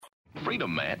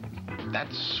freedom, man.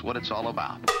 That's what it's all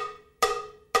about.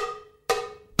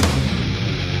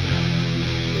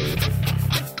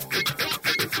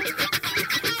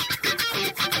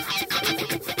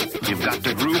 You've got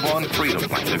to groove on freedom,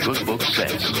 like the good book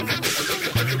says.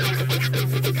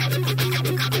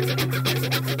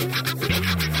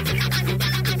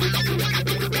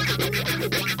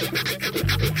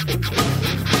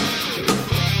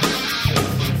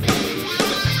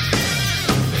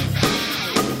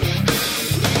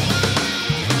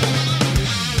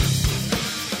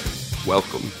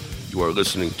 Welcome. You are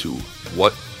listening to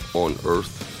What on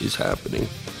Earth is Happening.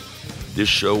 This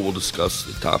show will discuss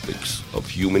the topics of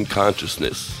human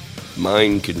consciousness,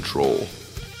 mind control,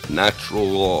 natural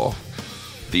law,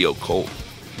 the occult,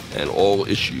 and all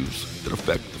issues that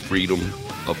affect the freedom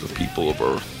of the people of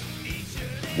Earth.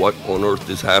 What on Earth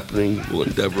is Happening will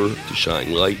endeavor to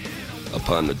shine light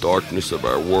upon the darkness of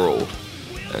our world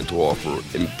and to offer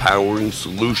empowering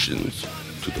solutions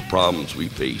to the problems we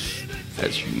face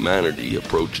as humanity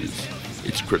approaches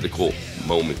its critical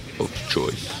moment of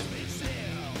choice.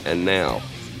 And now,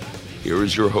 here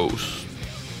is your host,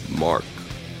 Mark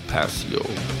Passio.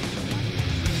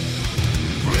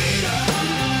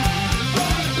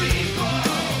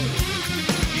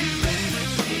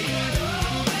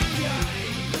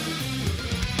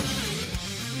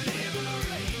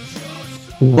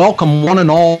 Welcome, one and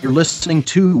all. You're listening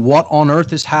to What on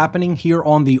Earth is Happening here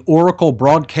on the Oracle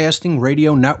Broadcasting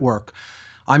Radio Network.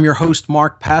 I'm your host,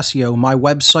 Mark Passio. My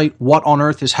website,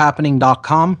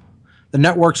 whatonearthishappening.com. The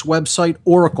network's website,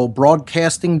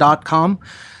 oraclebroadcasting.com.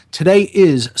 Today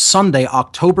is Sunday,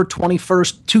 October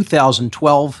 21st,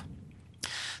 2012.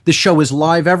 This show is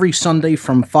live every Sunday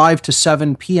from 5 to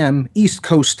 7 p.m. East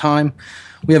Coast time.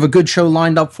 We have a good show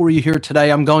lined up for you here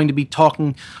today. I'm going to be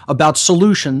talking about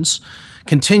solutions,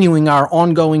 continuing our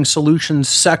ongoing solutions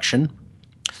section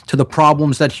to the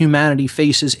problems that humanity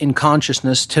faces in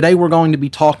consciousness. Today we're going to be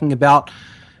talking about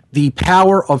the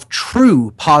power of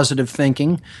true positive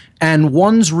thinking and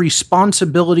one's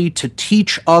responsibility to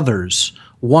teach others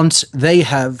once they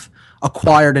have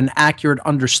acquired an accurate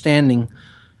understanding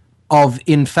of,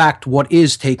 in fact, what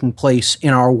is taking place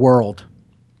in our world.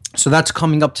 So that's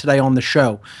coming up today on the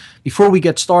show. Before we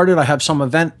get started, I have some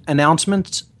event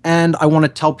announcements, and I want to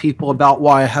tell people about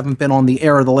why I haven't been on the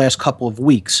air the last couple of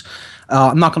weeks.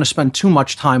 I'm not going to spend too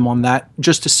much time on that,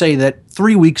 just to say that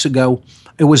 3 weeks ago,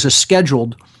 it was a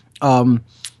scheduled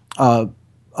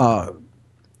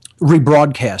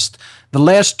rebroadcast. The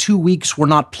last 2 weeks were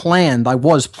not planned. I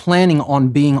was planning on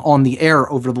being on the air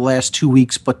over the last 2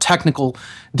 weeks, but technical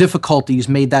difficulties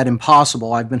made that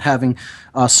impossible. I've been having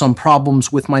some problems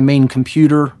with my main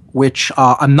computer, which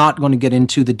I'm not going to get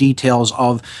into the details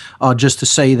of, just to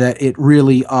say that it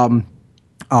really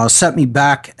set me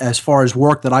back as far as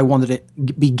work that I wanted to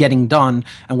be getting done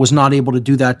and was not able to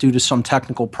do that due to some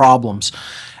technical problems.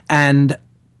 And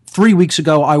 3 weeks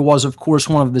ago, I was, of course,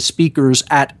 one of the speakers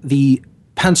at the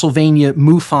Pennsylvania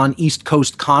MUFON East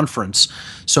Coast Conference.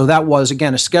 So that was,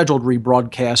 again, a scheduled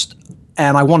rebroadcast.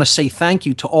 And I want to say thank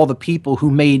you to all the people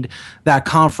who made that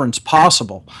conference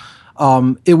possible.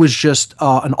 It was just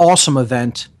an awesome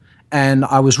event, and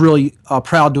I was really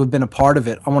proud to have been a part of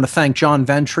it. I want to thank John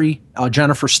Ventry,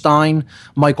 Jennifer Stein,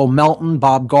 Michael Melton,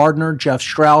 Bob Gardner, Jeff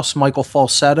Strauss, Michael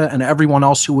Falsetta, and everyone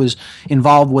else who was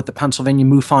involved with the Pennsylvania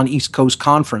MUFON East Coast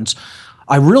Conference.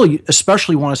 I really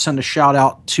especially want to send a shout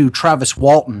out to Travis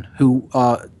Walton, who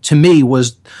to me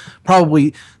was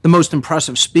probably the most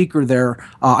impressive speaker there.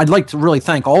 I'd like to really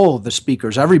thank all of the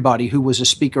speakers. Everybody who was a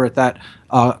speaker at that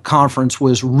conference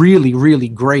was really, really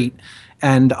great.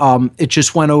 And it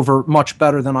just went over much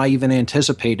better than I even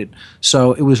anticipated.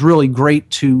 So it was really great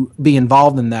to be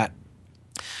involved in that.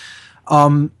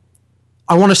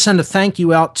 I want to send a thank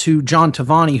you out to John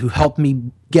Tavani, who helped me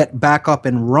get back up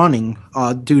and running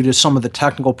due to some of the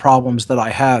technical problems that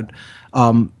I had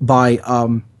by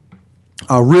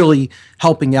really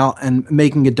helping out and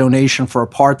making a donation for a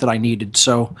part that I needed.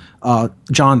 So,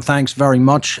 John, thanks very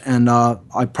much. And I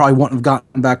probably wouldn't have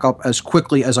gotten back up as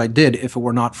quickly as I did if it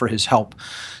were not for his help.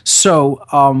 So,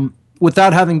 with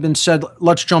that having been said,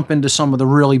 let's jump into some of the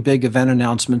really big event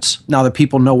announcements now that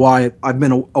people know why I've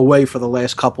been away for the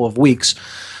last couple of weeks.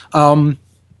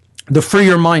 The Free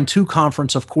Your Mind 2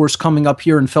 conference, of course, coming up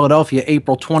here in Philadelphia,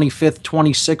 April 25th,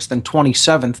 26th, and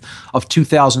 27th of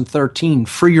 2013.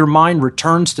 Free Your Mind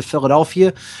returns to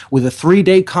Philadelphia with a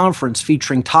 3-day conference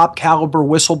featuring top caliber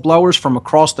whistleblowers from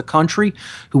across the country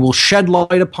who will shed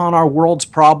light upon our world's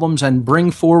problems and bring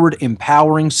forward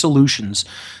empowering solutions.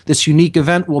 This unique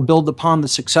event will build upon the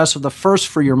success of the first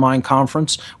Free Your Mind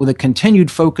conference with a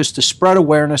continued focus to spread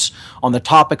awareness on the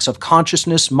topics of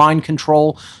consciousness, mind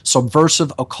control,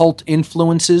 subversive occult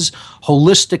influences,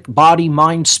 holistic body,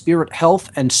 mind, spirit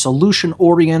health, and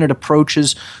solution-oriented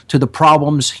approaches to the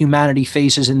problems humanity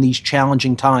faces in these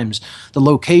challenging times. The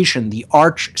location, the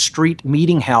Arch Street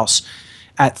Meeting House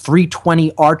at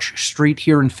 320 Arch Street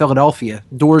here in Philadelphia.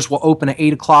 Doors will open at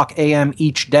 8 o'clock a.m.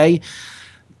 each day.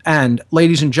 And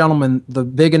ladies and gentlemen, the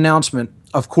big announcement,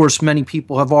 of course, many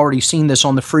people have already seen this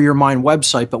on the Free Your Mind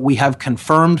website, but we have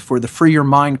confirmed for the Free Your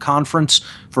Mind conference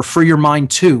for Free Your Mind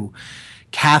 2,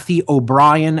 Kathy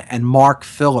O'Brien and Mark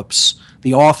Phillips,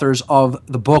 the authors of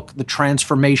the book, The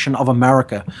Transformation of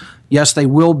America. Yes, they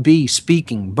will be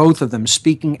speaking, both of them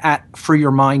speaking at Free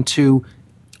Your Mind 2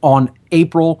 on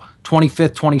April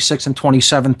 25th, 26th, and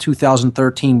 27th,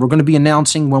 2013. We're going to be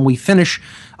announcing when we finish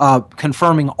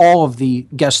confirming all of the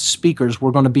guest speakers,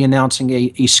 we're going to be announcing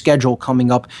a schedule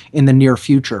coming up in the near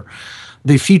future.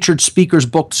 The featured speakers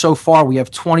booked so far, we have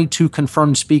 22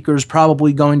 confirmed speakers,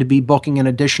 probably going to be booking an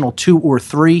additional 2 or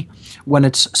 3 when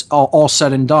it's all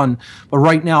said and done. But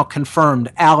right now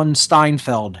confirmed, Alan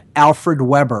Steinfeld, Alfred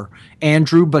Weber,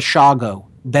 Andrew Bashago,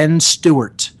 Ben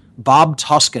Stewart, Bob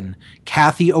Tuscan,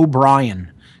 Kathy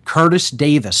O'Brien, Curtis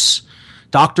Davis,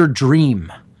 Dr.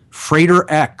 Dream, Frater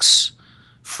X,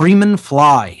 Freeman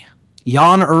Fly,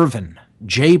 Jan Irvin,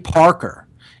 Jay Parker,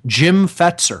 Jim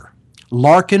Fetzer,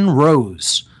 Larkin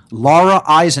Rose, Laura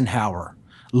Eisenhower,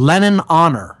 Lennon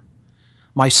Honor,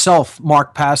 myself,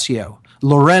 Mark Passio,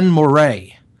 Loren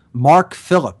Moret, Mark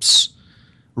Phillips,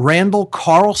 Randall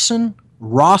Carlson,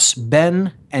 Ross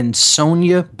Ben, and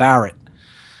Sonia Barrett.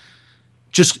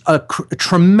 Just a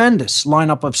tremendous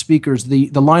lineup of speakers. The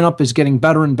lineup is getting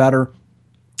better and better.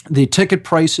 The ticket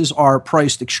prices are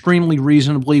priced extremely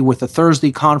reasonably, with the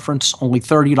Thursday conference only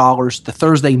 $30. The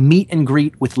Thursday meet and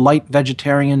greet with light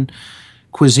vegetarian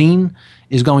cuisine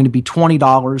is going to be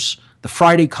 $20. The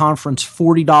Friday conference,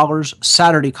 $40.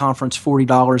 Saturday conference,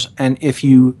 $40. And if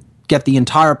you get the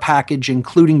entire package,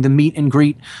 including the meet and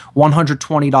greet,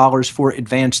 $120 for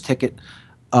advance ticket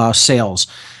sales.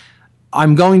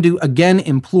 I'm going to, again,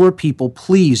 implore people,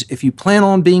 please, if you plan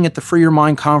on being at the Free Your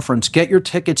Mind conference, get your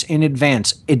tickets in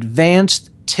advance. Advanced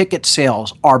ticket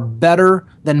sales are better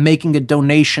than making a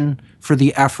donation for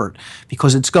the effort,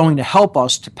 because it's going to help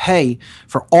us to pay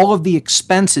for all of the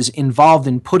expenses involved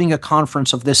in putting a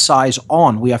conference of this size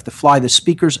on. We have to fly the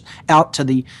speakers out to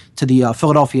the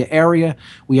Philadelphia area.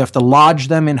 We have to lodge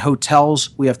them in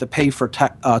hotels. We have to pay for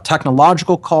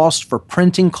technological costs, for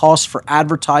printing costs, for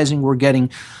advertising. We're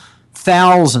getting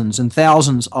thousands and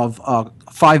thousands of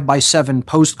 5x7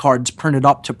 postcards printed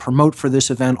up to promote for this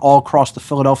event all across the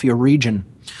Philadelphia region.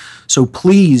 So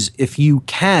please, if you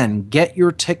can, get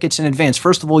your tickets in advance.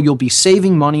 First of all, you'll be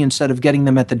saving money instead of getting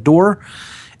them at the door.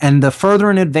 And the further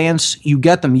in advance you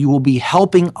get them, you will be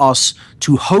helping us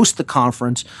to host the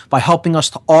conference by helping us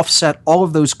to offset all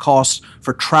of those costs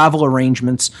for travel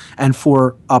arrangements and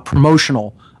for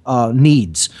promotional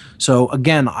needs. So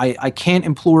again, I can't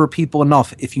implore people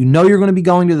enough. If you know you're going to be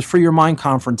going to the Free Your Mind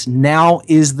conference, now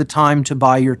is the time to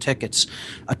buy your tickets.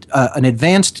 An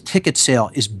advanced ticket sale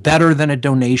is better than a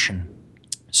donation.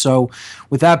 So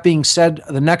with that being said,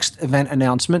 the next event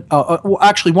announcement, well,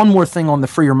 actually one more thing on the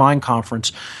Free Your Mind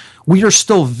conference. We are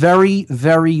still very,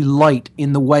 very light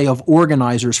in the way of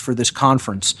organizers for this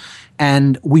conference.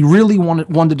 And we really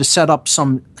wanted to set up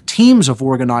some teams of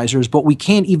organizers, but we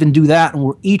can't even do that.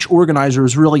 And each organizer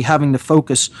is really having to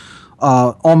focus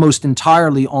almost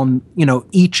entirely on,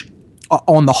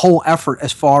 on the whole effort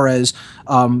as far as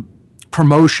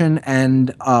promotion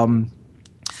and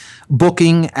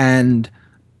booking and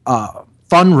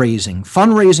fundraising.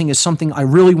 Fundraising is something I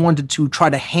really wanted to try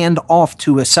to hand off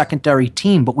to a secondary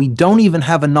team, but we don't even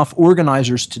have enough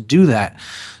organizers to do that.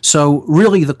 So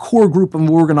really the core group of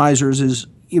organizers is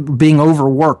being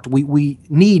overworked. We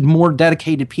need more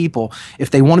dedicated people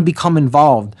if they want to become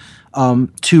involved,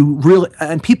 to really,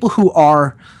 and people who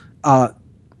are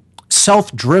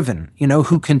self-driven,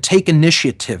 who can take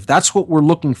initiative. That's what we're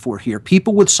looking for here.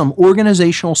 People with some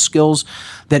organizational skills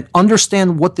that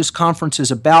understand what this conference is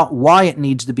about, why it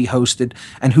needs to be hosted,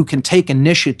 and who can take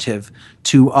initiative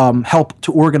to help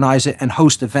to organize it and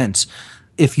host events.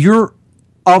 If you're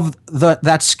of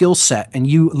that skill set and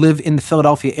you live in the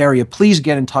Philadelphia area, please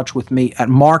get in touch with me at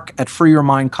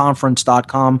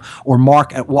mark@freeyourmindconference.com or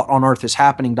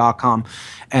mark@whatonearthishappening.com.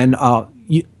 And I'll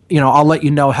let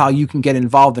you know how you can get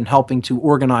involved in helping to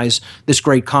organize this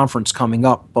great conference coming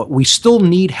up. But we still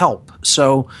need help.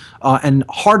 So, and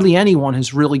hardly anyone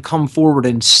has really come forward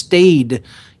and stayed,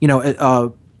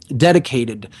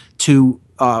 dedicated to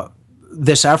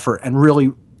this effort and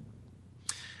really,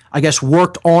 I guess,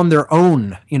 worked on their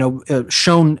own,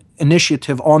 shown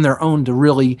initiative on their own to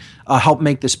really help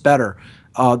make this better.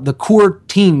 The core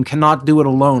team cannot do it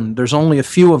alone. There's only a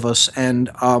few of us, and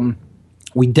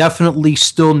we definitely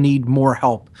still need more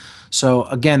help. So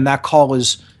again, that call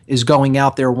is going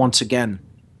out there once again.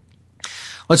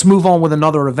 Let's move on with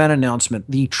another event announcement.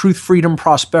 The Truth, Freedom,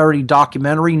 Prosperity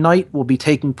documentary night will be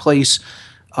taking place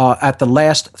at the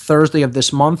last Thursday of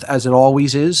this month, as it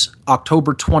always is,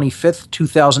 October 25th,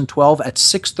 2012 at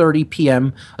 6:30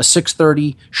 p.m., a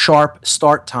 6:30 sharp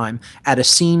start time at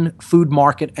Essene Food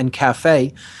Market and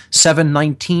Cafe,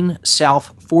 719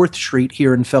 South 4th Street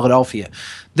here in Philadelphia.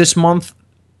 This month,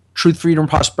 Truth, Freedom,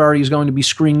 Prosperity is going to be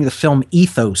screening the film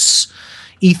Ethos.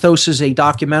 Ethos is a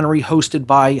documentary hosted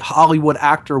by Hollywood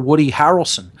actor Woody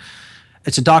Harrelson.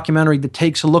 It's a documentary that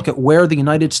takes a look at where the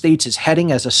United States is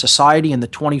heading as a society in the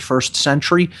 21st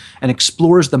century and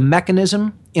explores the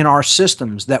mechanism in our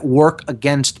systems that work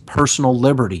against personal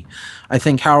liberty. I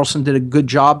think Harrelson did a good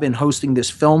job in hosting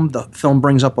this film. The film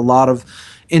brings up a lot of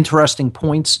interesting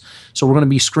points. So we're going to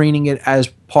be screening it as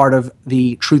part of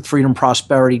the Truth, Freedom,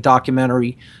 Prosperity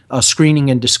documentary screening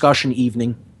and discussion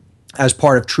evening as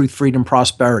part of Truth, Freedom,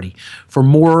 Prosperity. For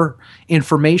more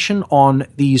information on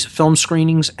these film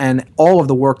screenings and all of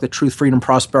the work that Truth, Freedom,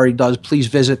 Prosperity does, please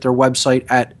visit their website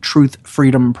at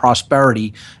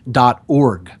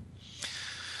truthfreedomprosperity.org.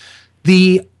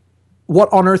 The What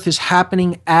on Earth is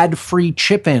Happening ad-free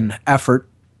chip-in effort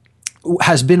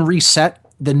has been reset.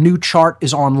 The new chart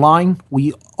is online.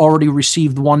 We already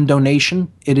received one donation.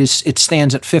 It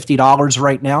stands at $50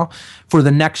 right now for the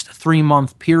next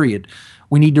 3-month period.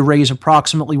 We need to raise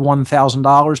approximately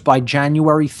 $1,000 by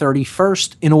January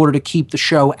 31st in order to keep the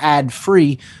show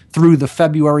ad-free through the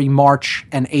February, March,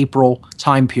 and April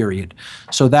time period.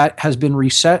 So that has been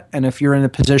reset, and if you're in a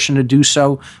position to do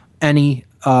so, any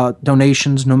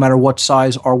donations, no matter what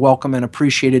size, are welcome and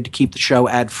appreciated to keep the show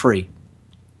ad-free.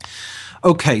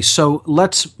 Okay, so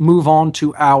let's move on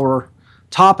to our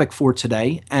topic for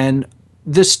today. And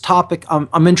this topic,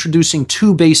 I'm introducing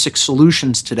 2 basic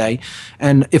solutions today.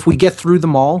 And if we get through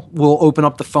them all, we'll open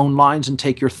up the phone lines and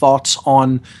take your thoughts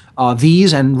on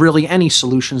these and really any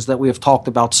solutions that we have talked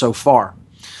about so far.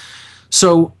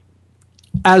 So,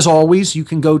 as always, you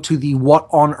can go to the What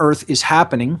on Earth is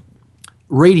Happening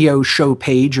radio show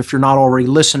page if you're not already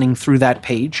listening through that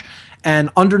page. And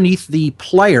underneath the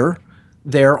player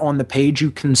there on the page,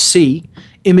 you can see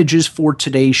images for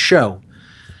today's show.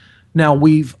 Now,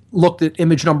 we've looked at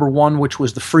image number 1, which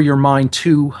was the Free Your Mind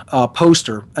 2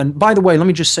 poster. And by the way, let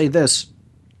me just say this.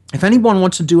 If anyone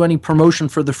wants to do any promotion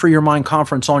for the Free Your Mind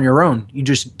conference on your own, you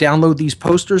just download these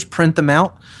posters, print them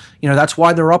out. That's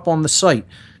why they're up on the site.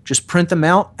 Just print them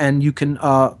out and you can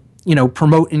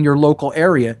promote in your local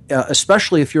area,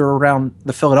 especially if you're around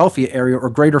the Philadelphia area or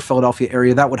greater Philadelphia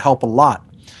area. That would help a lot.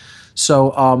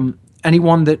 So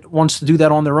anyone that wants to do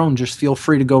that on their own, just feel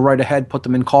free to go right ahead, put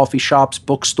them in coffee shops,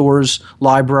 bookstores,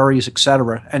 libraries,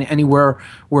 etc., and anywhere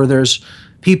where there's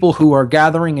people who are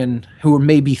gathering and who are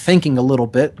maybe thinking a little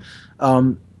bit.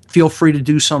 Feel free to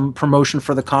do some promotion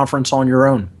for the conference on your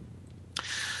own.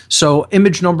 So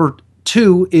image number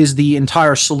 2 is the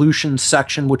entire solutions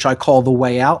section, which I call the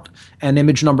way out. And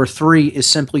image number 3 is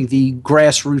simply the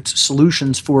grassroots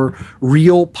solutions for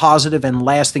real, positive, and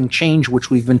lasting change,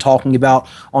 which we've been talking about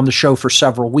on the show for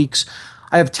several weeks.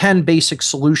 I have 10 basic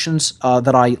solutions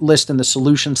that I list in the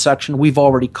solutions section. We've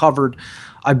already covered,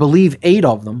 I believe, 8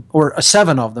 of them, or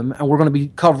 7 of them, and we're going to be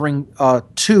covering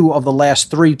 2 of the last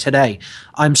 3 today.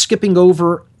 I'm skipping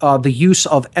over the use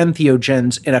of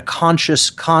entheogens in a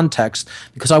conscious context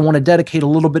because I want to dedicate a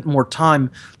little bit more time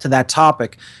to that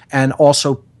topic, and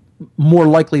also more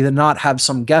likely than not have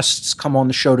some guests come on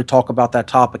the show to talk about that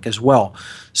topic as well.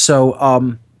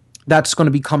 So that's going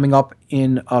to be coming up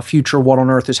in future What on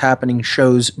Earth is Happening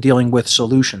shows dealing with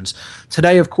solutions.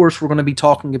 Today, of course, we're going to be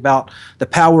talking about the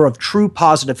power of true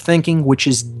positive thinking, which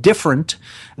is different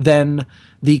than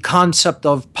the concept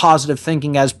of positive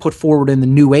thinking as put forward in the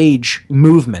New Age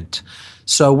movement.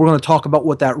 So we're going to talk about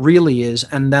what that really is,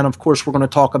 and then, of course, we're going to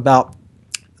talk about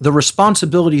the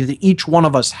responsibility that each one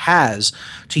of us has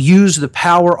to use the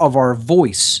power of our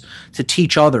voice to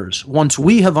teach others. Once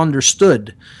we have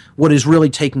understood what is really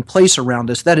taking place around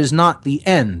us, that is not the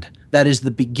end. That is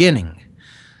the beginning.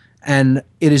 And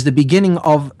it is the beginning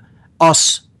of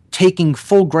us taking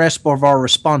full grasp of our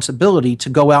responsibility to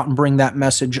go out and bring that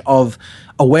message of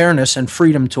awareness and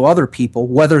freedom to other people,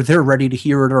 whether they're ready to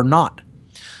hear it or not.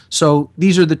 So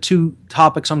these are the two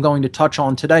topics I'm going to touch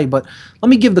on today. But let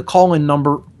me give the call-in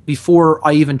number before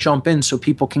I even jump in so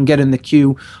people can get in the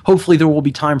queue. Hopefully there will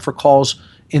be time for calls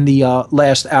in the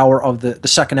last hour of the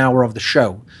second hour of the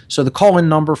show. So the call-in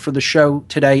number for the show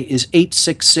today is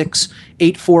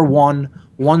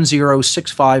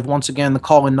 866-841-1065. Once again, the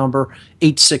call-in number,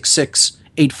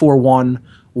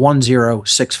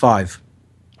 866-841-1065.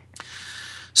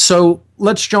 So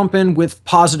let's jump in with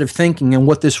positive thinking and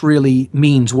what this really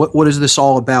means. What is this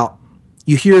all about?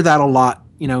 You hear that a lot,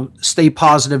 stay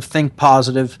positive, think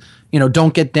positive,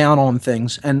 don't get down on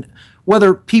things. And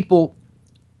whether people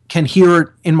can hear it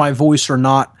in my voice or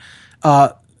not,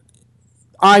 I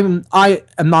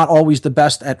am not always the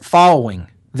best at following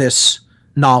this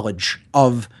knowledge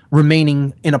of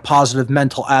remaining in a positive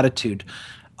mental attitude.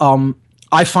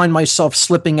 I find myself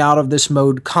slipping out of this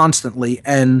mode constantly,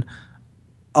 and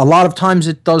a lot of times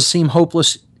it does seem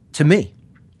hopeless to me.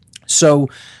 So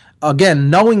again,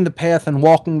 knowing the path and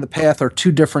walking the path are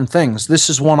two different things. This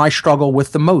is one I struggle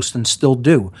with the most and still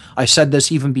do. I said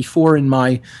this even before in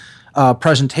my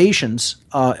presentations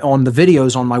on the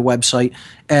videos on my website,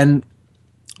 and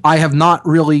I have not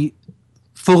really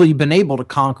fully been able to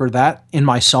conquer that in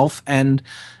myself. And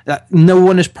no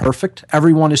one is perfect.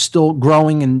 Everyone is still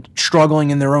growing and struggling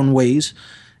in their own ways.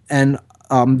 And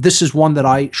this is one that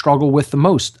I struggle with the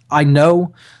most. I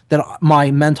know that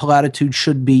my mental attitude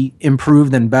should be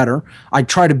improved and better. I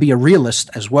try to be a realist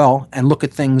as well and look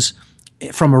at things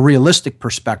from a realistic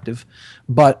perspective.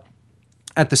 But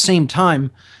at the same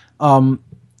time,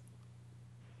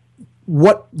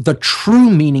 what the true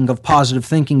meaning of positive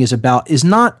thinking is about is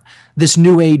not this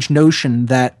new age notion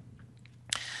that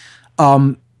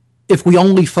if we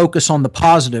only focus on the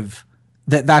positive,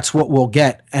 that's what we'll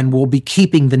get, and we'll be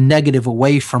keeping the negative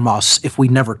away from us if we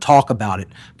never talk about it.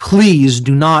 Please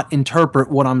do not interpret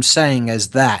what I'm saying as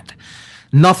that.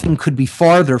 Nothing could be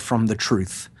farther from the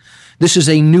truth. This is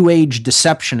a new age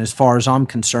deception as far as I'm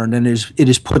concerned, and it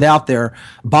is put out there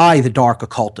by the dark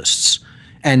occultists.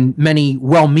 And many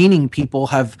well-meaning people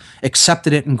have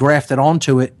accepted it and grafted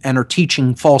onto it and are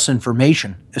teaching false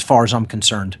information as far as I'm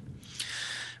concerned.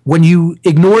 When you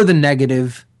ignore the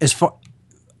negative, as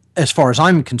far as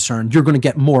I'm concerned, you're going to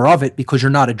get more of it because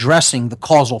you're not addressing the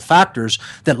causal factors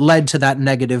that led to that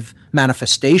negative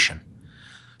manifestation.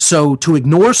 So to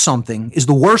ignore something is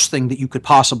the worst thing that you could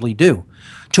possibly do.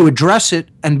 To address it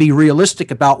and be realistic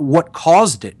about what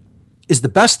caused it is the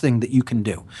best thing that you can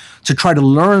do. To try to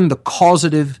learn the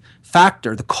causative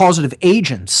factor, the causative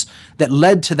agents that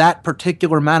led to that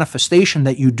particular manifestation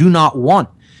that you do not want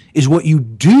is what you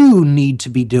do need to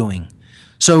be doing.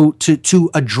 So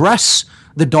to address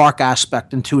the dark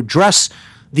aspect and to address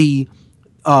the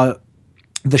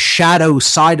shadow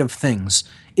side of things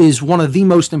is one of the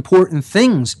most important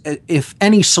things if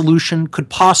any solution could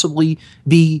possibly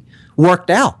be worked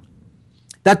out.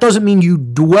 That doesn't mean you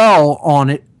dwell on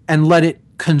it and let it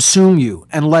consume you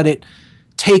and let it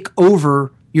take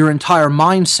over your entire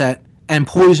mindset and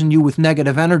poison you with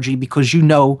negative energy because you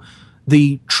know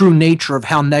the true nature of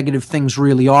how negative things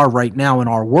really are right now in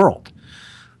our world.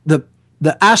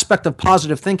 The aspect of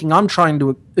positive thinking I'm trying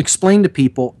to explain to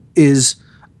people is,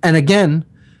 and again,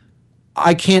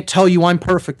 I can't tell you I'm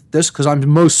perfect at this because I'm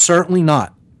most certainly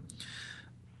not.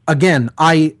 Again,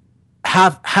 I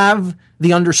have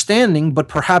the understanding, but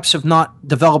perhaps have not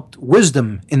developed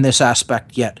wisdom in this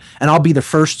aspect yet, and I'll be the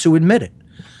first to admit it.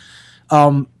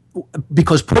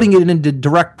 Because putting it into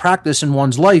direct practice in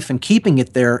one's life and keeping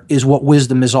it there is what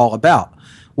wisdom is all about.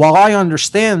 While I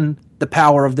understand the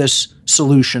power of this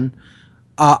solution,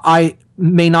 I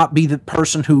may not be the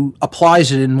person who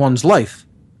applies it in one's life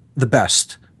the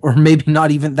best, or maybe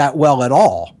not even that well at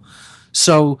all.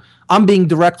 So I'm being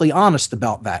directly honest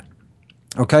about that.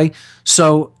 Okay?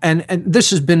 So, and this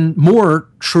has been more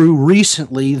true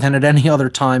recently than at any other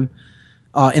time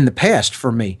in the past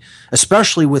for me,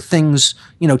 especially with things,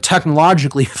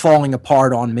 technologically falling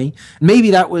apart on me. Maybe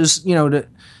that was, to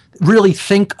really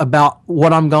think about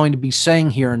what I'm going to be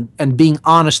saying here and being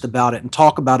honest about it and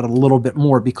talk about it a little bit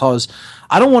more, because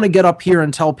I don't want to get up here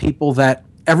and tell people that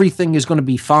everything is going to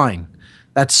be fine.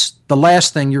 That's the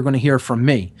last thing you're going to hear from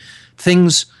me.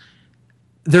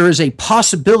 There is a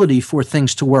possibility for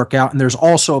things to work out, and there's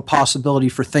also a possibility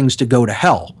for things to go to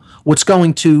hell. What's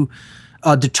going to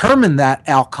determine that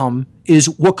outcome is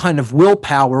what kind of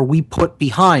willpower we put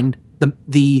behind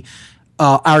the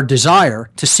our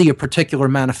desire to see a particular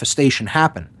manifestation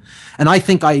happen. And I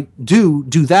think I do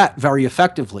that very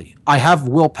effectively. I have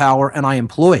willpower and I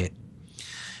employ it.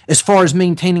 As far as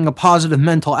maintaining a positive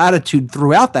mental attitude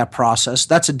throughout that process,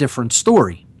 that's a different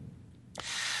story.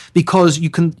 Because you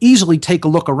can easily take a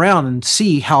look around and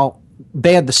see how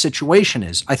bad the situation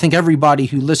is. I think everybody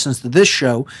who listens to this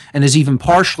show and is even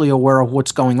partially aware of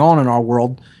what's going on in our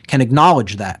world can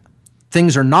acknowledge that.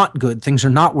 Things are not good. Things are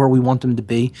not where we want them to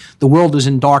be. The world is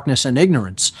in darkness and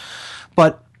ignorance.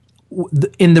 But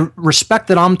in the respect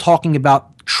that I'm talking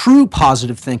about true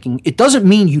positive thinking, it doesn't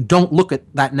mean you don't look at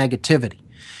that negativity.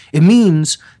 It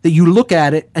means that you look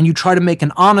at it and you try to make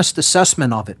an honest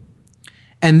assessment of it.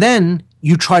 And then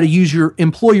you try to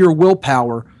employ your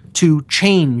willpower to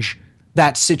change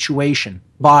that situation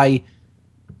by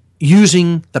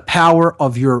using the power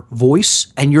of your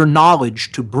voice and your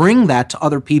knowledge to bring that to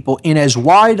other people in as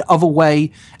wide of a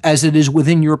way as it is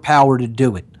within your power to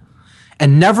do it.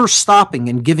 And never stopping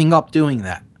and giving up doing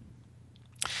that.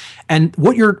 And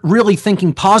what you're really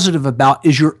thinking positive about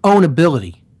is your own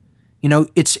ability. You know,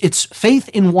 it's faith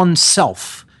in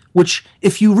oneself, which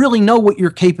if you really know what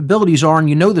your capabilities are and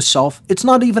you know the self, it's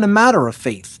not even a matter of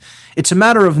faith. It's a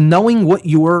matter of knowing what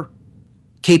your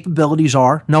capabilities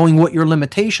are, knowing what your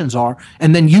limitations are,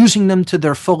 and then using them to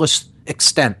their fullest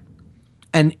extent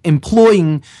and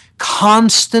employing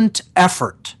constant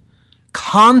effort,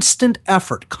 constant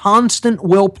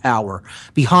willpower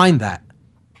behind that,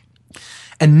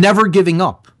 and never giving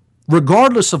up,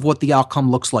 regardless of what the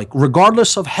outcome looks like,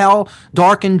 regardless of how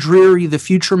dark and dreary the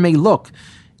future may look.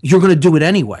 You're going to do it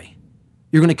anyway.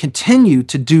 You're going to continue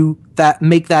to do that,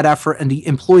 make that effort, and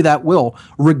employ that will,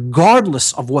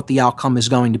 regardless of what the outcome is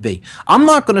going to be. I'm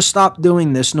not going to stop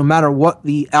doing this no matter what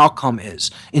the outcome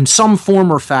is, in some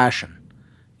form or fashion.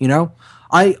 You know,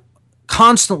 I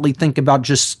constantly think about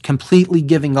just completely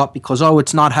giving up because,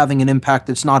 it's not having an impact,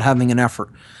 it's not having an effort.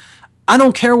 I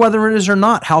don't care whether it is or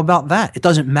not. How about that? It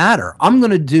doesn't matter. I'm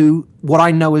going to do what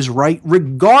I know is right,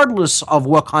 regardless of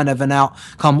what kind of an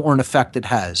outcome or an effect it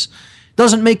has. It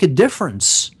doesn't make a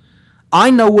difference. I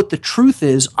know what the truth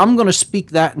is. I'm going to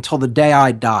speak that until the day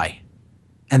I die.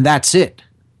 And that's it.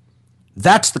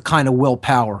 That's the kind of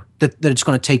willpower that it's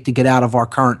going to take to get out of our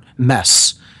current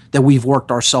mess that we've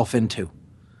worked ourselves into.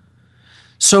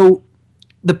 So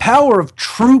the power of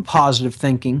true positive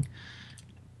thinking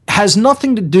has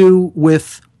nothing to do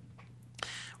with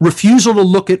refusal to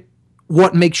look at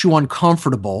what makes you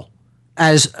uncomfortable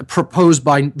as proposed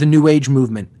by the New Age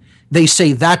movement. They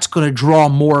say that's going to draw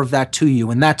more of that to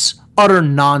you, and that's utter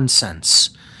nonsense.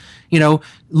 You know,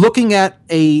 looking at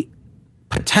a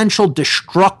potential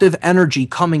destructive energy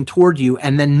coming toward you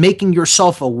and then making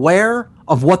yourself aware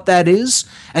of what that is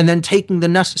and then taking the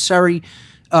necessary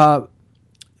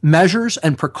measures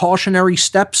and precautionary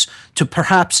steps to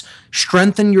perhaps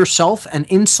strengthen yourself and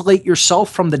insulate yourself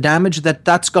from the damage that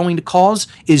that's going to cause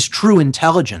is true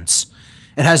intelligence.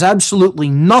 It has absolutely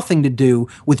nothing to do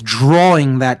with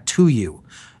drawing that to you.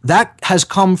 That has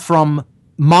come from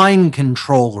mind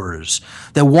controllers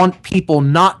that want people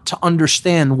not to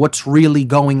understand what's really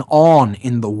going on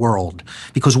in the world,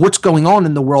 because what's going on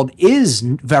in the world is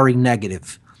very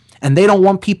negative. And they don't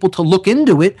want people to look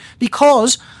into it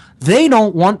because they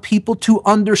don't want people to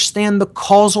understand the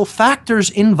causal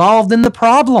factors involved in the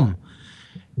problem.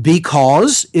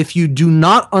 Because if you do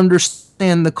not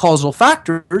understand the causal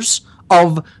factors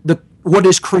of what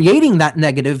is creating that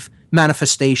negative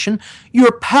manifestation,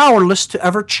 you're powerless to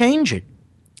ever change it.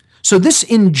 So this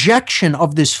injection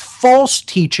of this false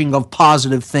teaching of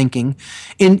positive thinking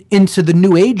into the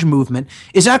New Age movement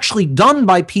is actually done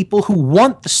by people who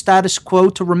want the status quo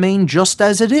to remain just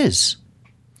as it is.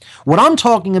 What I'm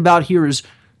talking about here is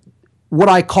what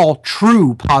I call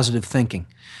true positive thinking.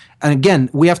 And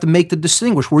again, we have to make the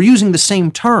distinguish. We're using the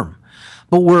same term,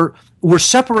 but we're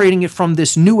separating it from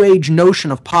this New Age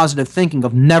notion of positive thinking,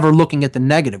 of never looking at the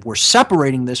negative. We're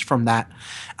separating this from that.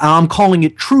 I'm calling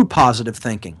it true positive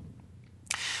thinking.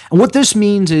 And what this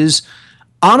means is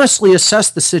honestly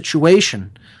assess the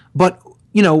situation, but,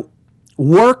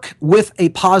 work with a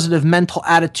positive mental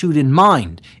attitude in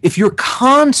mind. If you're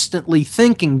constantly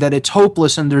thinking that it's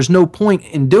hopeless and there's no point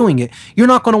in doing it, you're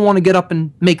not going to want to get up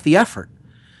and make the effort.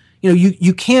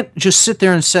 You can't just sit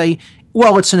there and say,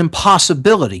 well, it's an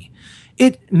impossibility.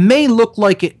 It may look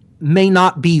like it may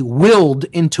not be willed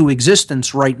into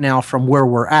existence right now from where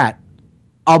we're at.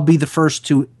 I'll be the first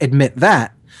to admit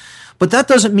that. But that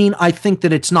doesn't mean I think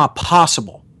that it's not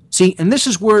possible. See, and this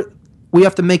is where we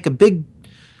have to make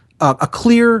a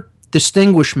clear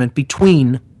distinguishment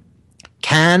between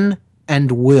can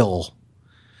and will.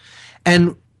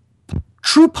 And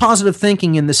True positive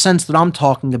thinking, in the sense that I'm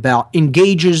talking about,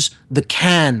 engages the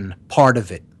can part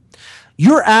of it.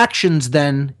 Your actions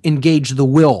then engage the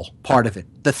will part of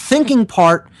it. The thinking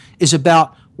part is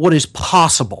about what is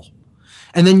possible.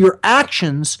 And then your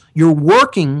actions, you're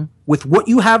working with what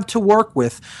you have to work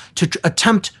with to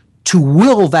attempt to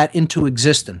will that into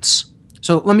existence.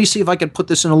 So let me see if I can put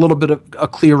this in a little bit of a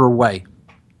clearer way.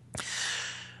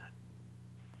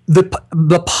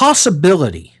 The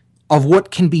possibility of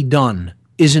what can be done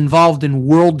is involved in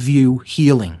worldview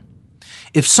healing.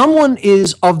 If someone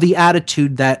is of the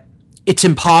attitude that it's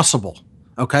impossible,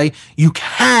 okay, you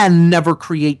can never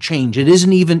create change. It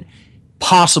isn't even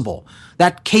possible.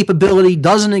 That capability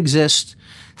doesn't exist.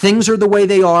 Things are the way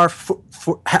they are,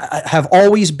 have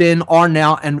always been, are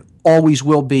now, and always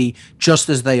will be, just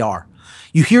as they are.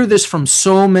 You hear this from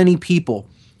so many people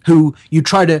who you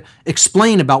try to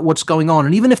explain about what's going on.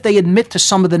 And even if they admit to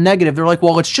some of the negative, they're like,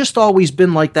 well, it's just always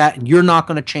been like that, and you're not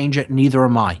going to change it, and neither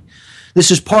am I.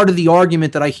 This is part of the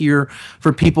argument that I hear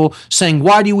for people saying,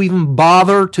 why do you even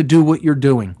bother to do what you're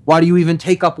doing? Why do you even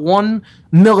take up 1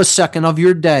 millisecond of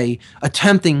your day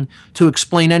attempting to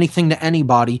explain anything to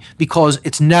anybody? Because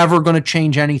it's never going to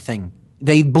change anything.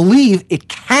 They believe it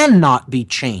cannot be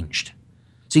changed.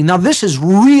 See, now this is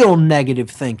real negative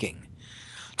thinking.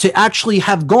 To actually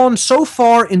have gone so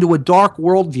far into a dark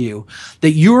worldview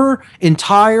that your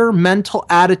entire mental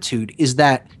attitude is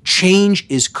that change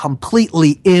is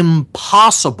completely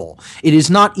impossible. It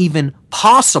is not even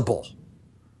possible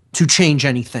to change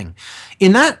anything.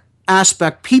 In that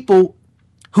aspect, people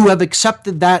who have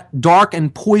accepted that dark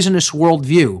and poisonous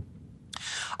worldview,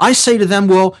 I say to them,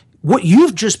 well, what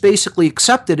you've just basically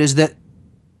accepted is that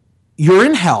you're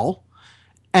in hell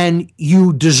and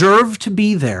you deserve to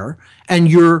be there,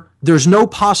 and there's no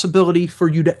possibility for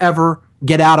you to ever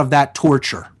get out of that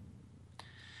torture.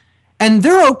 And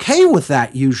they're okay with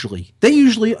that usually. They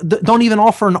usually don't even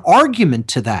offer an argument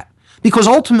to that, because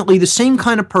ultimately the same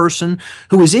kind of person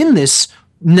who is in this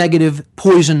negative,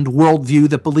 poisoned worldview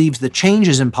that believes that change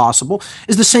is impossible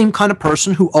is the same kind of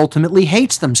person who ultimately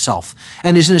hates themselves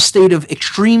and is in a state of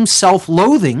extreme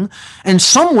self-loathing, and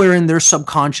somewhere in their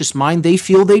subconscious mind they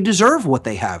feel they deserve what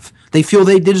they have. They feel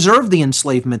they deserve the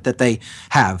enslavement that they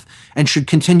have and should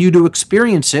continue to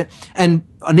experience it. And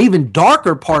an even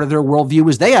darker part of their worldview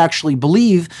is they actually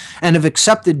believe and have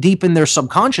accepted deep in their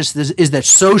subconscious is that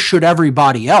so should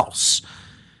everybody else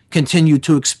continue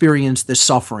to experience this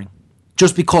suffering.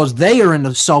 Just because they are in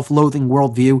a self-loathing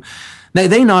worldview,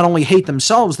 they not only hate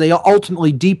themselves, they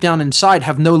ultimately deep down inside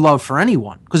have no love for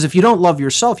anyone. Because if you don't love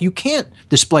yourself, you can't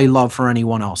display love for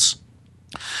anyone else.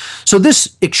 So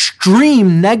this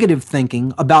extreme negative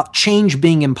thinking about change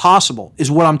being impossible is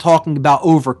what I'm talking about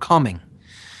overcoming.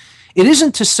 It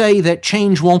isn't to say that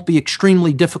change won't be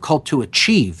extremely difficult to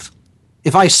achieve.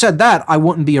 If I said that, I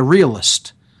wouldn't be a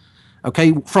realist.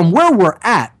 Okay, from where we're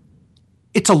at,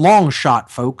 it's a long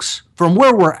shot, folks. From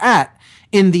where we're at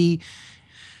in the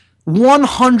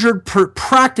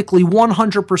practically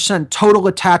 100% total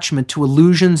attachment to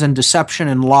illusions and deception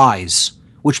and lies,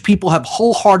 which people have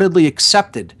wholeheartedly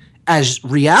accepted as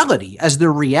reality, as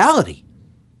their reality,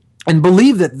 and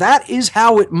believe that that is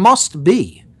how it must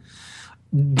be.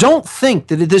 Don't think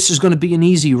that this is going to be an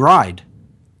easy ride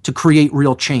to create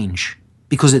real change,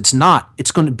 because it's not.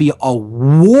 It's going to be a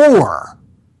war,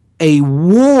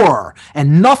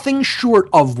 and nothing short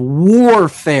of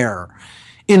warfare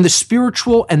in the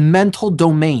spiritual and mental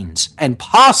domains, and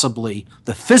possibly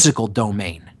the physical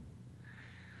domain.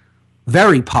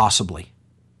 Very possibly.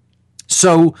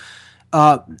 So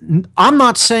I'm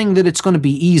not saying that it's going to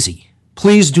be easy.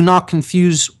 Please do not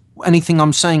confuse anything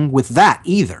I'm saying with that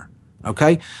either,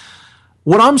 okay?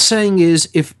 What I'm saying is,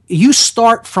 if you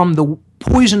start from the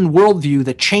poisoned worldview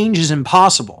that change is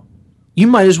impossible, you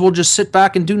might as well just sit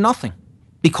back and do nothing.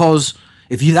 Because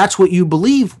if that's what you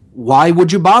believe, why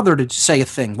would you bother to say a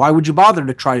thing? Why would you bother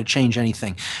to try to change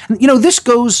anything? And, this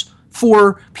goes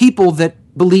for people that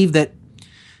believe that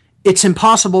it's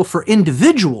impossible for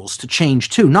individuals to change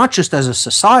too, not just as a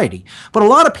society. But a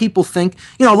lot of people think,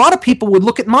 a lot of people would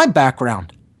look at my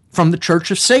background from the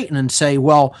Church of Satan and say,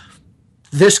 well,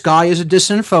 this guy is a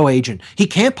disinfo agent. He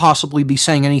can't possibly be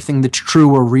saying anything that's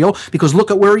true or real, because look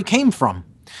at where he came from.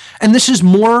 And this is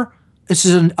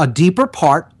a deeper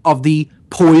part of the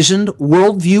poisoned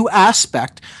worldview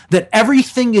aspect, that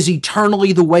everything is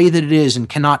eternally the way that it is and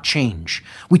cannot change.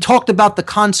 We talked about the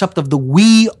concept of the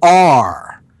we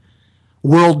are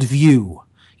worldview.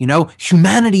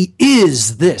 Humanity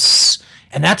is this,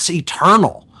 and that's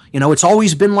eternal. It's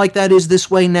always been like that, is this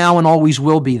way now, and always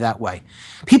will be that way.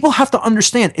 People have to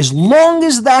understand, as long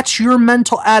as that's your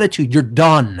mental attitude, you're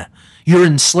done. You're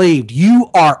enslaved.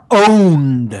 You are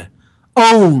owned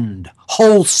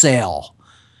wholesale.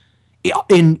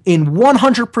 In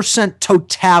 100%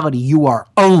 totality, you are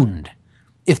owned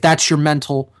if that's your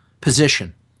mental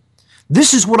position.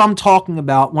 This is what I'm talking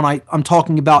about when I'm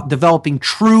talking about developing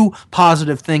true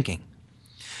positive thinking.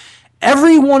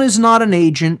 Everyone is not an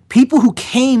agent. People who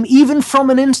came even from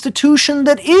an institution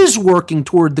that is working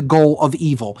toward the goal of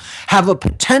evil have a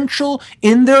potential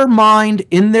in their mind,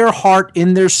 in their heart,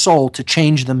 in their soul to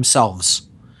change themselves.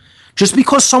 Just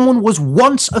because someone was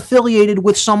once affiliated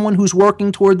with someone who's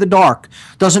working toward the dark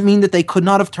doesn't mean that they could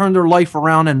not have turned their life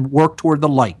around and worked toward the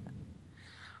light.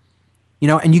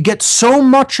 And you get so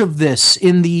much of this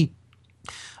in the,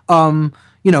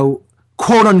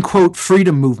 quote unquote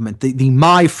freedom movement, the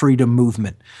My Freedom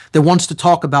movement that wants to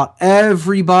talk about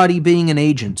everybody being an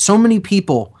agent. So many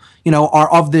people,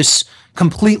 are of this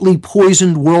completely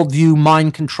poisoned worldview,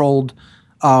 mind-controlled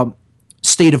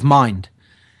state of mind,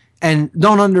 and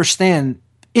don't understand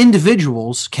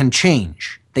individuals can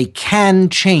change. They can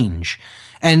change.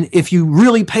 And if you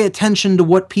really pay attention to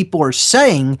what people are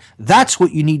saying, that's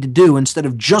what you need to do instead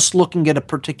of just looking at a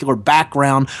particular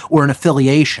background or an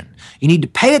affiliation. You need to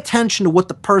pay attention to what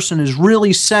the person is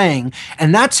really saying,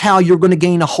 and that's how you're going to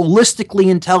gain a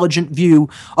holistically intelligent view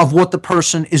of what the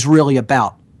person is really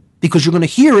about. Because you're going to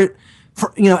hear it,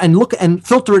 and look and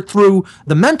filter it through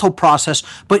the mental process,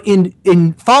 but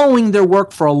in following their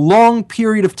work for a long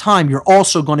period of time, you're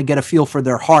also going to get a feel for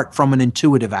their heart from an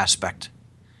intuitive aspect.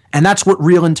 And that's what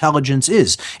real intelligence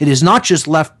is. It is not just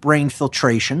left brain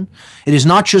filtration. It is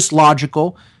not just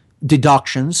logical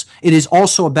deductions. It is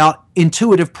also about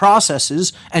intuitive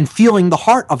processes and feeling the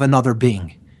heart of another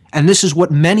being. And this is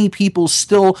what many people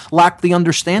still lack the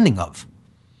understanding of.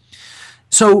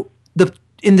 So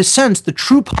in the sense, the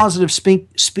true positive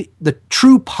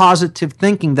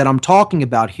thinking that I'm talking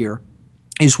about here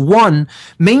is, one,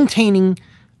 maintaining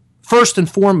first and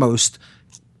foremost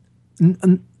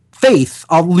faith.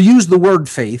 I'll use the word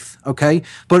faith, okay?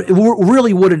 But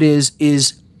really what it is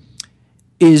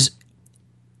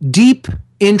deep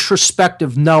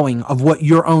introspective knowing of what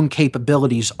your own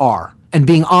capabilities are and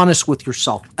being honest with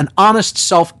yourself, an honest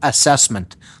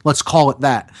self-assessment, let's call it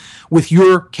that, with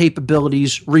your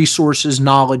capabilities, resources,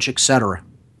 knowledge, etc.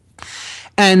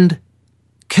 And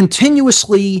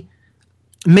continuously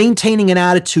maintaining an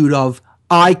attitude of,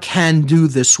 I can do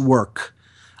this work.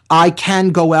 I can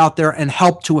go out there and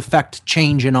help to affect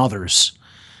change in others.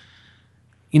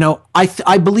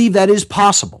 I believe that is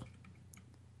possible.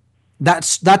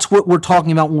 That's what we're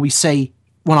talking about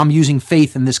when I'm using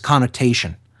faith in this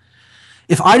connotation.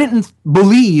 If I didn't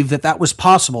believe that was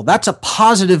possible, that's a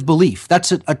positive belief.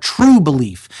 That's a true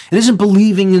belief. It isn't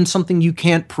believing in something you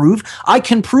can't prove. I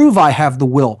can prove I have the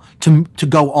will to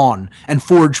go on and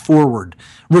forge forward,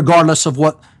 regardless of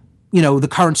what, the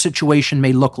current situation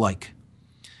may look like.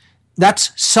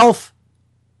 That's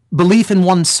self-belief in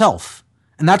oneself.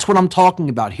 And that's what I'm talking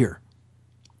about here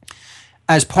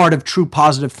as part of true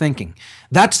positive thinking.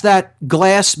 That's that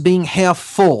glass being half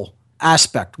full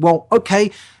aspect. Well,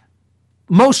 okay,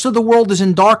 most of the world is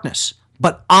in darkness,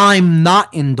 but I'm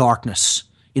not in darkness.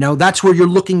 That's where you're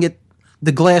looking at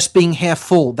the glass being half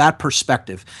full, that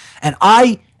perspective. And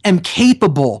I am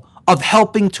capable of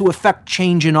helping to affect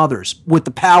change in others with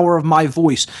the power of my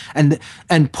voice and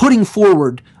putting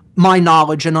forward my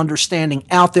knowledge and understanding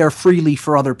out there freely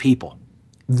for other people.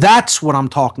 That's what I'm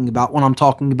talking about when I'm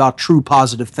talking about true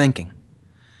positive thinking.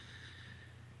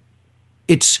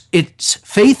 It's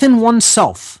faith in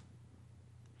oneself,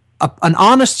 an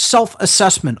honest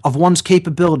self-assessment of one's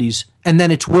capabilities, and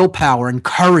then it's willpower and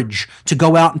courage to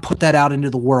go out and put that out into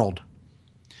the world.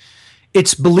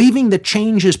 It's believing that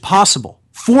change is possible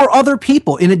for other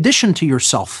people in addition to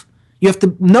yourself. You have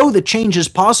to know that change is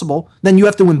possible. Then you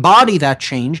have to embody that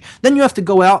change. Then you have to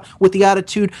go out with the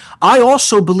attitude, I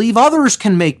also believe others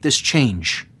can make this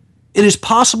change. It is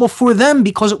possible for them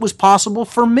because it was possible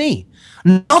for me.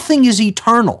 Nothing is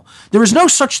eternal. There is no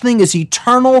such thing as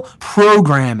eternal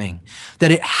programming,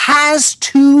 that it has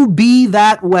to be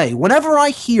that way. Whenever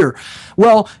I hear,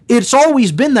 well, it's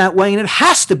always been that way and it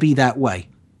has to be that way.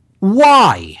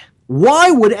 Why?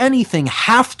 Why would anything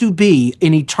have to be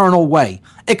an eternal way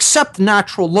except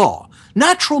natural law?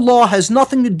 Natural law has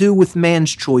nothing to do with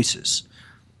man's choices.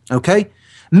 Okay?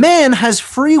 Man has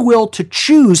free will to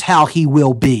choose how he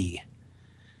will be,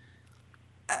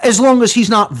 as long as he's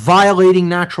not violating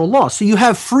natural law. So you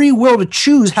have free will to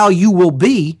choose how you will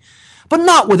be, but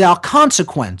not without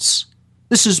consequence.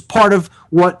 This is part of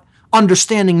what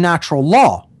understanding natural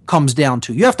law comes down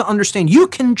to. You have to understand you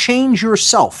can change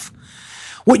yourself.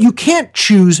 What you can't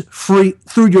choose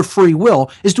through your free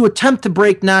will is to attempt to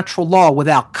break natural law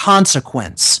without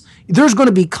consequence. There's going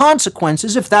to be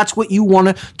consequences if that's what you want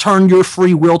to turn your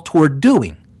free will toward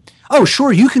doing. Oh,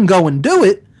 sure, you can go and do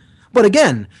it, but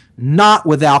again, not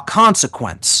without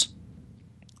consequence.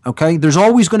 Okay, there's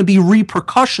always going to be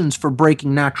repercussions for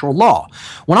breaking natural law.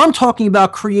 When I'm talking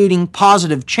about creating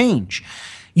positive change,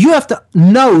 you have to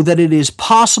know that it is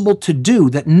possible to do,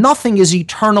 that nothing is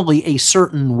eternally a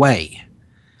certain way,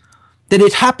 that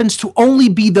it happens to only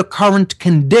be the current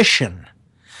condition.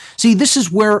 See, this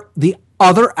is where the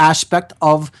other aspect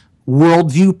of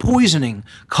worldview poisoning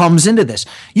comes into this.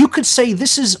 You could say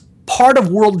this is part of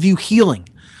worldview healing.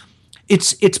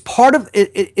 It's part of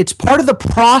the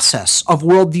process of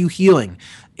worldview healing.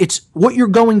 It's what you're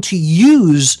going to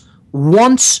use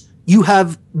once you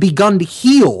have begun to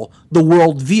heal the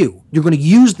worldview. You're going to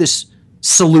use this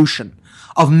solution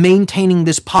of maintaining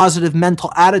this positive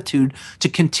mental attitude to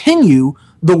continue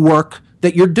the work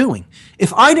that you're doing.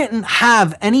 If I didn't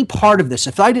have any part of this,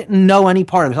 if I didn't know any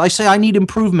part of it, I say I need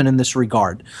improvement in this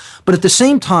regard. But at the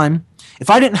same time, if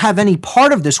I didn't have any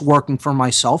part of this working for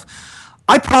myself,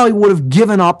 I probably would have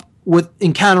given up with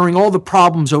encountering all the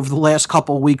problems over the last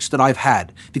couple of weeks that I've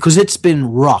had, because it's been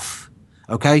rough,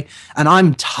 okay? And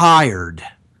I'm tired,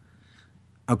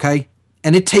 okay?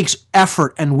 And it takes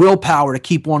effort and willpower to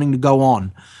keep wanting to go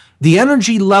on. The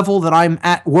energy level that I'm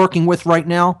at working with right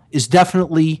now is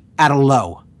definitely at a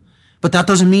low. But that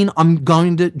doesn't mean I'm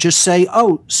going to just say,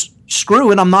 oh,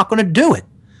 screw it, I'm not going to do it.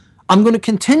 I'm going to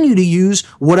continue to use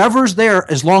whatever's there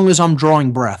as long as I'm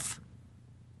drawing breath.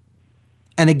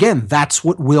 And again, that's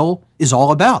what will is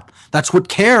all about. That's what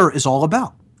care is all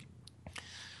about.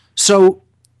 So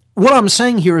what I'm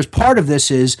saying here is part of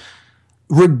this is,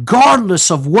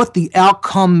 regardless of what the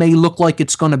outcome may look like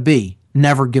it's going to be,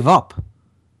 never give up.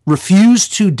 Refuse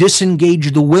to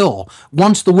disengage the will.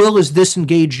 Once the will is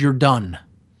disengaged, you're done.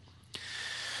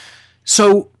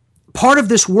 So part of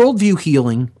this worldview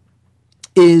healing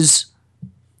is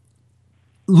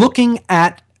looking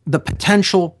at the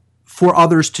potential for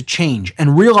others to change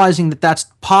and realizing that that's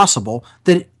possible,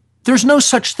 that there's no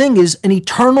such thing as an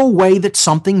eternal way that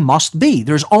something must be.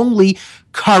 There's only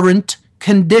current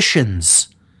conditions.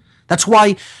 That's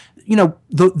why,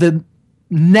 the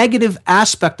negative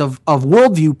aspect of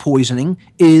worldview poisoning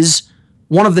is,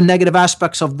 one of the negative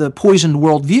aspects of the poisoned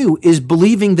worldview is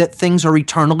believing that things are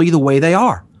eternally the way they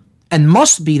are and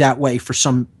must be that way for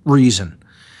some reason.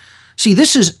 See,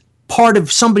 this is part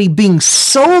of somebody being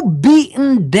so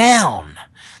beaten down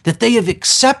that they have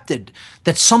accepted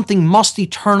that something must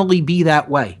eternally be that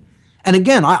way. And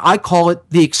again, I call it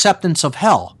the acceptance of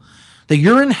hell. That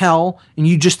you're in hell and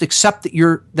you just accept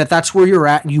that that's where you're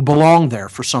at and you belong there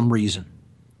for some reason.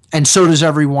 And so does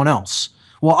everyone else.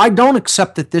 Well, I don't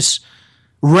accept that this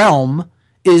realm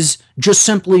is just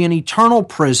simply an eternal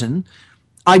prison.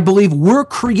 I believe we're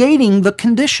creating the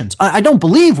conditions. I don't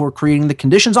believe we're creating the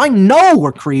conditions. I know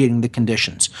we're creating the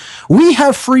conditions. We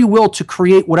have free will to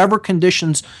create whatever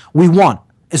conditions we want,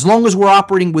 as long as we're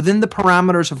operating within the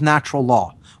parameters of natural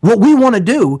law. What we want to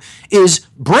do is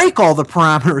break all the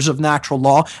parameters of natural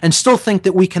law and still think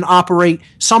that we can operate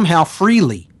somehow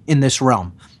freely in this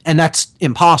realm. And that's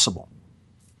impossible.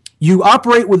 You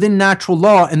operate within natural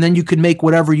law and then you can make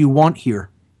whatever you want here.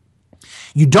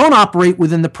 You don't operate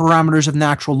within the parameters of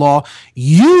natural law.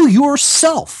 You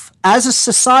yourself, as a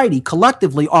society,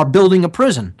 collectively, are building a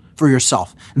prison for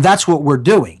yourself. That's what we're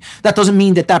doing. That doesn't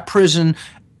mean that prison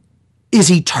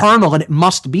is eternal and it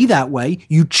must be that way.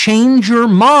 You change your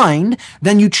mind,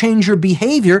 then you change your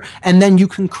behavior, and then you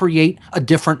can create a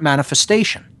different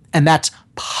manifestation. And that's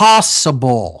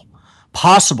possible.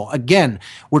 Possible. Again,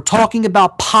 we're talking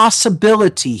about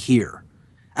possibility here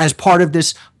as part of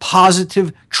this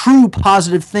positive, true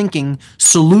positive thinking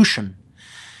solution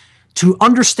to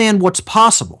understand what's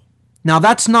possible. Now,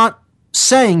 that's not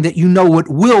saying that you know what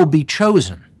will be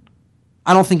chosen.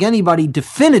 I don't think anybody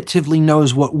definitively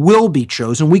knows what will be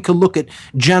chosen. We could look at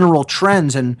general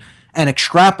trends and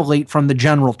extrapolate from the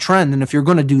general trend. And if you're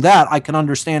going to do that, I can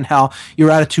understand how your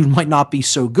attitude might not be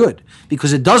so good,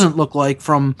 because it doesn't look like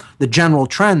from the general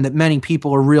trend that many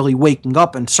people are really waking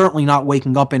up, and certainly not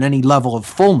waking up in any level of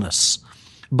fullness.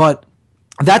 But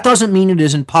that doesn't mean it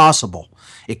isn't possible.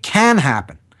 It can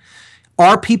happen.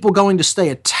 Are people going to stay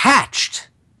attached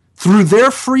through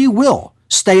their free will,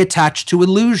 stay attached to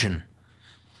illusion?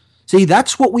 See,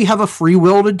 that's what we have a free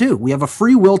will to do. We have a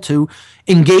free will to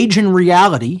engage in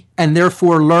reality and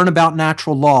therefore learn about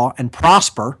natural law and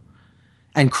prosper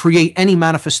and create any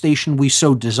manifestation we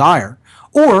so desire.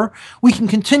 Or we can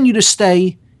continue to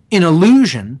stay in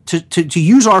illusion, to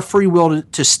use our free will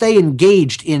to stay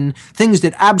engaged in things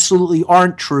that absolutely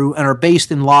aren't true and are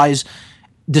based in lies,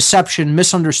 deception,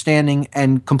 misunderstanding,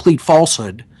 and complete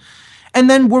falsehood. And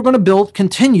then we're going to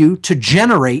continue to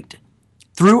generate,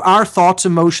 through our thoughts,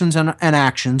 emotions, and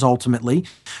actions, ultimately,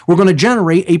 we're going to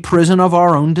generate a prison of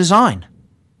our own design.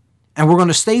 And we're going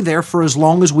to stay there for as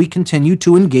long as we continue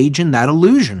to engage in that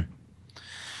illusion.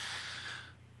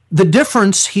 The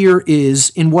difference here is,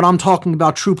 in what I'm talking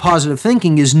about, true positive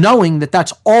thinking, is knowing that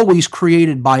that's always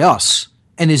created by us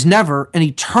and is never an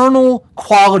eternal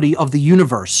quality of the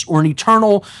universe or an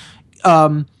eternal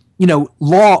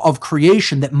law of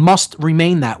creation that must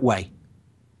remain that way.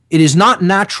 It is not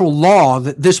natural law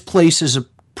that this place is a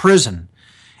prison.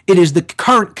 It is the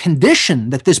current condition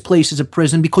that this place is a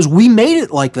prison because we made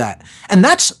it like that. And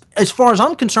that's, as far as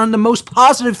I'm concerned, the most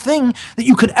positive thing that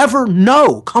you could ever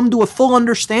know, come to a full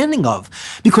understanding of.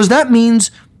 Because that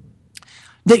means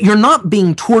that you're not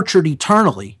being tortured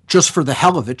eternally just for the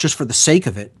hell of it, just for the sake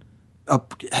of it,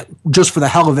 just for the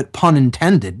hell of it, pun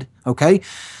intended, okay?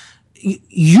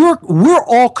 We're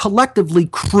all collectively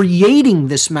creating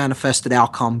this manifested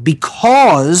outcome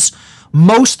because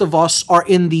most of us are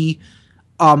in the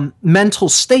mental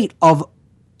state of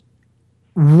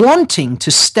wanting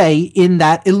to stay in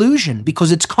that illusion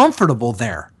because it's comfortable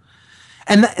there.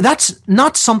 And that's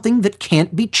not something that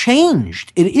can't be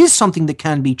changed. It is something that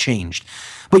can be changed.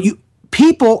 But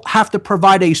people have to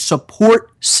provide a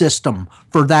support system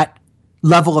for that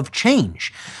level of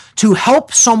change, to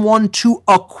help someone to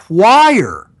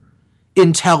acquire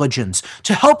intelligence,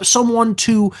 to help someone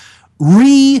to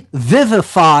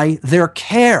revivify their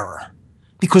care,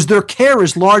 because their care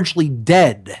is largely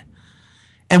dead.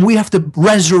 And we have to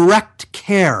resurrect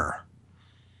care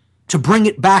to bring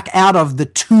it back out of the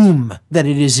tomb that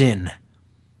it is in.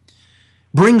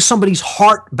 Bring somebody's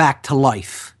heart back to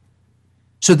life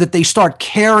so that they start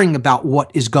caring about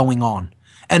what is going on.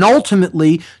 And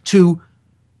ultimately to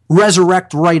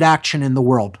resurrect right action in the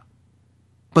world.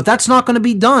 But that's not going to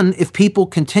be done if people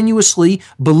continuously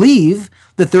believe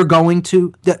that they're going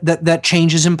to, that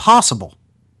change is impossible.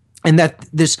 And that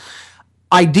this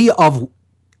idea of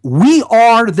we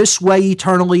are this way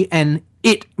eternally and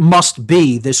it must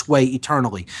be this way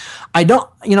eternally.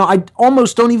 I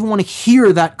almost don't even want to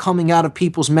hear that coming out of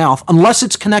people's mouth unless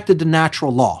it's connected to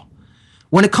natural law.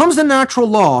 When it comes to natural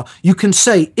law, you can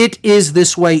say it is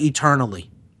this way eternally.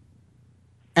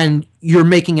 And you're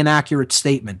making an accurate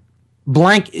statement.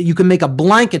 You can make a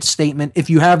blanket statement if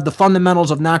you have the fundamentals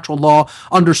of natural law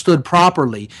understood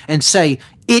properly and say,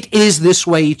 it is this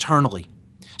way eternally.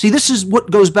 See, this is what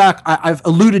goes back, I've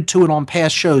alluded to it on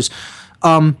past shows.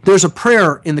 There's a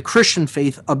prayer in the Christian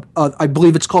faith, I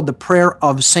believe it's called the Prayer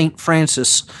of St.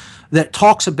 Francis, that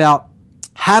talks about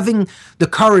having the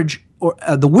courage or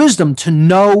the wisdom to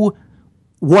know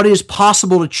what is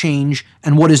possible to change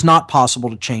and what is not possible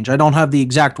to change. I don't have the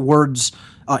exact words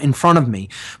in front of me,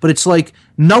 but it's like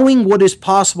knowing what is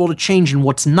possible to change and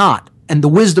what's not, and the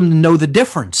wisdom to know the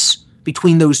difference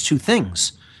between those two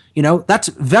things. That's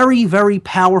very, very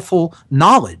powerful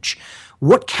knowledge.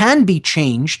 What can be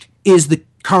changed is the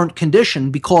current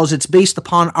condition because it's based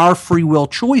upon our free will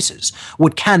choices.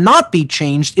 What cannot be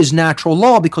changed is natural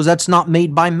law because that's not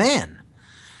made by man.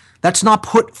 That's not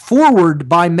put forward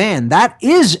by man. That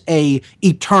is a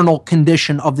eternal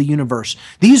condition of the universe.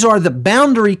 These are the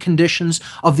boundary conditions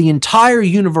of the entire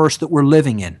universe that we're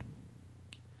living in.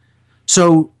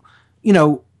 So,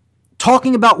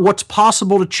 talking about what's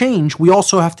possible to change, we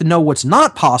also have to know what's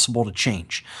not possible to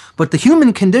change. But the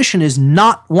human condition is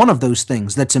not one of those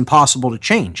things that's impossible to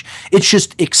change. It's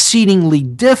just exceedingly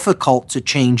difficult to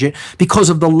change it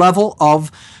because of the level of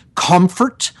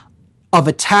comfort, of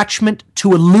attachment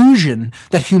to illusion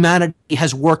that humanity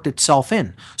has worked itself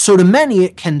in. So to many,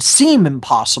 it can seem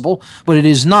impossible, but it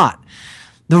is not.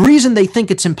 The reason they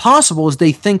think it's impossible is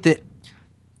they think that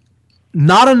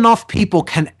not enough people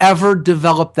can ever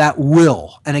develop that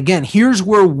will. And again, here's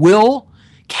where will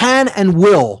can and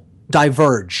will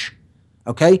diverge.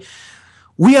 Okay?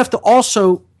 We have to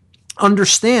also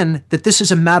understand that this is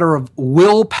a matter of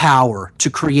willpower to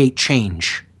create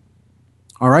change.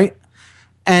 All right?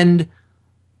 And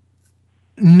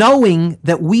knowing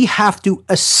that we have to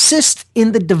assist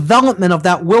in the development of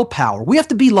that willpower. We have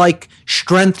to be like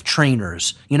strength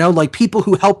trainers, like people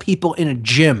who help people in a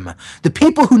gym. The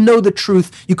people who know the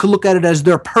truth, you could look at it as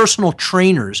their personal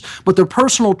trainers, but they're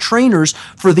personal trainers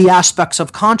for the aspects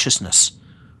of consciousness.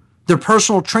 They're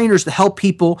personal trainers to help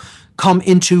people come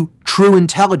into true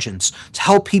intelligence, to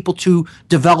help people to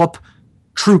develop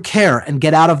true care and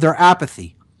get out of their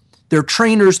apathy. They're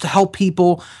trainers to help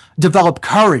people develop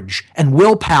courage and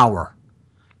willpower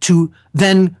to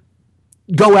then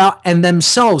go out and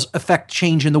themselves affect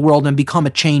change in the world and become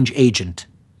a change agent.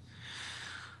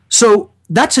 So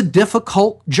that's a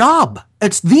difficult job.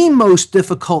 It's the most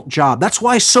difficult job. That's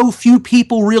why so few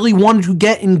people really want to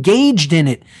get engaged in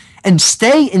it and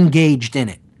stay engaged in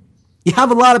it. You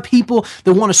have a lot of people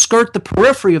that want to skirt the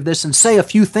periphery of this and say a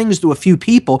few things to a few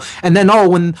people, and then,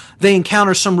 when they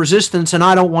encounter some resistance and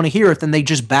I don't want to hear it, then they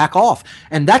just back off.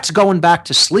 And that's going back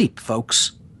to sleep,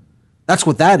 folks. That's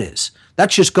what that is.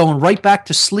 That's just going right back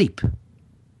to sleep.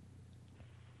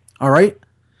 All right?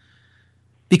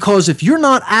 Because if you're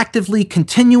not actively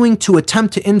continuing to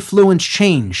attempt to influence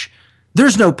change,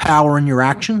 there's no power in your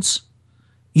actions.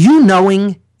 You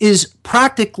knowing is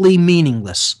practically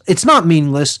meaningless. It's not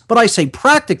meaningless, but I say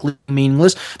practically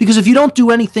meaningless because if you don't do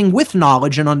anything with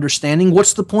knowledge and understanding,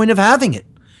 what's the point of having it?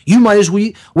 You might as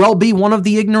well be one of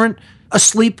the ignorant,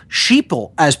 asleep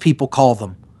sheeple, as people call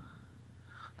them.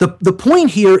 The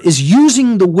point here is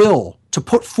using the will to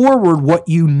put forward what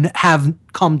you have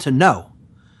come to know.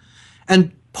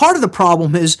 And part of the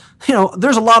problem is,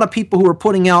 there's a lot of people who are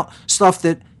putting out stuff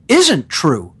that isn't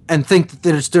true and think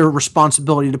that it's their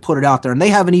responsibility to put it out there. And they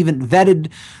haven't even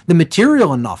vetted the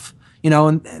material enough,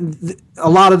 and a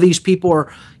lot of these people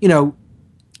are,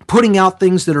 putting out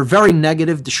things that are very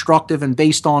negative, destructive, and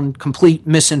based on complete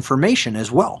misinformation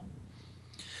as well.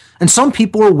 And some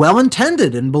people are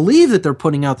well-intended and believe that they're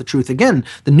putting out the truth. Again,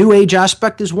 the New Age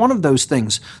aspect is one of those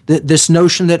things. This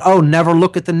notion that, never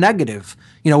look at the negative,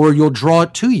 or you'll draw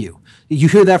it to you. You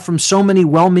hear that from so many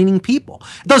well-meaning people.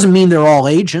 It doesn't mean they're all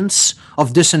agents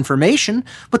of disinformation,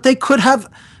 but they could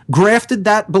have grafted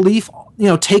that belief,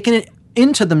 taken it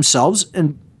into themselves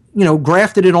and,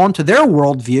 grafted it onto their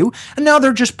worldview, and now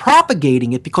they're just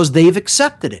propagating it because they've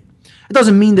accepted it. It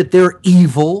doesn't mean that they're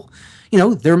evil.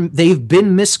 They've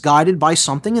been misguided by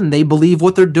something and they believe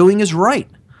what they're doing is right,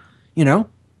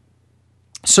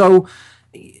 So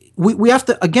we have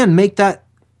to, again, make that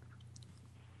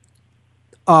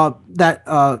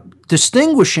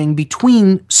distinguishing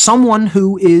between someone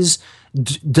who is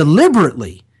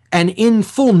deliberately and in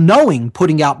full knowing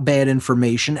putting out bad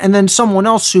information, and then someone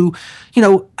else who,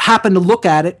 happen to look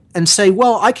at it and say,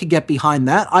 well, I could get behind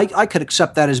that. I could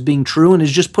accept that as being true, and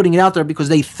is just putting it out there because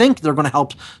they think they're going to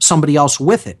help somebody else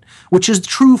with it, which is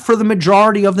true for the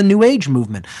majority of the New Age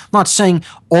movement. I'm not saying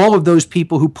all of those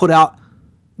people who put out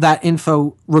that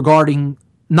info regarding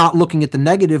not looking at the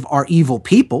negative are evil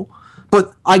people,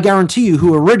 but I guarantee you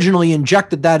who originally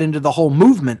injected that into the whole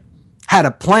movement had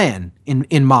a plan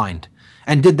in mind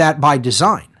and did that by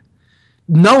design,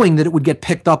 knowing that it would get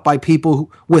picked up by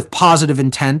people with positive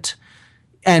intent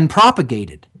and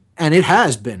propagated. And it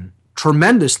has been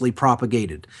tremendously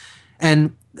propagated.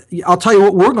 And I'll tell you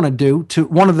what we're going to do.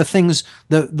 One of the things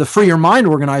the Free Your Mind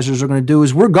organizers are going to do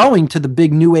is we're going to the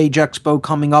big New Age Expo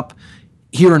coming up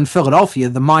here in Philadelphia,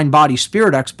 the Mind, Body,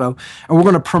 Spirit Expo, and we're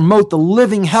going to promote the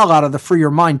living hell out of the Free Your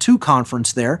Mind 2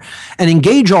 conference there and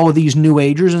engage all of these New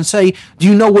Agers and say, do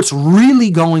you know what's really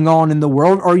going on in the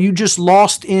world? Or are you just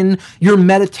lost in your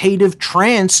meditative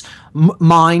trance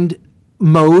mind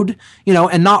mode,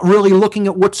 and not really looking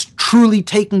at what's truly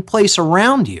taking place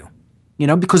around you,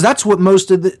 because that's what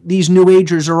most of these New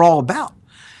Agers are all about.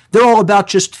 They're all about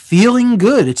just feeling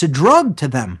good. It's a drug to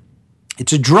them.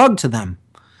 It's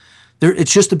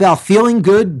just about feeling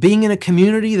good, being in a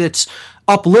community that's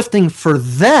uplifting for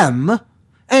them,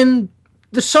 and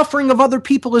the suffering of other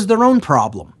people is their own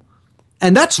problem.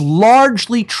 And that's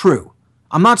largely true.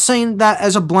 I'm not saying that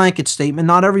as a blanket statement.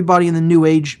 Not everybody in the New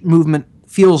Age movement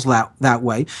feels that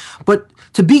way. But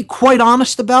to be quite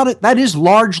honest about it, that is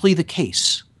largely the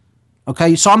case.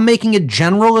 Okay, so I'm making a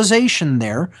generalization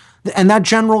there, and that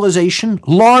generalization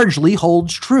largely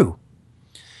holds true.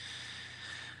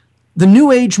 The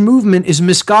New Age movement is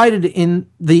misguided in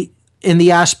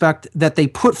the aspect that they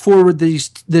put forward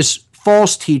this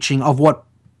false teaching of what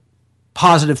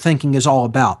positive thinking is all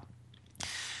about.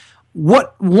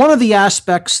 One of the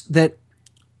aspects that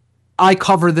I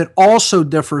cover that also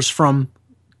differs from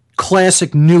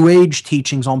classic New Age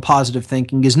teachings on positive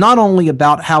thinking is not only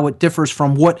about how it differs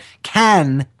from what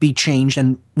can be changed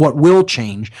and what will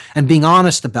change, and being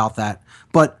honest about that,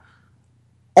 but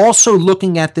also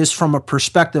looking at this from a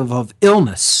perspective of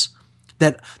illness,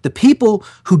 that the people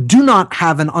who do not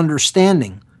have an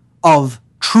understanding of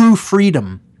true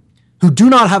freedom, who do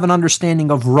not have an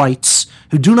understanding of rights,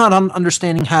 who do not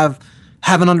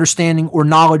have an understanding or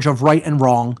knowledge of right and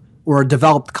wrong, or a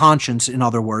developed conscience, in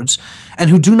other words, and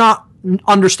who do not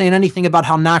understand anything about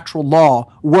how natural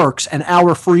law works and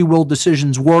our free will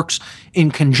decisions works in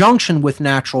conjunction with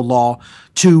natural law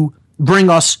to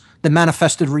bring us the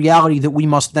manifested reality that we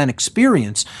must then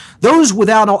experience. Those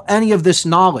without any of this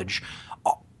knowledge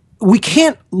we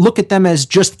can't look at them as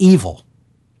just evil.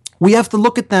 We have to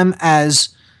look at them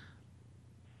as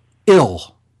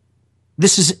ill.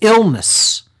 This is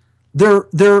illness.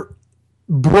 They're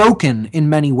broken in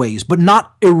many ways, but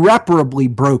not irreparably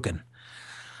broken.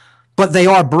 But they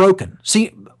are broken.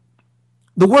 See,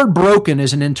 the word broken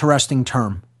is an interesting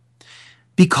term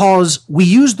because we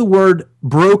use the word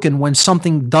broken when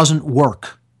something doesn't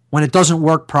work. When it doesn't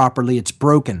work properly, it's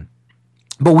broken.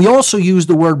 But we also use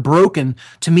the word broken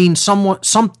to mean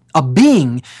a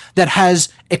being that has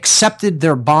accepted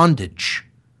their bondage.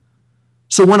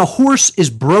 So when a horse is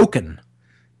broken,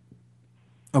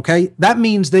 okay, that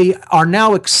means they are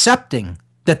now accepting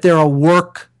that they're a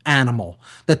work animal,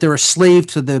 that they're a slave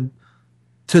to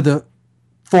the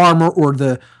farmer or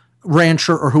the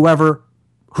rancher or whoever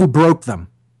who broke them.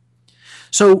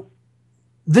 So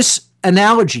this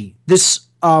analogy, this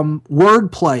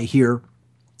word play here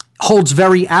holds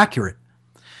very accurate.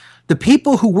 The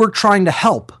people who we're trying to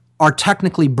help are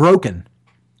technically broken.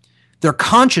 Their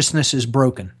consciousness is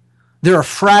broken. They're a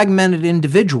fragmented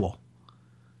individual.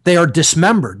 They are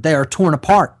dismembered. They are torn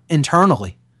apart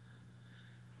internally.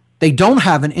 They don't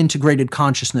have an integrated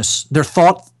consciousness. Their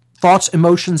thoughts,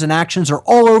 emotions, and actions are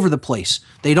all over the place.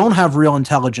 They don't have real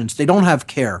intelligence. They don't have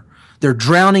care. They're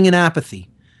drowning in apathy.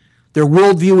 Their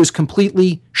worldview is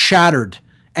completely shattered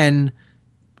and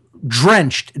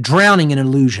drowning in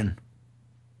illusion.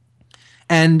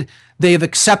 And they have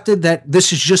accepted that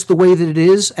this is just the way that it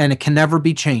is and it can never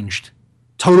be changed.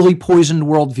 Totally poisoned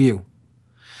worldview.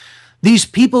 These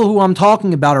people who I'm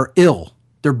talking about are ill.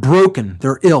 They're broken.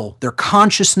 They're ill. Their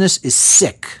consciousness is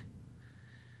sick.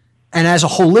 And as a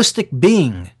holistic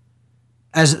being,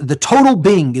 as the total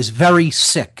being is very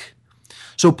sick.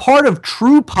 So part of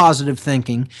true positive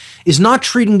thinking is not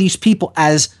treating these people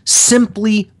as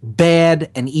simply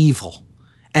bad and evil.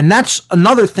 And that's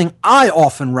another thing I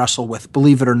often wrestle with,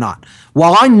 believe it or not.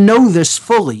 While I know this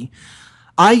fully,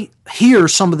 I hear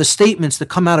some of the statements that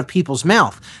come out of people's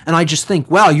mouth, and I just think,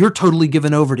 wow, you're totally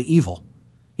given over to evil.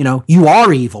 You know, you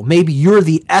are evil. Maybe you're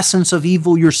the essence of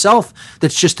evil yourself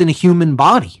that's just in a human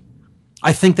body.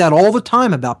 I think that all the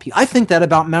time about people. I think that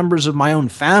about members of my own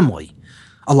family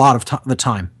a lot of the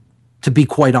time, to be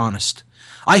quite honest.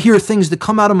 I hear things that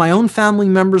come out of my own family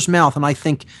member's mouth, and I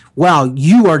think, wow,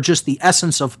 you are just the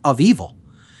essence of evil.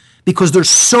 Because they're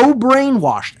so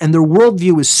brainwashed and their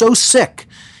worldview is so sick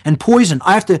and poisoned.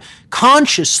 I have to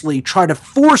consciously try to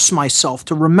force myself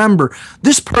to remember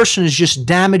this person is just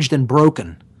damaged and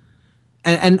broken.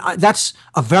 And that's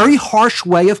a very harsh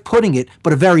way of putting it,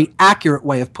 but a very accurate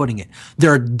way of putting it.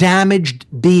 They're a damaged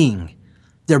being.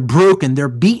 They're broken. They're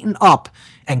beaten up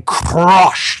and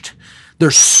crushed.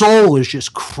 Their soul is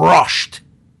just crushed.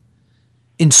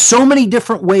 In so many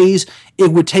different ways,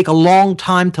 it would take a long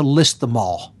time to list them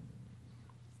all.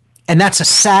 And that's a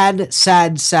sad,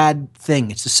 sad, sad thing.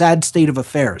 It's a sad state of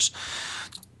affairs.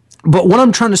 But what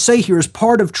I'm trying to say here is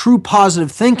part of true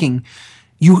positive thinking,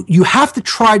 you have to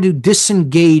try to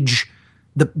disengage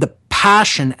the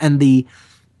passion and the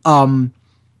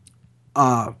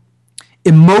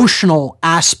emotional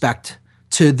aspect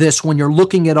to this when you're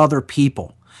looking at other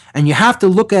people. And you have to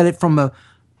look at it from a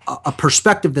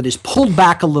perspective that is pulled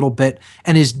back a little bit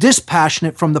and is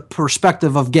dispassionate from the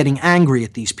perspective of getting angry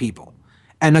at these people.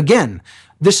 And again,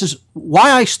 this is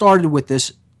why I started with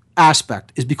this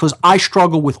aspect, is because I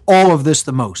struggle with all of this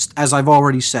the most, as I've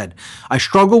already said. I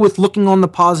struggle with looking on the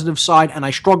positive side, and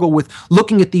I struggle with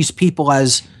looking at these people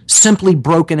as simply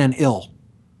broken and ill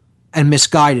and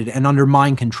misguided and under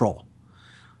mind control.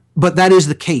 But that is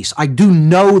the case. I do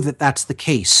know that that's the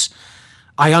case.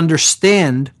 I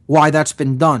understand why that's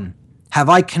been done. Have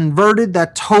I converted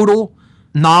that total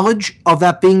knowledge of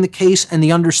that being the case and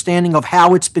the understanding of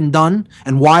how it's been done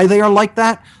and why they are like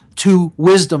that to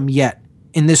wisdom yet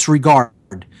in this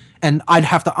regard? And I'd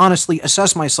have to honestly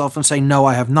assess myself and say, no,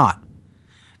 I have not.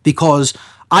 Because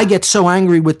I get so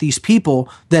angry with these people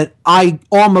that I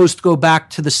almost go back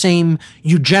to the same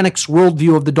eugenics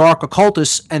worldview of the dark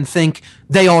occultists and think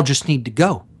they all just need to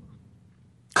go.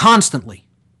 Constantly.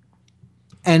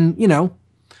 And, you know,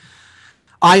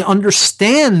 I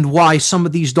understand why some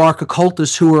of these dark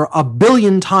occultists who are a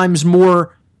billion times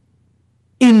more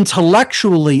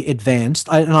intellectually advanced,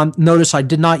 notice I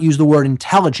did not use the word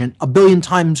intelligent, a billion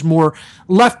times more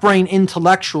left-brain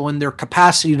intellectual in their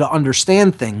capacity to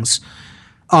understand things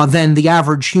than the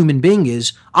average human being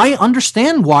is. I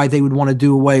understand why they would want to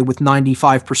do away with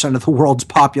 95% of the world's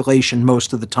population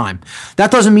most of the time.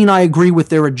 That doesn't mean I agree with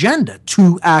their agenda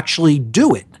to actually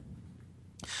do it.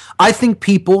 I think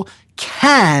people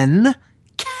can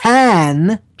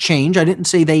can change. I didn't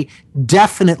say they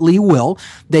definitely will.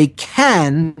 They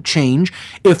can change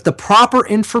if the proper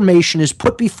information is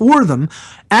put before them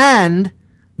and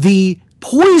the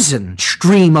poison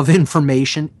stream of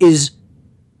information is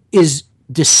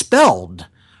dispelled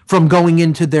from going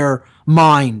into their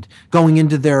mind, going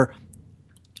into their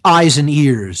eyes and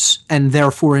ears, and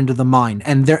therefore into the mind.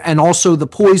 And also the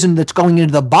poison that's going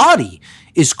into the body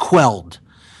is quelled.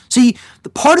 See, the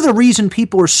part of the reason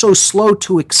people are so slow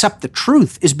to accept the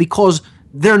truth is because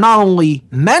they're not only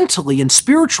mentally and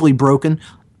spiritually broken,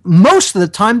 most of the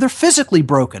time they're physically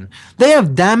broken. They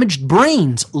have damaged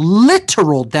brains,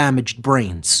 literal damaged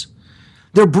brains.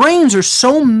 Their brains are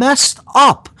so messed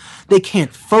up, they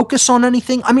can't focus on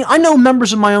anything. I mean, I know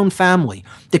members of my own family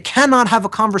that cannot have a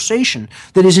conversation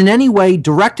that is in any way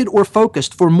directed or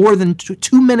focused for more than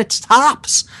 2 minutes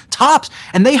tops.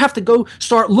 And they have to go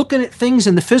start looking at things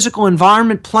in the physical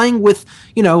environment, playing with,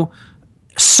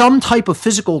 some type of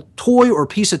physical toy or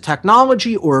piece of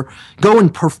technology, or go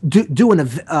and do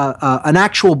an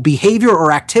actual behavior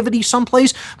or activity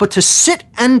someplace. But to sit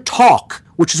and talk,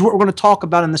 which is what we're going to talk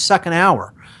about in the second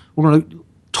hour, we're going to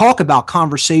talk about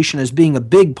conversation as being a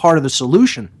big part of the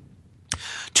solution.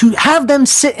 To have them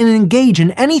sit and engage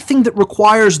in anything that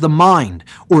requires the mind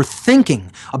or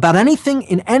thinking about anything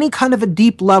in any kind of a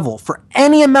deep level for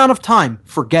any amount of time,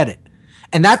 forget it.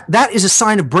 And that is a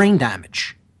sign of brain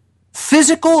damage.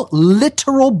 Physical,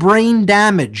 literal brain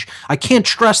damage. I can't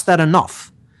stress that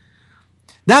enough.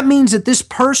 That means that this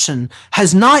person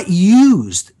has not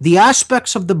used the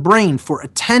aspects of the brain for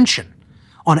attention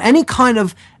on any kind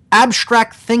of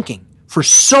abstract thinking for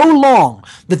so long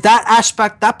that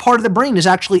aspect, that part of the brain is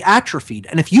actually atrophied.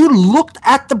 And if you looked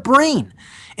at the brain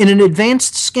in an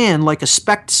advanced scan, like a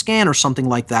SPECT scan or something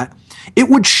like that, it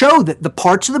would show that the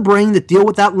parts of the brain that deal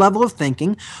with that level of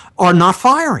thinking are not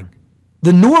firing.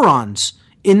 The neurons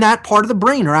in that part of the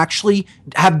brain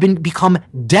have become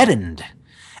deadened.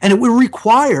 And it would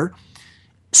require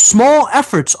small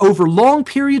efforts over long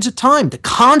periods of time to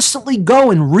constantly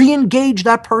go and re-engage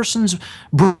that person's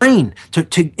brain, to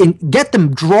get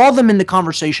them, draw them into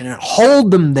conversation and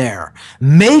hold them there,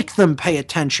 make them pay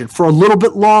attention for a little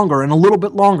bit longer and a little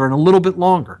bit longer and a little bit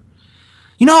longer.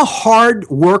 You know how hard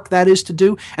work that is to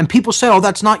do? And people say, oh,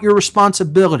 that's not your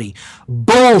responsibility.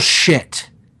 Bullshit.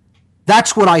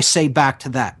 That's what I say back to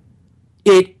that.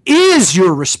 It is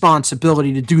your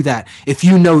responsibility to do that if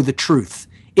you know the truth.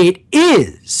 It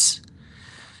is.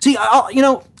 See,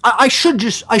 I should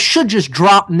just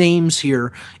drop names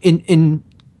here in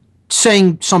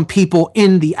saying some people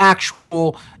in the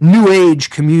actual New Age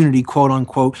community, quote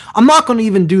unquote. I'm not going to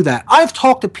even do that. I've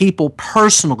talked to people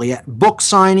personally at book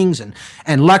signings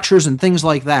and lectures and things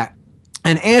like that,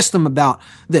 and asked them about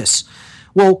this.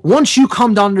 Well, once you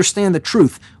come to understand the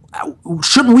truth,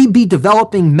 shouldn't we be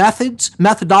developing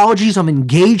methodologies of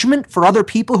engagement for other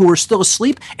people who are still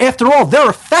asleep? After all, they're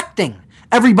affecting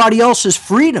everybody else's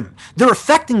freedom. They're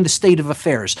affecting the state of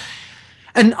affairs.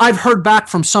 And I've heard back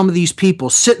from some of these people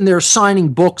sitting there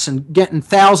signing books and getting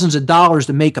thousands of dollars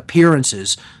to make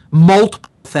appearances, multiple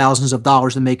thousands of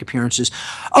dollars to make appearances.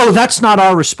 Oh, that's not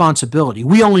our responsibility.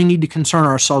 We only need to concern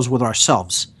ourselves with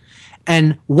ourselves.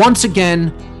 And once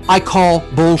again, I call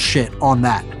bullshit on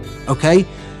that, okay?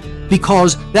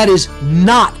 Because that is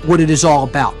not what it is all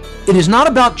about. It is not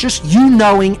about just you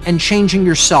knowing and changing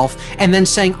yourself and then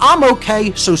saying, I'm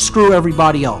okay, so screw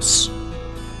everybody else.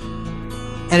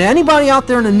 And anybody out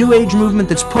there in the New Age movement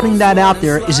that's putting that out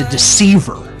there is a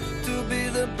deceiver.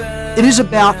 It is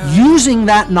about using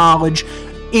that knowledge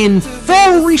in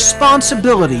full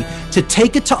responsibility to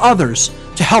take it to others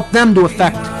to help them to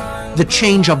affect the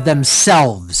change of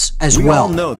themselves as well.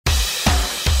 We all know.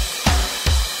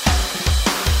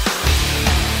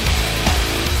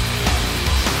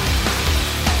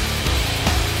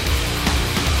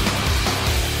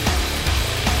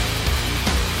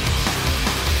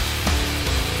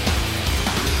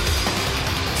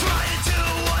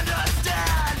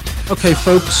 Okay,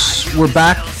 folks, we're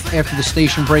back after the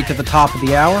station break at the top of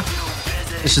the hour.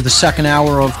 This is the second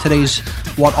hour of today's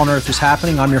What on Earth is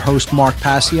Happening. I'm your host, Mark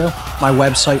Passio. My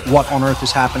website,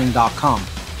 whatonearthishappening.com.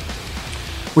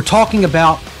 We're talking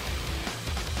about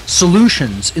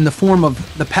solutions in the form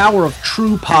of the power of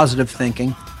true positive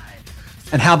thinking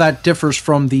and how that differs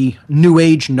from the New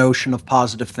Age notion of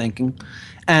positive thinking,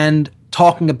 and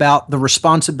talking about the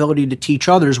responsibility to teach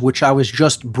others, which I was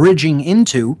just bridging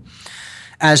into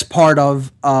as part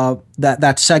of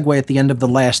that segue at the end of the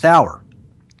last hour.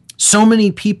 So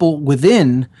many people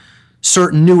within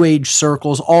certain New Age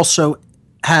circles also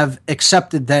have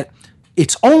accepted that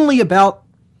it's only about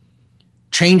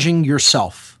changing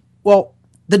yourself. Well,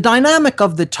 the dynamic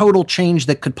of the total change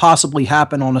that could possibly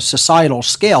happen on a societal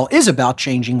scale is about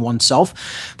changing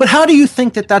oneself. But how do you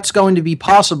think that that's going to be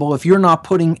possible if you're not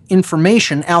putting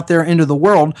information out there into the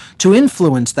world to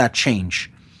influence that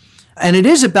change? And it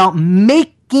is about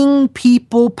making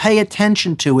people pay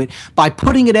attention to it by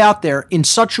putting it out there in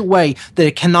such a way that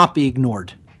it cannot be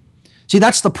ignored. See,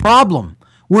 that's the problem.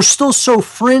 We're still so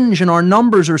fringe and our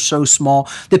numbers are so small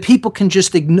that people can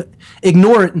just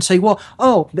ignore it and say, well,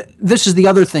 this is the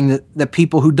other thing that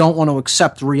people who don't want to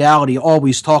accept reality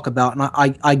always talk about. And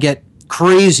I get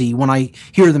crazy when I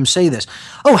hear them say this.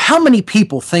 Oh, how many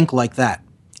people think like that?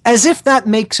 As if that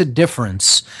makes a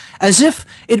difference. As if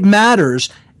it matters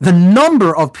the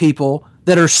number of people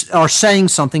that are saying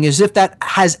something, as if that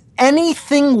has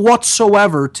anything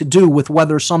whatsoever to do with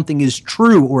whether something is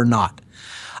true or not.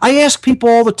 I ask people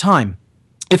all the time,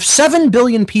 if 7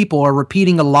 billion people are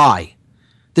repeating a lie,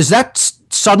 does that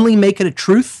suddenly make it a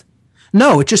truth?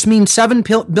 No, it just means 7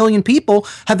 billion people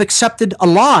have accepted a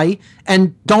lie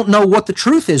and don't know what the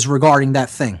truth is regarding that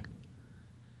thing.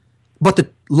 But the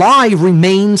lie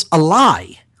remains a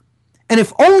lie. And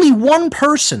if only one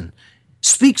person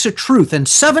speaks a truth and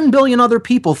 7 billion other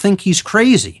people think he's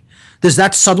crazy, does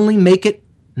that suddenly make it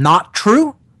not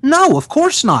true? No, of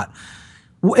course not.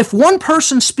 If one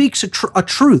person speaks a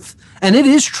truth, and it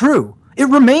is true, it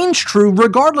remains true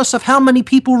regardless of how many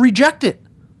people reject it.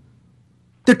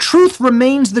 The truth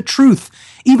remains the truth,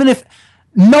 even if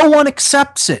no one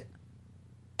accepts it.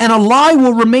 And a lie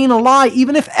will remain a lie,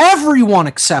 even if everyone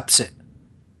accepts it.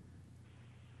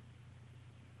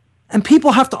 And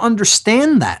people have to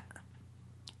understand that.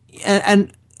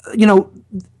 And you know,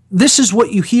 this is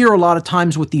what you hear a lot of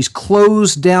times with these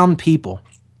closed down people.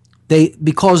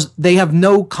 Because they have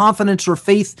no confidence or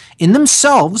faith in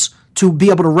themselves to be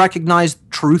able to recognize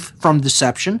truth from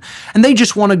deception, and they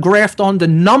just want to graft on the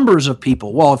numbers of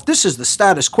people. Well, if this is the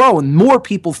status quo and more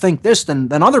people think this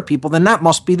than other people, then that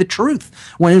must be the truth,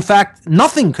 when in fact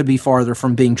nothing could be farther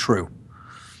from being true.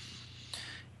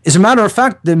 As a matter of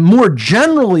fact, the more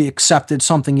generally accepted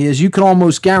something is, you can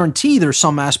almost guarantee there's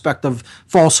some aspect of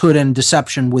falsehood and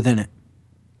deception within it.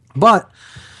 But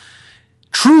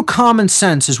true common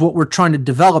sense is what we're trying to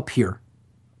develop here.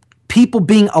 People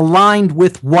being aligned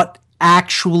with what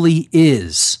actually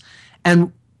is.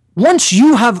 And once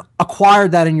you have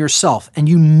acquired that in yourself and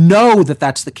you know that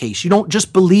that's the case, you don't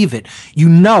just believe it, you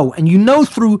know, and you know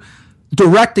through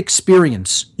direct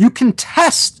experience, you can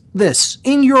test this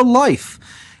in your life.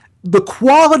 The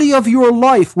quality of your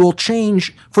life will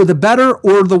change for the better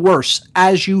or the worse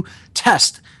as you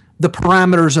test the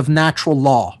parameters of natural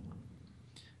law.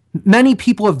 Many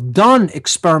people have done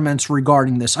experiments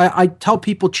regarding this. I tell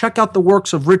people, check out the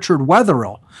works of Richard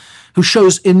Wetherill, who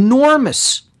shows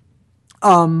enormous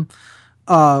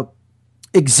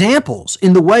examples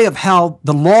in the way of how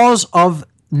the laws of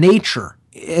nature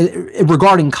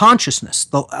regarding consciousness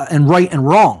and right and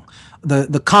wrong,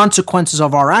 the consequences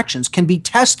of our actions, can be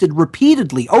tested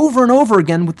repeatedly over and over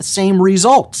again with the same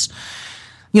results.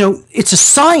 You know, it's a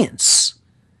science,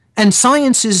 and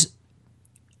science is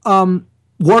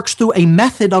works through a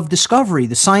method of discovery,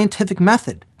 the scientific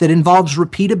method, that involves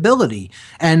repeatability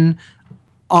and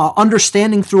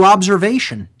understanding through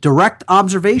observation, direct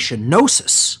observation,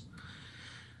 gnosis.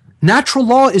 Natural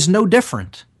law is no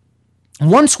different.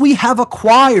 Once we have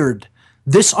acquired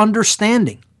this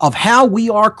understanding of how we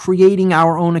are creating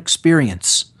our own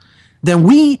experience, then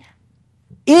we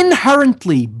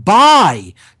inherently,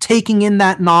 by taking in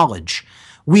that knowledge,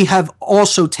 we have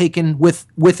also taken with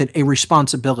it a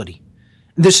responsibility.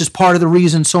 This is part of the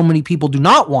reason so many people do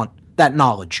not want that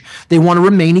knowledge. They want to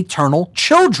remain eternal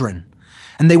children,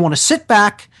 and they want to sit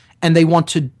back and they want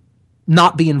to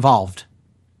not be involved.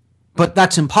 But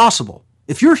that's impossible.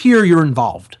 If you're here, you're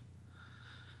involved.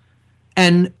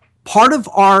 And part of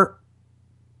our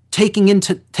taking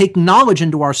knowledge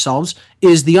into ourselves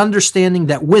is the understanding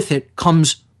that with it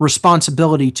comes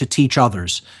responsibility to teach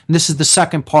others. And this is the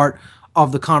second part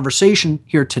of the conversation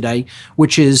here today,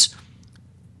 which is,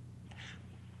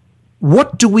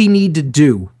 what do we need to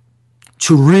do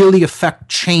to really affect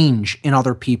change in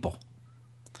other people?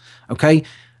 Okay?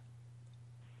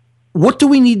 What do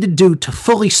we need to do to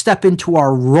fully step into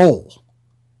our role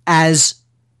as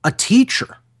a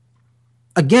teacher?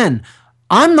 Again,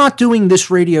 I'm not doing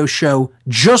this radio show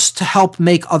just to help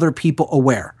make other people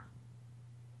aware.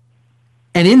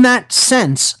 And in that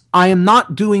sense, I am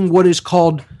not doing what is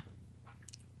called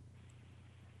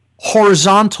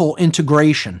horizontal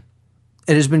integration.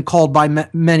 It has been called by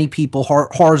many people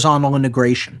horizontal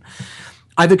integration.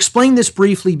 I've explained this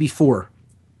briefly before,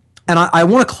 and I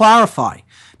want to clarify,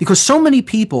 because so many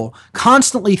people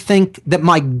constantly think that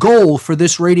my goal for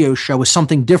this radio show is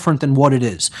something different than what it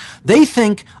is. They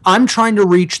think I'm trying to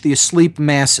reach the asleep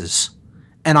masses,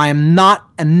 and I am not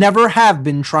and never have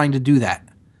been trying to do that.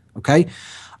 Okay?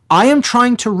 I am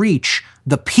trying to reach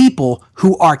the people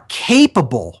who are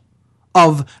capable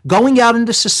of going out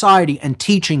into society and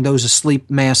teaching those asleep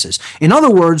masses. In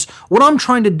other words, what I'm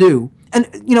trying to do, and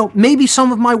maybe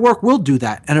some of my work will do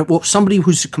that, and somebody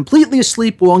who's completely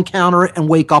asleep will encounter it and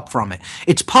wake up from it.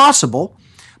 It's possible,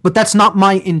 but that's not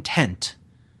my intent.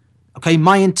 Okay,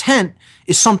 my intent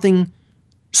is something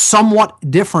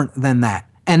somewhat different than that.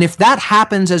 And if that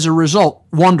happens as a result,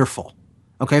 wonderful.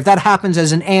 Okay, if that happens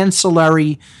as an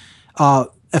ancillary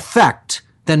effect,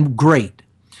 then great.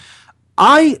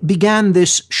 I began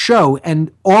this show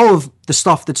and all of the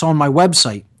stuff that's on my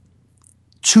website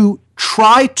to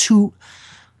try to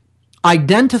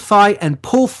identify and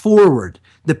pull forward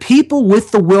the people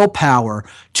with the willpower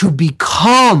to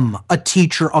become a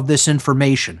teacher of this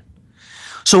information.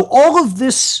 So all of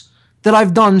this that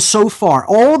I've done so far,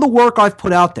 all the work I've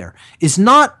put out there, is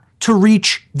not to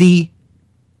reach the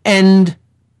end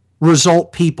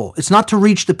result people. It's not to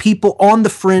reach the people on the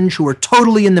fringe who are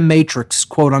totally in the matrix,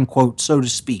 quote unquote, so to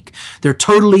speak. They're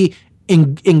totally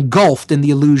engulfed in the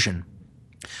illusion.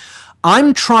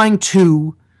 I'm trying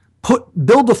to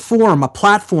build a forum, a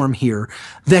platform here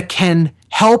that can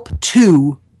help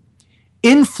to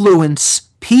influence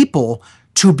people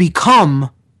to become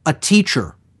a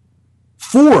teacher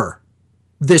for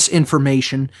this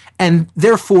information. And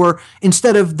therefore,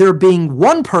 instead of there being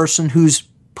one person who's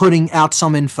putting out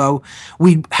some info,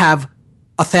 we have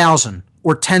 1,000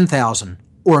 or 10,000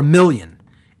 or 1 million.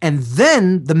 And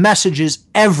then the message is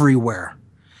everywhere.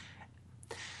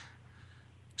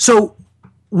 So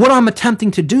what I'm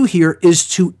attempting to do here is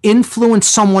to influence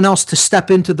someone else to step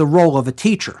into the role of a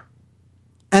teacher.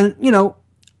 And,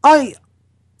 I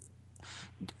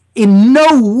in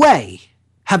no way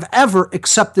have ever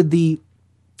accepted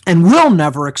and will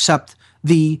never accept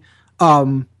the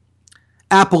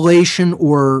appellation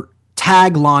or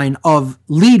tagline of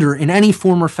leader in any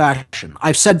form or fashion.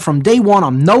 I've said from day one,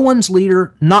 I'm no one's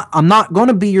leader. I'm not going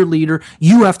to be your leader.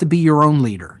 You have to be your own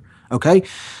leader. Okay?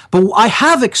 But I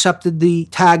have accepted the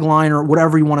tagline, or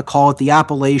whatever you want to call it, the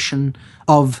appellation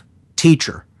of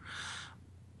teacher,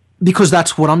 because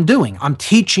that's what I'm doing. I'm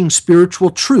teaching spiritual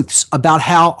truths about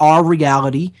how our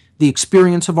reality, the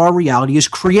experience of our reality, is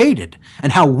created,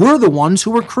 and how we're the ones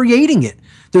who are creating it.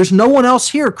 There's no one else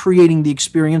here creating the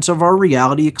experience of our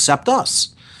reality except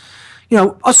us.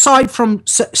 Aside from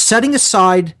setting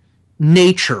aside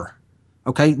nature,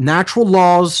 okay, natural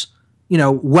laws,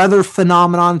 weather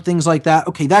phenomenon, things like that,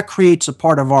 okay, that creates a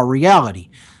part of our reality.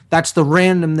 That's the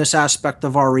randomness aspect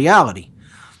of our reality.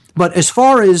 But as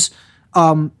far as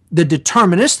the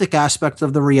deterministic aspect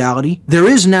of the reality, there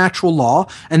is natural law,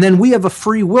 and then we have a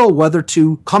free will whether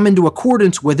to come into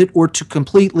accordance with it or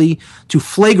to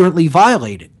flagrantly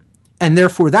violate it. And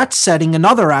therefore, that's setting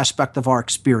another aspect of our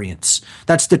experience.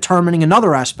 That's determining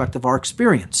another aspect of our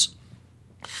experience.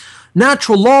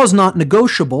 Natural law is not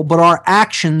negotiable, but our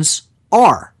actions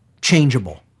are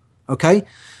changeable. Okay?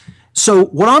 So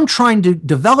what I'm trying to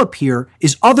develop here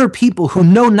is other people who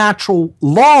know natural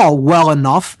law well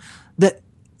enough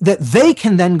that they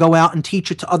can then go out and teach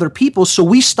it to other people, so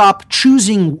we stop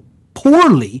choosing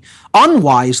poorly,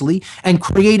 unwisely, and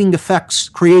creating effects,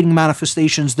 creating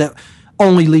manifestations that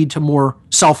only lead to more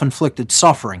self-inflicted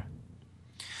suffering.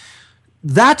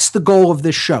 That's the goal of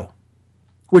this show,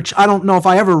 which I don't know if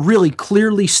I ever really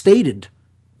clearly stated,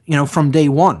 from day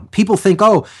one. People think,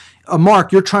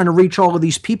 Mark, you're trying to reach all of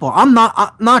these people. I'm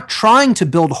not trying to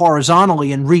build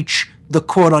horizontally and reach the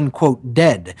quote-unquote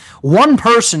dead. One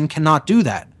person cannot do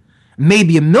that.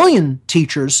 Maybe 1 million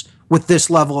teachers with this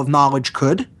level of knowledge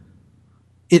could,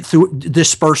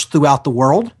 dispersed throughout the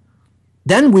world.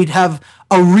 Then we'd have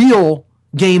a real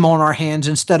game on our hands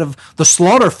instead of the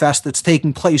slaughter fest that's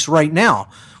taking place right now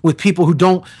with people who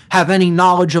don't have any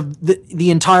knowledge of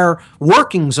the entire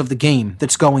workings of the game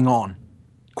that's going on,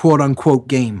 quote-unquote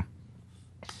game.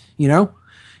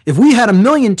 If we had 1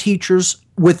 million teachers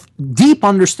with deep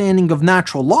understanding of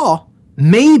natural law,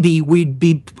 maybe we'd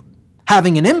be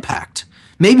having an impact.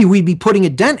 Maybe we'd be putting a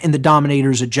dent in the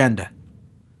dominator's agenda.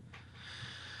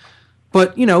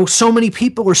 But, so many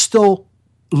people are still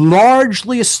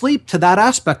largely asleep to that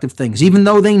aspect of things, even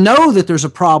though they know that there's a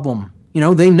problem.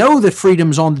 They know that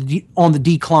freedom's on the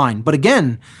decline. But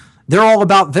again, they're all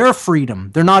about their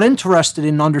freedom. They're not interested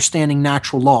in understanding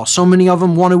natural law. So many of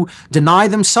them want to deny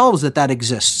themselves that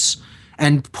exists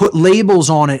and put labels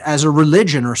on it as a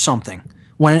religion or something,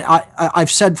 When I've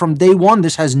said from day one,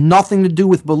 this has nothing to do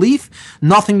with belief,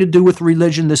 nothing to do with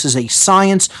religion. This is a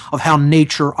science of how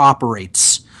nature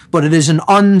operates. But it is an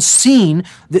unseen,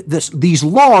 these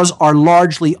laws are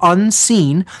largely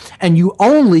unseen, and you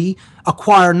only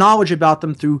acquire knowledge about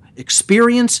them through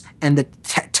experience and the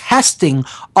testing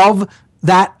of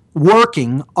that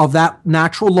working of that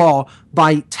natural law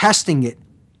by testing it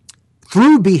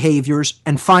through behaviors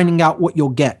and finding out what you'll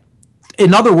get.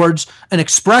 In other words, an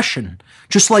expression.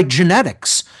 Just like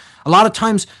genetics. A lot of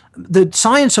times, the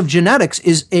science of genetics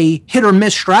is a hit or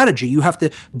miss strategy. You have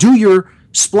to do your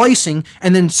splicing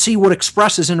and then see what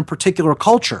expresses in a particular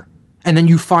culture. And then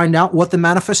you find out what the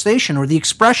manifestation or the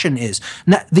expression is.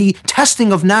 The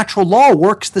testing of natural law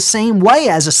works the same way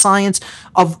as a science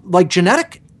of like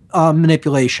genetic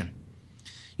manipulation.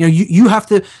 You have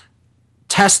to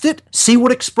test it, see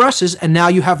what expresses, and now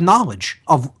you have knowledge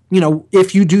of,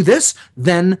 if you do this,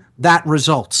 then that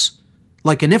results.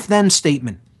 Like an if-then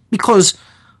statement. Because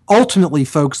ultimately,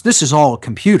 folks, this is all a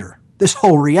computer. This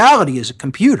whole reality is a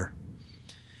computer.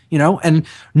 And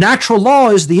natural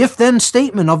law is the if-then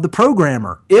statement of the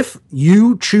programmer. If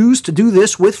you choose to do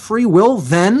this with free will,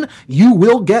 then you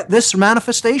will get this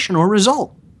manifestation or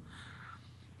result.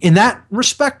 In that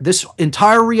respect, this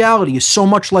entire reality is so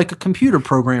much like a computer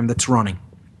program that's running.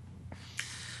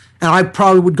 And I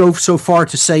probably would go so far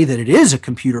to say that it is a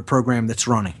computer program that's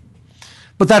running.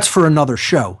 But that's for another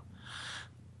show.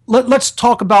 Let's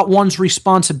talk about one's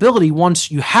responsibility once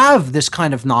you have this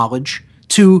kind of knowledge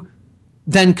to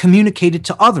then communicate it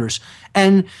to others.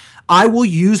 And I will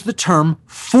use the term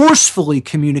forcefully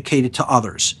communicate it to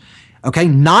others. Okay,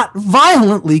 not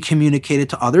violently communicate it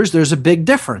to others. There's a big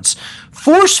difference.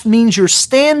 Force means you're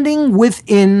standing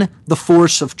within the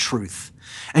force of truth.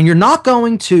 And you're not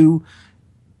going to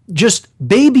just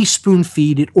baby spoon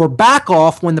feed it or back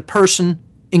off when the person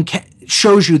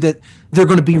shows you that they're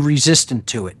going to be resistant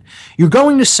to it. You're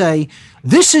going to say,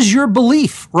 this is your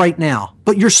belief right now,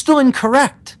 but you're still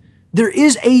incorrect. There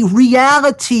is a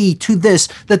reality to this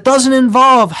that doesn't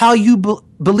involve how you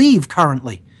believe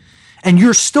currently. And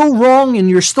you're still wrong and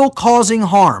you're still causing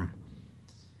harm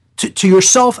to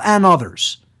yourself and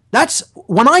others. That's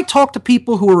when I talk to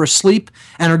people who are asleep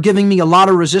and are giving me a lot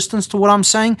of resistance to what I'm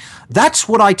saying, that's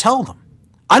what I tell them.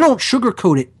 I don't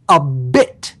sugarcoat it a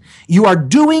bit. You are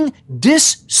doing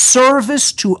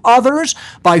disservice to others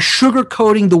by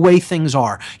sugarcoating the way things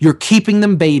are. You're keeping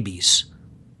them babies.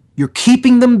 You're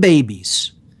keeping them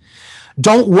babies.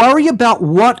 Don't worry about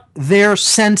what their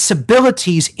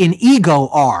sensibilities in ego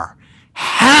are.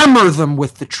 Hammer them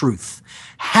with the truth.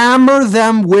 Hammer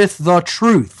them with the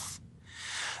truth.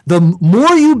 The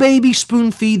more you baby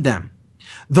spoon feed them,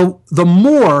 the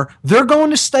more they're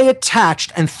going to stay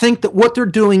attached and think that what they're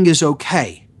doing is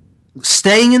okay.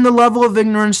 Staying in the level of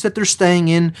ignorance that they're staying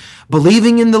in,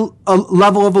 believing in the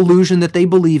level of illusion that they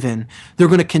believe in, they're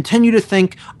going to continue to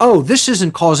think, oh, this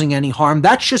isn't causing any harm.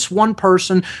 That's just one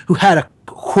person who had a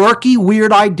quirky,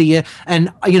 weird idea,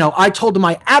 and, I told him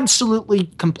I absolutely,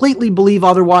 completely believe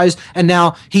otherwise, and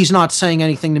now he's not saying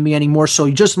anything to me anymore, so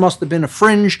he just must have been a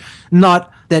fringe nut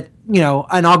that,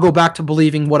 and I'll go back to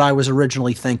believing what I was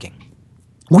originally thinking.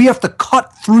 We have to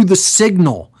cut through the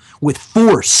signal with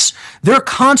force. They're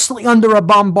constantly under a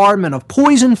bombardment of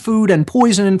poison food and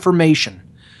poison information.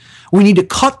 We need to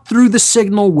cut through the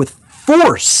signal with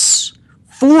force.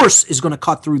 Force is going to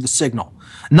cut through the signal,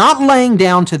 not laying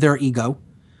down to their ego.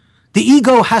 The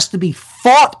ego has to be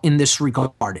fought in this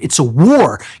regard. It's a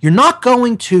war. You're not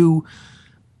going to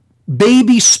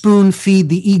baby spoon feed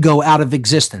the ego out of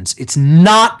existence. It's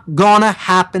not going to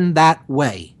happen that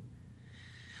way.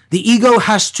 The ego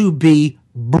has to be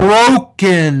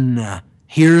broken.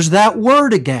 Here's that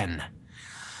word again.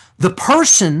 The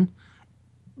person,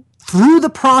 through the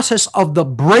process of the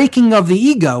breaking of the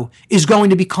ego, is going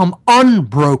to become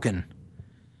unbroken.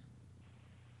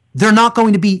 They're not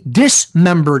going to be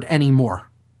dismembered anymore.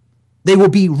 They will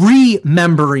be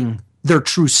remembering their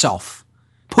true self,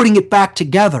 putting it back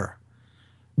together,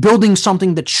 building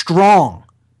something that's strong.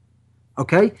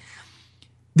 Okay?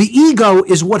 The ego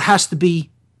is what has to be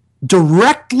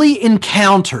directly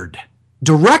encountered.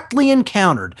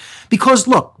 Because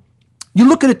look, you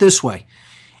look at it this way.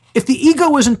 If the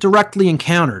ego isn't directly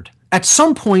encountered, at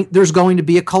some point there's going to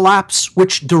be a collapse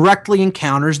which directly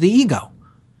encounters the ego,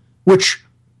 which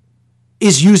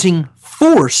is using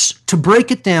force to break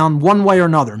it down one way or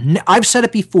another. I've said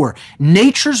it before.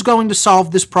 Nature's going to solve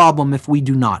this problem if we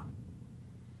do not.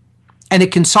 And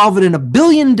it can solve it in a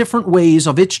billion different ways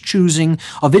of its choosing,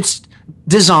 of its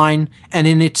design, and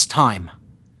in its time.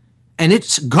 And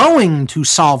it's going to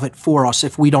solve it for us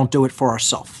if we don't do it for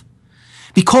ourselves.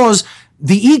 Because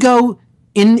the ego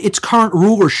in its current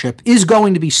rulership is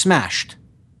going to be smashed.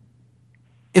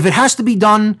 If it has to be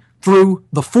done through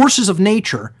the forces of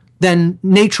nature, then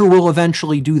nature will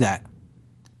eventually do that.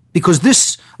 Because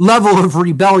this level of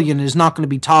rebellion is not going to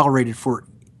be tolerated for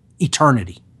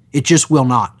eternity. It just will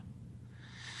not.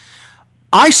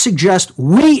 I suggest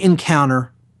we engage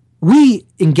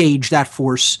that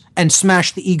force and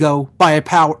smash the ego by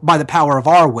the power of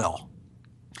our will.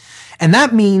 And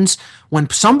that means when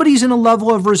somebody's in a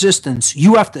level of resistance,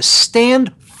 you have to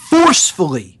stand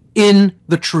forcefully in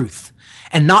the truth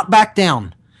and not back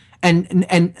down.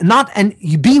 And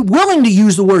you be willing to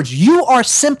use the words, you are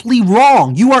simply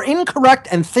wrong. You are incorrect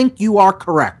and think you are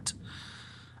correct.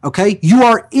 Okay? You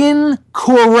are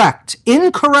incorrect.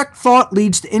 Incorrect thought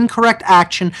leads to incorrect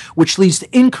action, which leads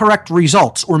to incorrect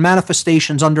results or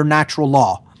manifestations under natural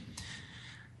law.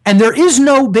 And there is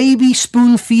no baby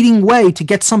spoon-feeding way to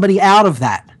get somebody out of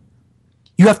that.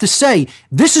 You have to say,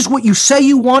 this is what you say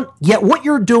you want, yet what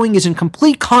you're doing is in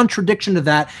complete contradiction to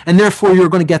that, and therefore you're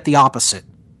going to get the opposite.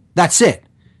 That's it.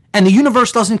 And the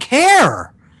universe doesn't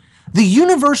care. The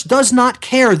universe does not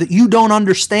care that you don't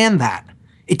understand that.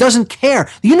 It doesn't care.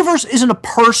 The universe isn't a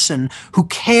person who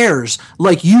cares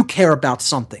like you care about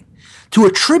something. To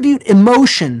attribute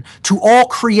emotion to all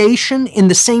creation in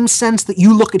the same sense that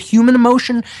you look at human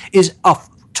emotion is a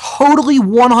totally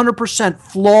 100%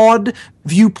 flawed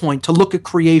viewpoint to look at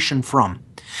creation from.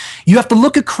 You have to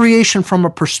look at creation from a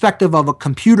perspective of a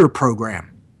computer program.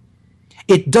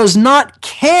 It does not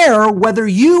care whether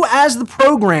you as the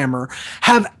programmer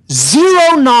have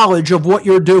zero knowledge of what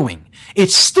you're doing.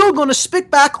 It's still going to spit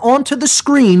back onto the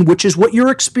screen, which is what your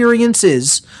experience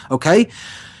is, okay?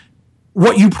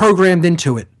 What you programmed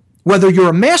into it. Whether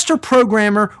you're a master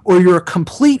programmer or you're a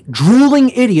complete drooling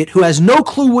idiot who has no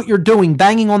clue what you're doing,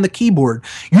 banging on the keyboard,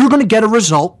 you're going to get a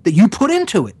result that you put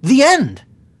into it. The end.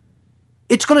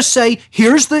 It's going to say,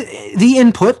 here's the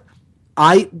input,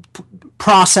 I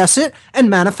process it and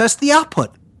manifest the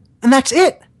output. And that's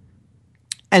it.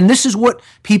 And this is what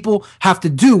people have to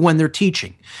do when they're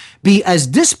teaching. Be as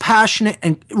dispassionate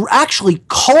and actually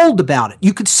cold about it.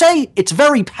 You could say it's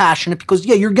very passionate because,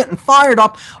 yeah, you're getting fired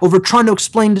up over trying to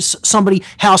explain to somebody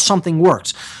how something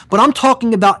works. But I'm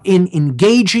talking about in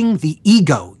engaging the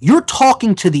ego. You're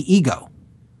talking to the ego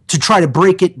to try to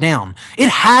break it down. It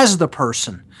has the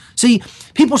person. See,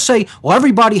 people say, well,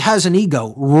 everybody has an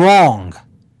ego. Wrong.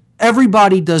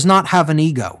 Everybody does not have an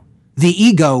ego. The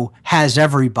ego has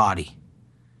everybody.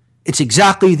 It's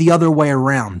exactly the other way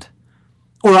around.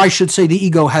 Or I should say the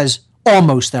ego has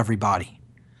almost everybody.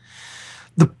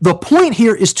 The point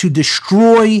here is to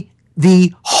destroy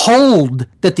the hold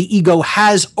that the ego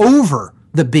has over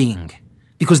the being,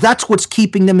 because that's what's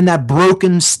keeping them in that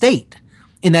broken state,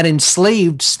 in that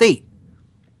enslaved state.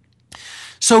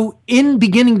 So in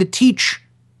beginning to teach,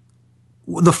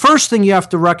 the first thing you have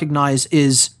to recognize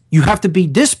is you have to be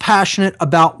dispassionate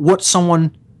about what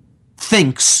someone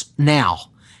thinks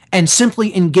now and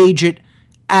simply engage it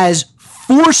as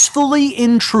forcefully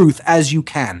in truth as you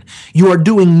can. You are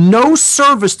doing no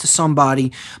service to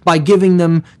somebody by giving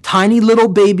them tiny little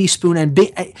baby spoon.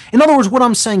 In other words, what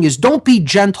I'm saying is don't be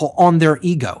gentle on their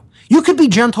ego. You could be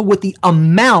gentle with the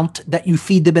amount that you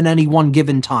feed them in any one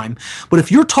given time. But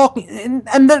if you're talking,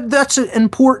 and that's an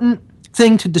important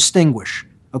thing to distinguish,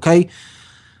 okay?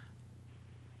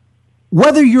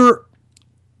 Whether you're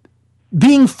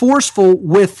being forceful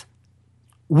with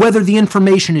whether the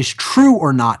information is true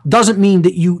or not doesn't mean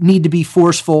that you need to be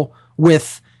forceful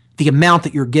with the amount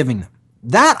that you're giving them.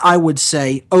 That, I would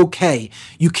say, okay,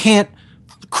 you can't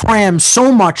cram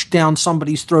so much down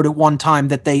somebody's throat at one time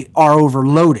that they are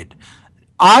overloaded.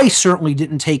 I certainly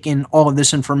didn't take in all of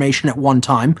this information at one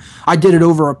time. I did it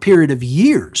over a period of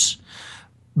years.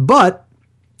 But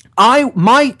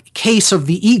my case of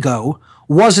the ego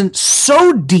wasn't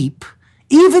so deep.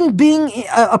 Even being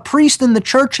a priest in the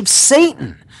Church of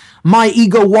Satan, my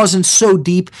ego wasn't so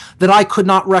deep that I could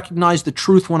not recognize the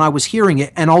truth when I was hearing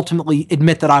it and ultimately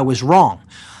admit that I was wrong.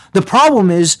 The problem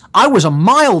is I was a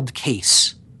mild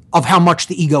case of how much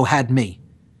the ego had me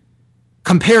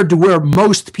compared to where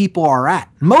most people are at.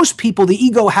 Most people, the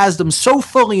ego has them so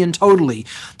fully and totally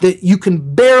that you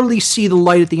can barely see the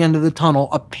light at the end of the tunnel,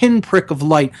 a pinprick of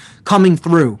light coming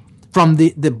through from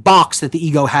the box that the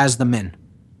ego has them in.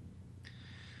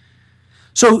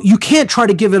 So you can't try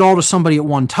to give it all to somebody at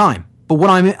one time. But what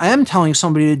I am telling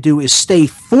somebody to do is stay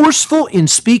forceful in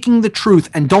speaking the truth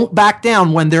and don't back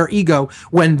down when the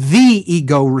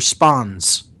ego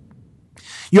responds.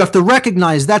 You have to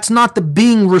recognize that's not the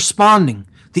being responding.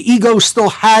 The ego still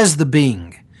has the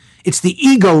being. It's the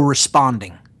ego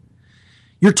responding.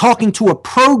 You're talking to a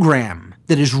program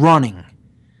that is running.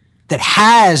 that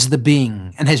has the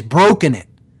being and has broken it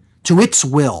to its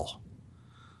will,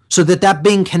 so that that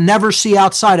being can never see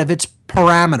outside of its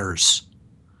parameters,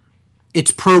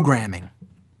 its programming.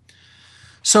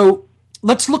 So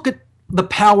let's look at the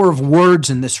power of words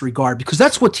in this regard, because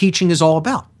that's what teaching is all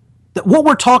about. That what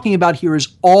we're talking about here is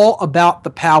all about the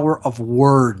power of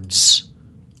words.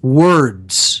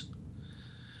 Words.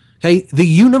 Okay, the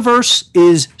universe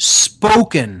is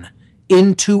spoken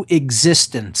into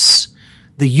existence.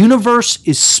 The universe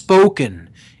is spoken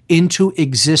into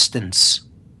existence.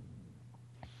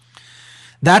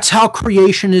 That's how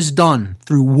creation is done,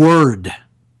 through word,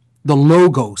 the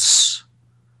logos,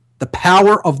 the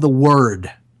power of the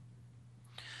word.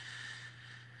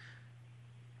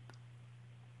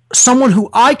 Someone who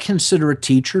I consider a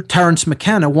teacher, Terence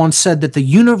McKenna, once said that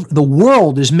the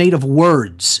world is made of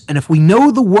words, and if we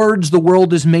know the words the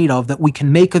world is made of, that we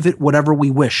can make of it whatever we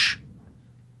wish.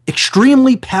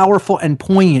 Extremely powerful and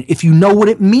poignant if you know what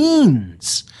it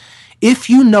means. If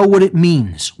you know what it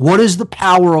means, what is the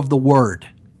power of the word?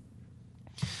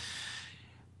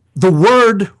 The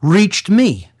word reached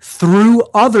me through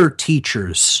other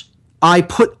teachers. I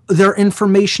put their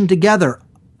information together,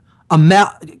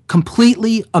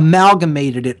 completely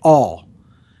amalgamated it all,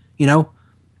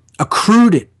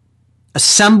 accrued it,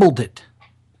 assembled it,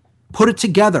 put it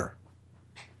together,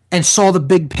 and saw the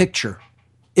big picture.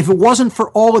 If it wasn't for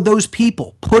all of those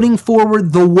people putting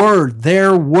forward the word,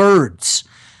 their words,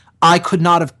 I could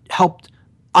not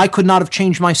have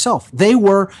changed myself. They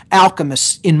were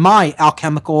alchemists in my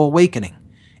alchemical awakening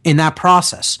in that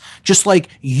process. Just like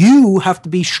you have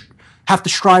to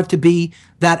strive to be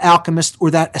that alchemist or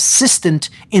that assistant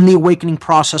in the awakening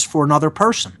process for another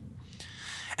person.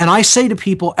 And I say to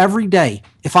people every day,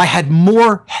 if I had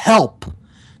more help,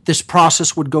 this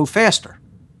process would go faster.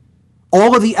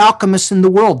 All of the alchemists in the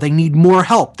world, they need more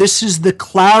help. This is the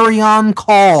clarion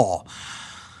call,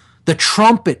 the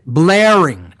trumpet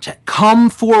blaring to come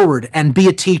forward and be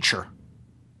a teacher.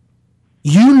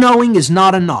 You knowing is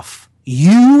not enough.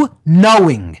 You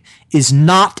knowing is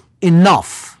not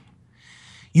enough.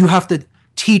 You have to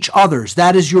teach others.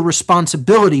 That is your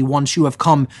responsibility once you have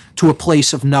come to a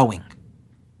place of knowing.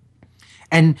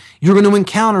 And you're going to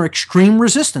encounter extreme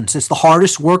resistance. It's the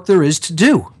hardest work there is to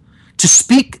do. To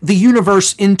speak the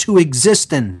universe into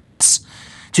existence,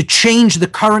 to change the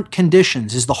current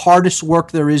conditions, is the hardest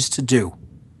work there is to do.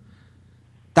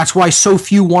 That's why so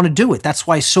few want to do it. That's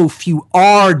why so few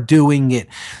are doing it.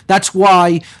 That's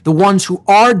why the ones who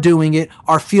are doing it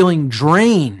are feeling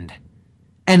drained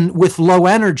and with low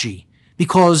energy,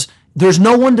 because there's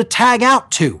no one to tag out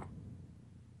to.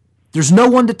 There's no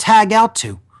one to tag out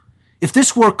to. If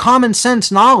this were common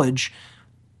sense knowledge,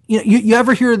 you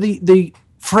ever hear the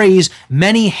phrase,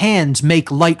 many hands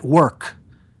make light work?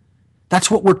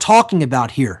 That's what we're talking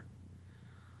about here.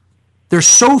 There's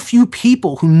so few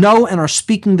people who know and are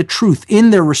speaking the truth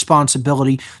in their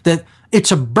responsibility that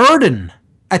it's a burden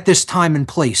at this time and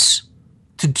place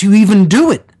to even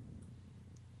do it.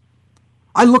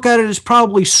 I look at it as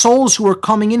probably souls who are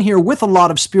coming in here with a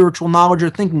lot of spiritual knowledge are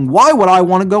thinking, why would I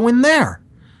want to go in there?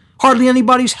 Hardly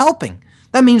anybody's helping.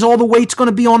 That means all the weight's going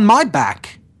to be on my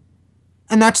back.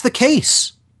 And that's the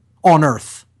case on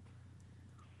earth.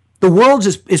 The world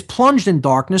is plunged in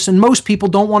darkness, and most people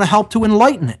don't want to help to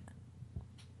enlighten it.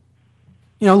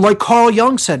 Like Carl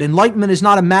Jung said, enlightenment is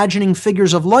not imagining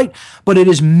figures of light, but it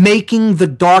is making the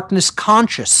darkness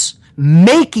conscious,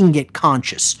 making it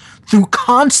conscious through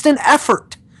constant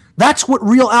effort. That's what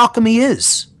real alchemy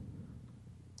is.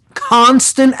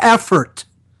 Constant effort.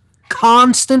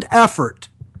 Constant effort.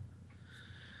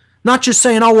 Not just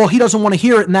saying, oh, well, he doesn't want to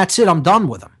hear it and that's it, I'm done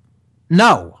with him.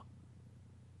 No.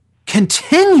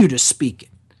 Continue to speak it.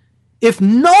 If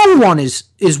no one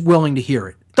is willing to hear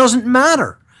it, it doesn't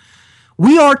matter.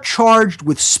 We are charged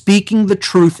with speaking the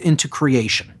truth into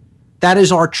creation. That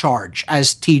is our charge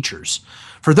as teachers.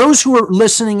 For those who are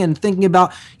listening and thinking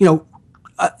about,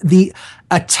 the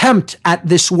attempt at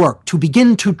this work, to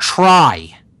begin to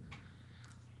try,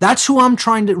 that's who I'm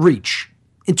trying to reach.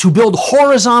 And to build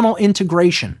horizontal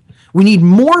integration. We need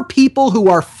more people who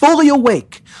are fully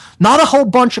awake, not a whole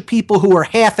bunch of people who are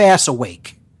half-ass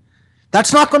awake.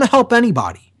 That's not going to help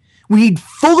anybody. We need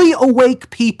fully awake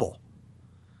people.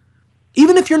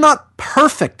 Even if you're not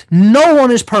perfect, no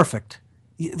one is perfect.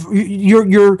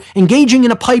 You're engaging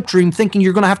in a pipe dream thinking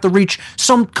you're going to have to reach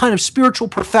some kind of spiritual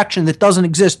perfection that doesn't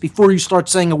exist before you start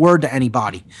saying a word to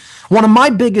anybody. One of my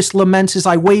biggest laments is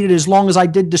I waited as long as I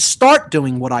did to start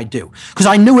doing what I do, because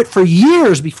I knew it for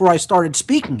years before I started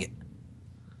speaking it.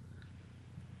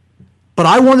 But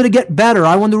I wanted to get better.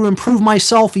 I wanted to improve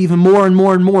myself even more and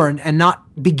more and more, and not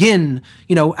begin,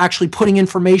 actually putting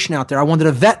information out there. I wanted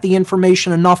to vet the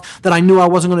information enough that I knew I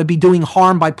wasn't going to be doing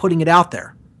harm by putting it out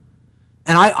there.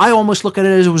 And I almost look at it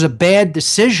as it was a bad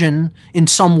decision in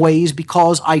some ways,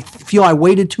 because I feel I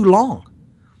waited too long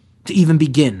to even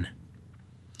begin.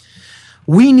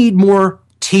 We need more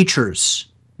teachers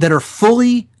that are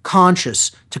fully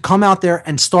conscious to come out there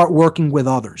and start working with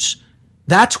others.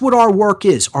 That's what our work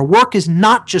is. Our work is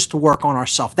not just to work on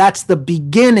ourselves. That's the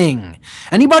beginning.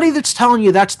 Anybody that's telling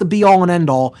you that's the be-all and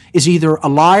end-all is either a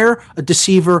liar, a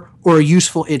deceiver, or a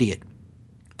useful idiot.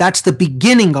 That's the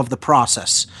beginning of the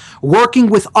process. Working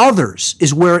with others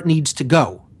is where it needs to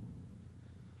go.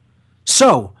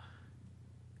 So,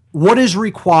 what is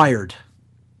required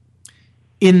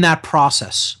in that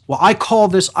process? Well, I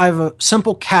have a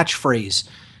simple catchphrase.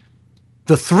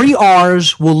 The 3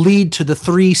 R's will lead to the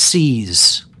 3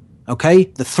 C's. Okay?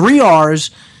 The 3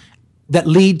 R's that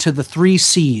lead to the 3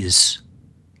 C's.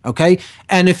 Okay?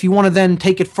 And if you want to then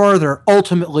take it further,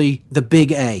 ultimately the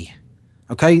big A.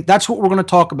 Okay? That's what we're going to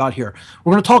talk about here.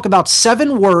 We're going to talk about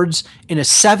 7 words in a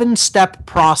 7-step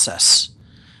process,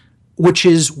 which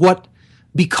is what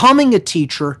becoming a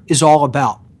teacher is all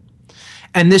about.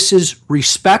 And this is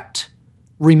respect,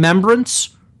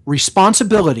 remembrance,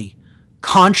 responsibility,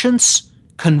 conscience,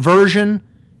 conversion,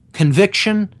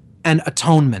 conviction, and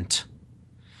atonement.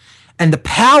 And the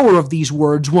power of these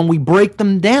words when we break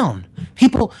them down.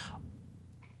 People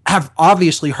have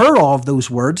obviously heard all of those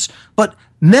words, but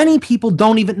many people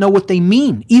don't even know what they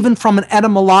mean, even from an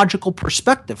etymological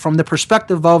perspective, from the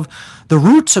perspective of the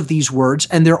roots of these words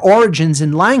and their origins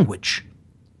in language.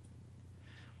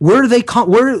 Where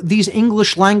do these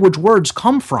English language words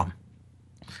come from?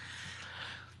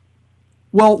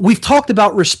 Well, we've talked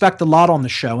about respect a lot on the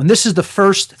show, and this is the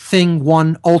first thing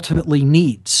one ultimately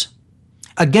needs.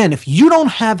 Again, if you don't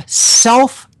have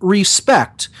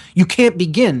self-respect, you can't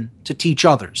begin to teach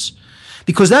others,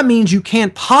 because that means you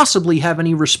can't possibly have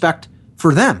any respect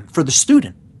for them, for the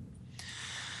student.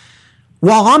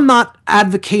 While I'm not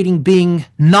advocating being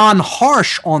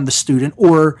non-harsh on the student,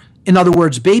 or in other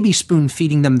words, baby spoon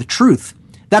feeding them the truth,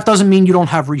 that doesn't mean you don't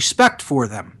have respect for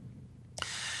them.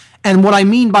 And what I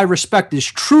mean by respect is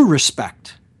true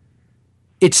respect.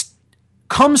 It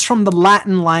comes from the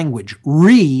Latin language.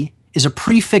 Re is a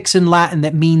prefix in Latin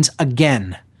that means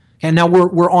again. And now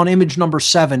we're on image number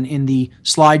 7 in the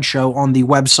slideshow on the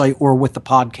website or with the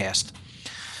podcast.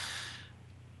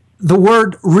 The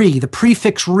word re, the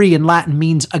prefix re in Latin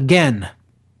means again.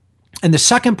 And the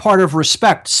second part of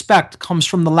respect, spect, comes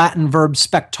from the Latin verb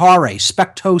spectare,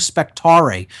 specto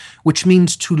spectare, which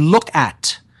means to look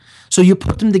at. So you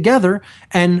put them together,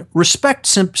 and respect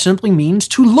simply means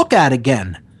to look at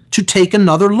again, to take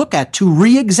another look at, to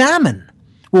re-examine.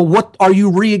 Well, what are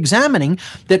you re-examining?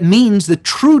 That means the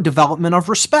true development of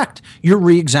respect. You're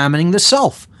re-examining the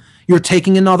self. You're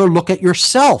taking another look at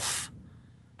yourself.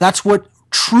 That's what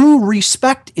true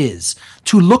respect is,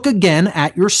 to look again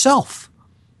at yourself.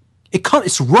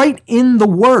 It's right in the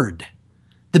word.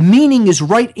 The meaning is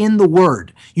right in the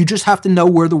word. You just have to know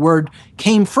where the word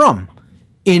came from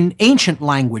in ancient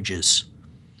languages.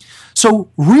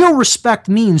 So real respect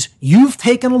means you've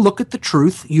taken a look at the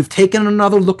truth, you've taken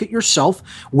another look at yourself,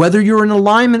 whether you're in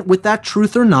alignment with that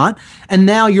truth or not, and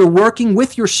now you're working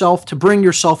with yourself to bring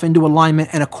yourself into alignment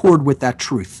and accord with that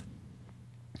truth.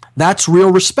 That's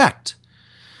real respect.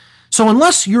 So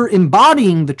unless you're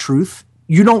embodying the truth,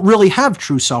 you don't really have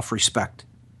true self-respect.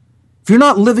 If you're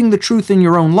not living the truth in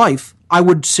your own life, I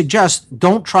would suggest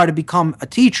don't try to become a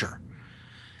teacher,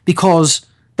 because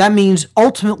that means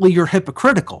ultimately you're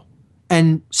hypocritical.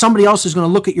 And somebody else is going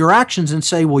to look at your actions and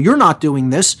say, well, you're not doing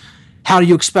this. How do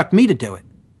you expect me to do it?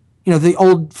 You know, the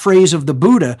old phrase of the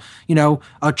Buddha,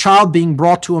 a child being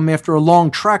brought to him after a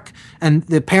long trek and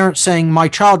the parent saying, my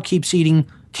child keeps eating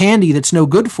candy that's no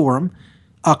good for him.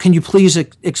 Can you please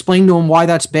explain to him why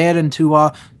that's bad and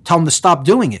to tell him to stop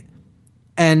doing it?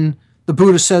 And the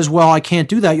Buddha says, well, I can't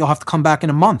do that. You'll have to come back in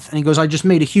a month. And he goes, I just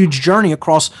made a huge journey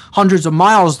across hundreds of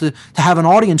miles to have an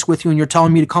audience with you, and you're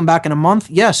telling me to come back in a month?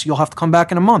 Yes, you'll have to come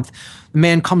back in a month. The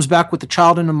man comes back with the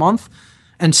child in a month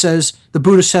and the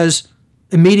Buddha says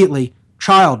immediately,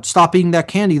 child, stop eating that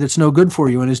candy that's no good for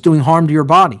you and is doing harm to your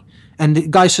body. And the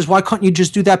guy says, why couldn't you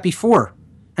just do that before?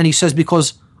 And he says,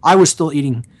 because I was still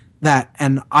eating that,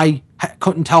 and I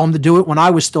couldn't tell him to do it when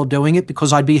I was still doing it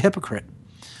because I'd be a hypocrite.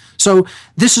 So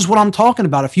this is what I'm talking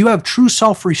about. If you have true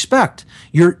self-respect,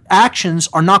 your actions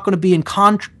are not going to be in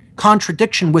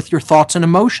contradiction with your thoughts and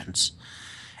emotions.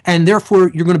 And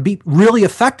therefore, you're going to be really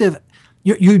effective.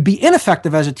 You'd be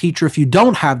ineffective as a teacher if you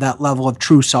don't have that level of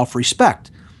true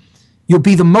self-respect. You'll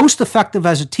be the most effective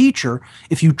as a teacher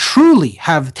if you truly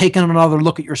have taken another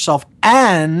look at yourself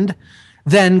and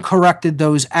then corrected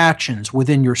those actions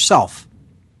within yourself.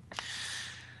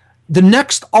 The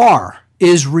next R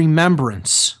is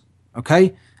remembrance,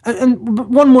 okay?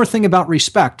 And one more thing about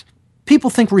respect. People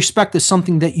think respect is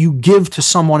something that you give to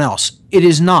someone else. It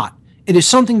is not. It is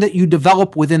something that you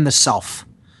develop within the self.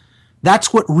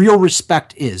 That's what real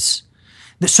respect is.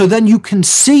 So then you can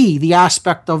see the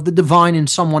aspect of the divine in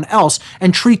someone else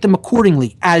and treat them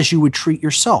accordingly as you would treat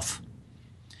yourself.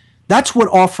 That's what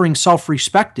offering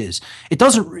self-respect is.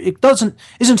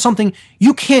 Isn't something,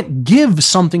 you can't give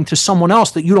something to someone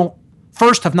else that you don't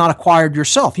first have not acquired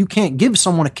yourself. You can't give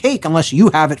someone a cake unless you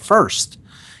have it first.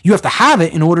 You have to have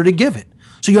it in order to give it.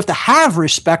 So you have to have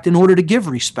respect in order to give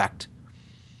respect.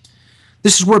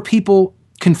 This is where people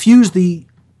confuse the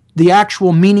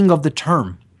actual meaning of the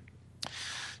term.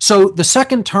 So the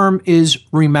second term is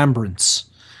remembrance.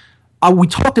 We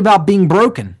talked about being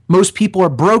broken. Most people are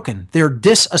broken. They're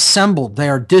disassembled. They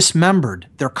are dismembered.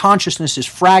 Their consciousness is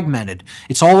fragmented.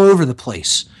 It's all over the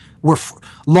place. We're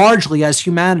largely, as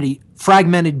humanity,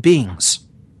 fragmented beings.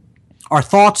 Our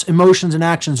thoughts, emotions, and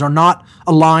actions are not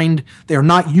aligned. They are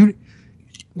not unified.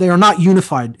 They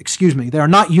are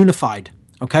not unified.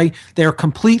 Okay? They are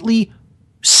completely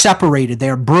separated. They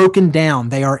are broken down.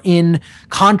 They are in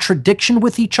contradiction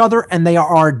with each other, and they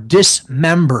are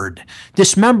dismembered.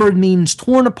 Dismembered means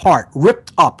torn apart,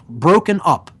 ripped up, broken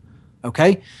up.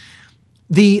 Okay?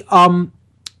 The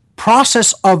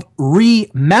process of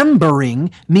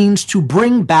remembering means to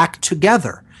bring back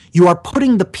together. You are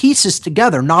putting the pieces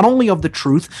together, not only of the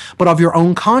truth, but of your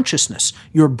own consciousness.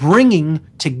 You're bringing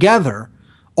together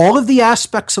all of the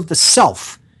aspects of the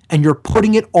self, and you're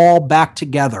putting it all back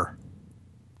together.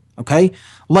 Okay?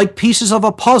 Like pieces of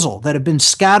a puzzle that have been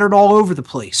scattered all over the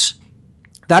place.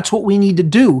 That's what we need to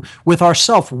do with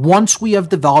ourselves once we have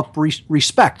developed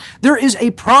respect. There is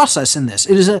a process in this.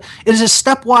 It is a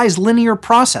stepwise linear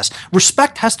process.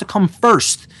 Respect has to come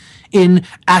first in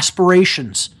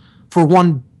aspirations for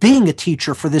one being a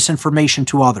teacher for this information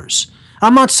to others.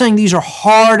 I'm not saying these are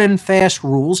hard and fast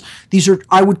rules.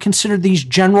 I would consider these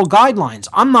general guidelines.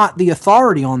 I'm not the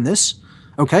authority on this,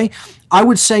 okay? I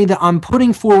would say that I'm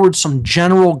putting forward some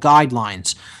general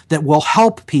guidelines that will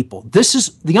help people.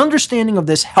 The understanding of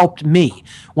this helped me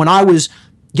when I was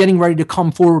getting ready to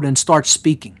come forward and start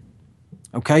speaking,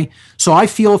 okay? So I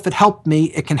feel if it helped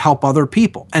me, it can help other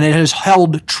people, and it has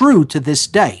held true to this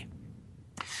day.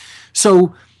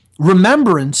 So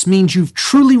remembrance means you've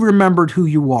truly remembered who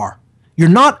you are. You're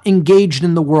not engaged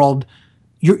in the world.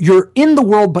 You're in the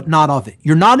world, but not of it.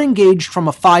 You're not engaged from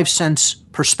a 5 sense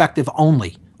perspective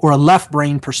only, or a left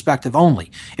brain perspective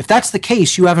only. If that's the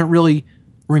case, you haven't really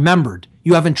remembered.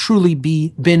 You haven't truly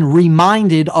been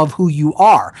reminded of who you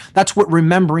are. That's what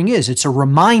remembering is. It's a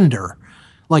reminder,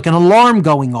 like an alarm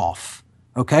going off,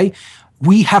 okay?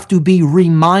 We have to be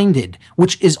reminded,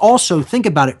 which is also, think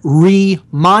about it,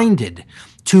 reminded,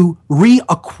 to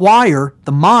reacquire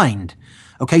the mind,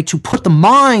 okay? To put the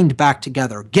mind back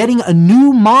together, getting a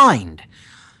new mind.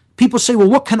 People say, well,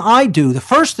 what can I do? The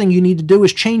first thing you need to do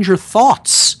is change your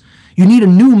thoughts. You need a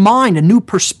new mind, a new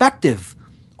perspective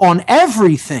on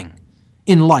everything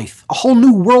in life, a whole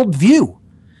new worldview.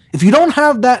 If you don't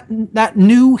have that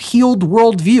new healed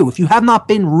worldview, if you have not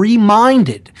been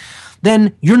reminded,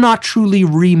 then you're not truly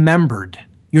remembered.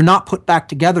 You're not put back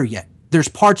together yet. There's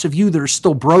parts of you that are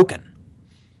still broken.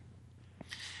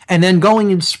 And then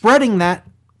going and spreading that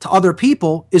to other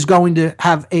people is going to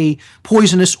have a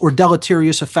poisonous or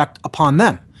deleterious effect upon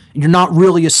them. You're not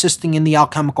really assisting in the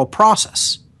alchemical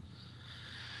process.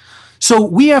 So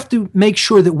we have to make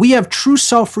sure that we have true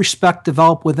self-respect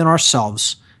developed within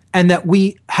ourselves, and that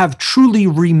we have truly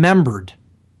remembered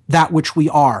that which we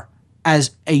are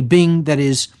as a being that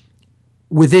is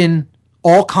within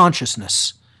all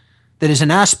consciousness, that is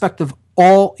an aspect of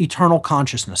all eternal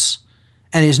consciousness,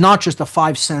 and is not just a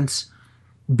 5 sense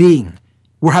being.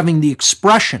 We're having the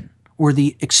expression or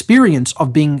the experience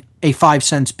of being a 5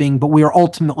 sense being, but we are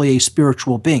ultimately a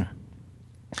spiritual being.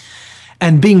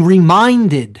 And being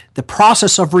reminded, the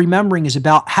process of remembering is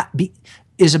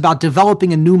about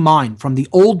developing a new mind, from the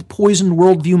old poisoned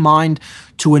worldview mind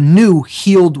to a new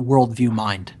healed worldview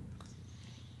mind.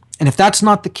 And if that's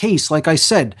not the case, like I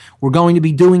said, we're going to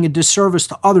be doing a disservice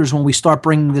to others when we start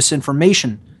bringing this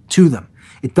information to them.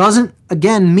 It doesn't,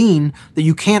 again, mean that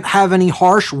you can't have any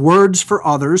harsh words for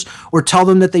others or tell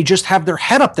them that they just have their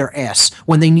head up their ass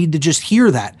when they need to just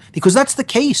hear that, because that's the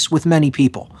case with many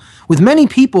people. With many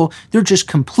people, they're just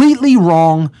completely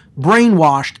wrong,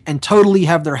 brainwashed, and totally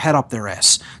have their head up their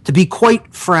ass. To be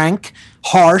quite frank,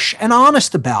 harsh, and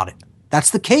honest about it.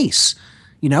 That's the case.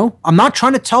 You know, I'm not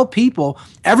trying to tell people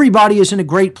everybody is in a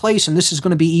great place and this is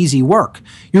going to be easy work.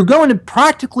 You're going to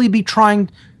practically be trying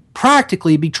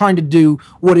to do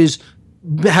what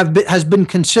has been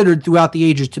considered throughout the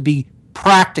ages to be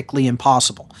practically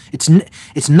impossible.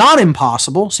 It's not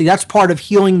impossible. See, that's part of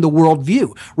healing the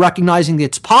worldview, recognizing that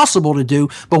it's possible to do,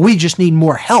 but we just need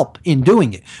more help in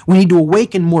doing it. We need to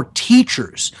awaken more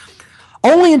teachers.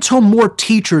 Only until more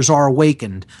teachers are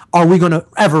awakened are we going to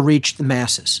ever reach the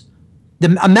masses.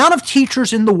 The amount of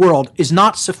teachers in the world is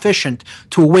not sufficient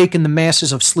to awaken the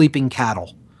masses of sleeping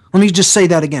cattle. Let me just say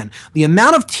that again. The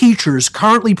amount of teachers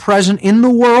currently present in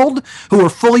the world who are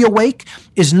fully awake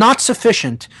is not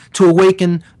sufficient to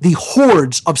awaken the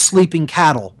hordes of sleeping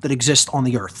cattle that exist on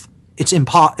the earth. It's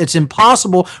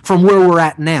impossible from where we're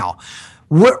at now.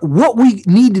 What we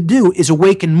need to do is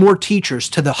awaken more teachers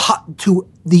to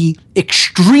the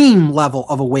extreme level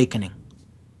of awakening,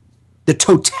 the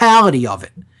totality of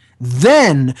it.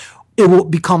 Then it will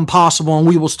become possible and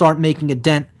we will start making a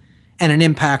dent and an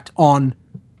impact on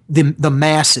the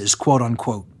masses, quote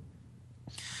unquote.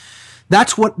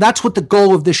 That's what the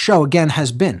goal of this show, again,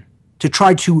 has been, to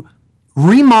try to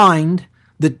remind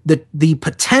the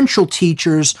potential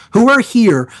teachers who are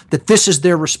here that this is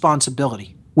their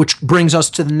responsibility, which brings us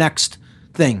to the next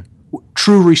thing,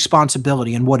 true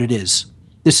responsibility and what it is.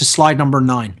 This is slide number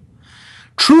 9.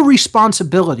 True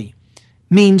responsibility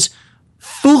means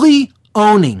fully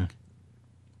owning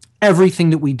everything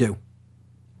that we do.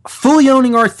 Fully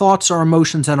owning our thoughts, our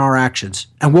emotions, and our actions,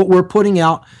 and what we're putting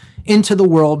out into the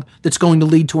world that's going to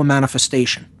lead to a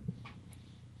manifestation.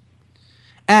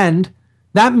 And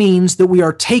that means that we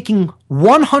are taking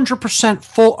 100%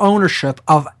 full ownership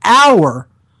of our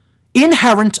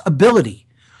inherent ability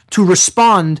to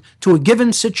respond to a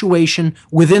given situation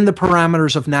within the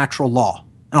parameters of natural law.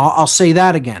 And I'll say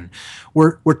that again.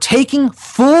 We're taking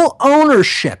full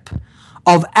ownership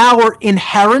of our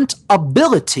inherent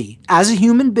ability as a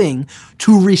human being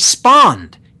to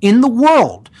respond in the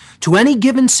world to any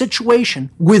given situation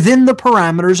within the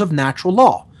parameters of natural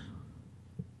law.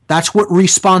 That's what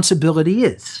responsibility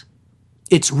is.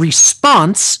 It's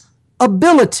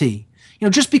responsibility. You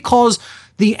know, just because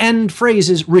the end phrase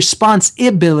is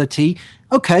responsibility,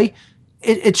 okay,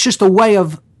 it's just a way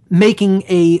of making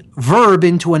a verb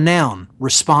into a noun.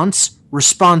 Response,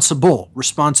 responsible,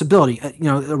 responsibility,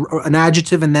 an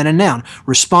adjective and then a noun.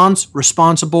 Response,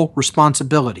 responsible,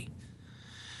 responsibility.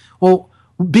 Well,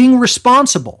 being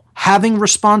responsible, having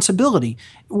responsibility,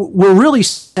 we're really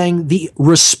saying the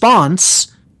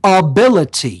response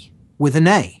ability with an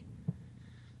A.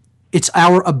 It's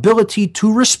our ability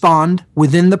to respond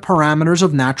within the parameters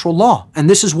of natural law. And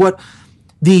this is what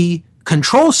the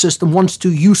control system wants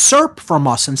to usurp from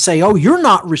us and say, oh, you're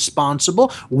not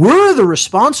responsible. We're the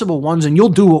responsible ones, and you'll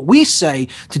do what we say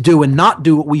to do and not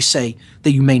do what we say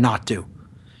that you may not do.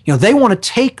 You know, they want to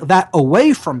take that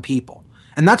away from people.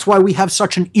 And that's why we have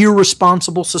such an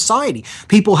irresponsible society.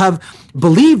 People have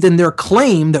believed in their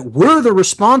claim that we're the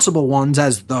responsible ones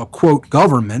as the, quote,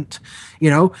 government,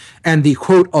 and the,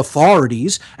 quote,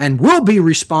 authorities, and we'll be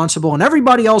responsible, and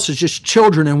everybody else is just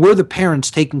children, and we're the parents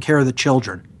taking care of the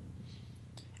children.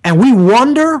 And we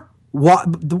wonder,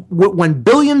 when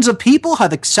billions of people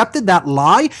have accepted that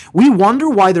lie, we wonder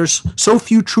why there's so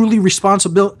few truly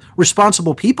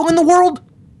responsible people in the world.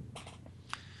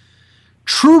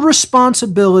 True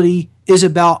responsibility is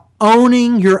about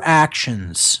owning your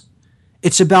actions.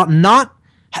 It's about not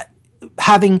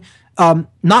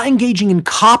engaging in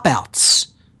cop-outs,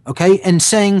 okay, and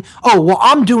saying, oh, well,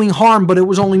 I'm doing harm, but it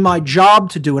was only my job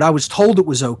to do it. I was told it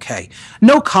was okay.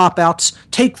 No cop-outs.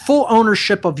 Take full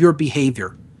ownership of your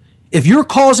behavior. If you're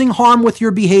causing harm with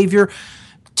your behavior,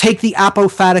 take the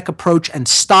apophatic approach and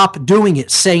stop doing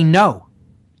it. Say no.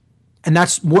 And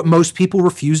that's what most people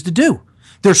refuse to do.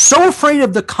 They're so afraid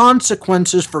of the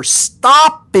consequences for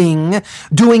stopping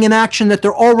doing an action that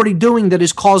they're already doing that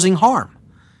is causing harm.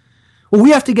 Well,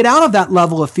 we have to get out of that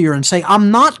level of fear and say,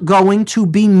 I'm not going to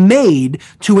be made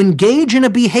to engage in a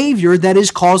behavior that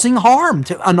is causing harm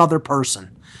to another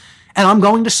person. And I'm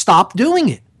going to stop doing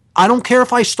it. I don't care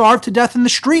if I starve to death in the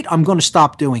street, I'm going to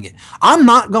stop doing it. I'm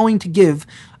not going to give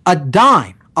a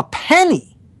dime, a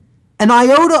penny, an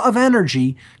iota of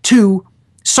energy to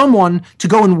someone to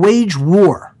go and wage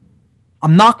war.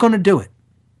 I'm not going to do it.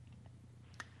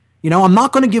 I'm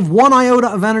not going to give one iota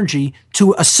of energy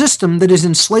to a system that is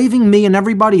enslaving me and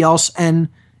everybody else and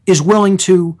is willing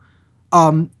to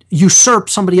usurp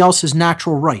somebody else's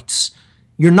natural rights.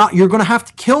 You're going to have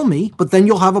to kill me, but then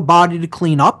you'll have a body to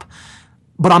clean up,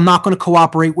 but I'm not going to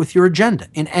cooperate with your agenda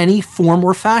in any form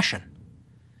or fashion.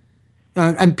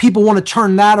 And people want to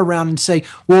turn that around and say,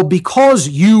 well, because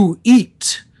you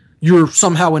eat, you're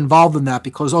somehow involved in that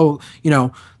because,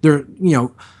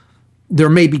 there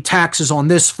may be taxes on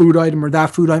this food item or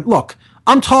that food item. Look,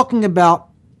 I'm talking about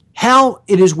how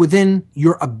it is within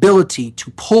your ability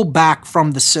to pull back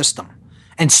from the system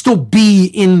and still be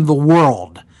in the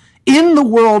world. In the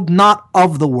world, not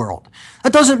of the world.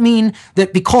 That doesn't mean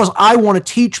that because I want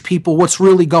to teach people what's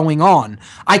really going on,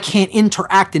 I can't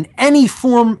interact in any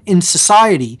form in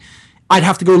society. I'd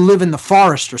have to go live in the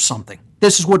forest or something.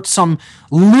 This is what some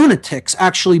lunatics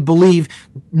actually believe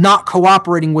not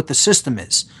cooperating with the system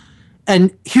is.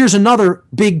 And here's another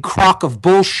big crock of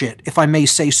bullshit, if I may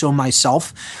say so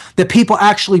myself, that people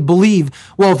actually believe,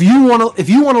 well, if you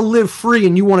want to live free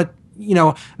and you want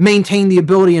to, maintain the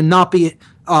ability and not be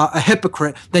a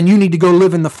hypocrite, then you need to go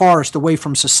live in the forest away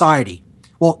from society.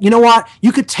 Well, you know what?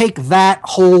 You could take that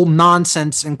whole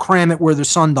nonsense and cram it where the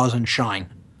sun doesn't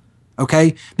shine.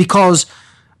 Okay? Because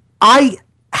I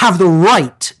have the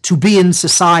right to be in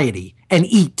society and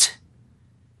eat.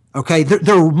 Okay,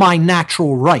 they're my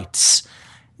natural rights.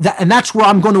 And that's where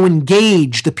I'm going to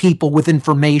engage the people with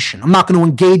information. I'm not going to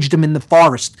engage them in the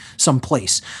forest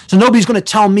someplace. So nobody's going to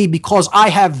tell me because I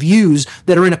have views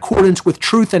that are in accordance with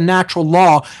truth and natural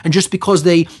law, and just because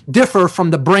they differ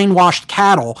from the brainwashed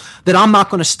cattle, that I'm not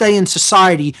going to stay in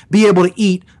society, be able to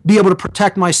eat, be able to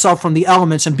protect myself from the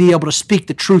elements, and be able to speak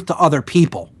the truth to other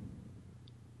people.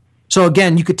 So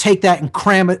again, you could take that and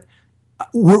cram it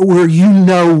where you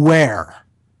know where.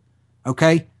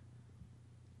 Okay?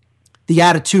 The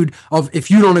attitude of if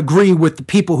you don't agree with the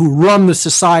people who run the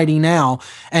society now,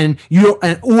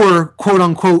 or quote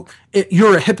unquote,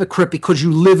 you're a hypocrite because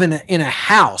you live in a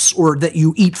house, or that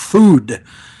you eat food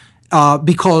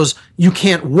because you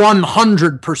can't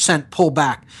 100% pull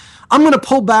back. I'm going to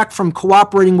pull back from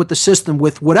cooperating with the system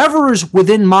with whatever is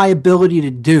within my ability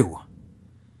to do.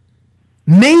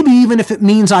 Maybe even if it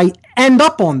means I end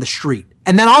up on the street,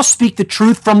 and then I'll speak the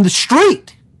truth from the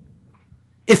street.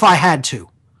 If I had to.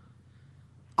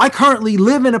 I currently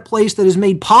live in a place that is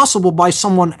made possible by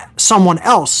someone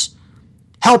else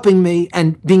helping me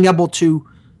and being able to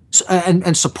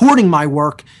and supporting my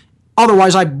work.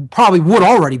 Otherwise, I probably would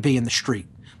already be in the street.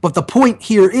 But the point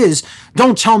here is,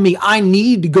 don't tell me I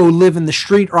need to go live in the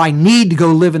street or I need to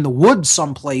go live in the woods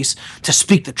someplace to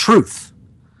speak the truth.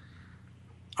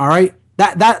 All right?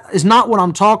 That is not what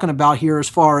I'm talking about here as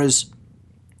far as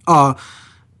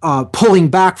pulling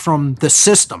back from the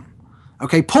system.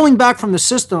 Okay, pulling back from the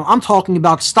system, I'm talking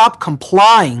about stop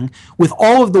complying with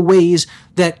all of the ways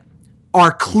that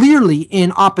are clearly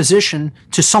in opposition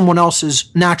to someone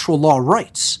else's natural law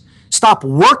rights. Stop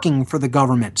working for the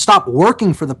government. Stop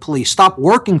working for the police. Stop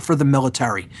working for the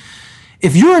military.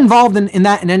 If you're involved in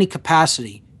that in any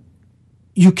capacity,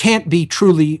 you can't be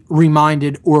truly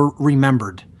reminded or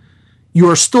remembered. You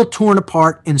are still torn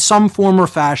apart in some form or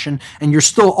fashion, and you're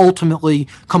still ultimately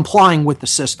complying with the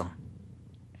system.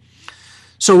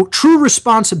 So true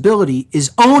responsibility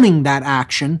is owning that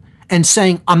action and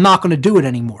saying, I'm not going to do it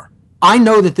anymore. I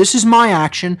know that this is my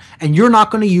action, and you're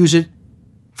not going to use it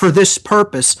for this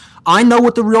purpose. I know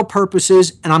what the real purpose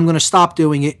is, and I'm going to stop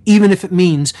doing it, even if it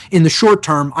means in the short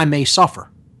term I may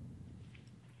suffer.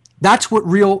 That's what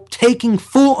real taking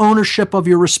full ownership of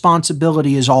your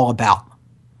responsibility is all about.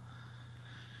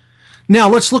 Now,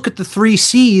 let's look at the 3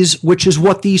 C's, which is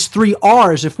what these 3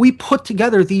 R's. If we put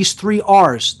together these 3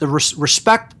 R's, the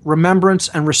respect, remembrance,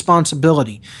 and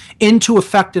responsibility, into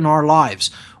effect in our lives,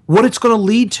 what it's going to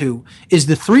lead to is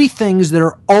the 3 things that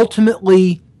are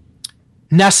ultimately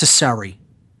necessary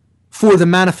for the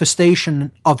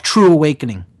manifestation of true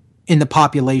awakening in the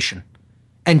population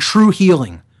and true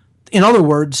healing. In other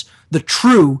words, the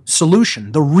true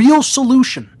solution, the real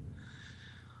solution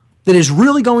that is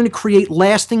really going to create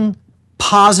lasting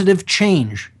positive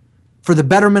change for the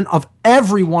betterment of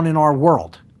everyone in our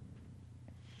world.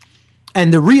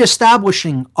 And the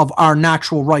reestablishing of our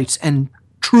natural rights and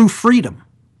true freedom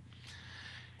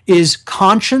is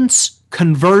conscience,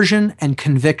 conversion, and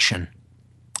conviction.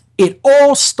 It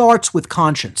all starts with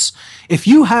conscience. If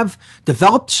you have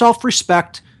developed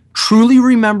self-respect, truly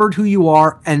remembered who you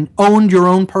are, and owned your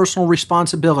own personal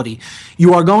responsibility,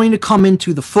 you are going to come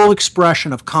into the full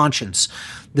expression of conscience,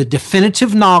 the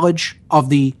definitive knowledge of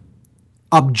the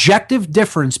objective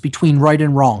difference between right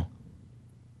and wrong.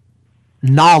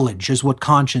 Knowledge is what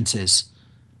conscience is.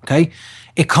 Okay?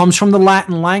 It comes from the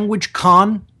Latin language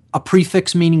con, a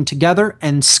prefix meaning together,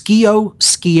 and scio,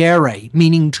 sciere,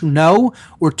 meaning to know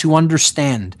or to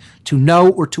understand. To know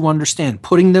or to understand.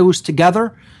 Putting those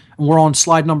together, and we're on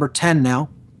slide number 10 now,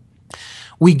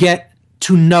 we get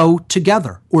to know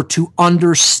together or to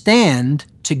understand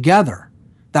together.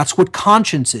 That's what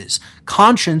conscience is.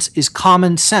 Conscience is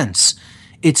common sense.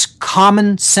 It's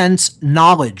common sense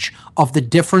knowledge of the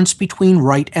difference between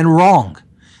right and wrong.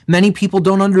 Many people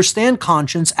don't understand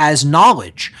conscience as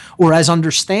knowledge or as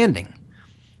understanding.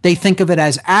 They think of it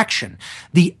as action.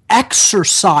 The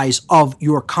exercise of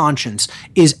your conscience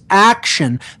is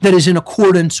action that is in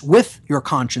accordance with your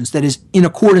conscience, that is in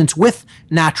accordance with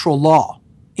natural law,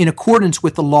 in accordance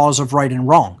with the laws of right and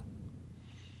wrong.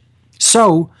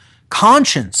 So,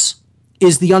 conscience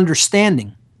is the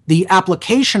understanding. The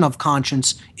application of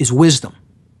conscience is wisdom.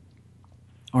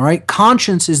 All right?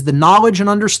 Conscience is the knowledge and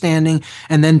understanding,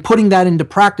 and then putting that into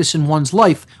practice in one's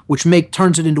life, which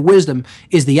turns it into wisdom,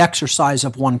 is the exercise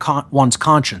of one's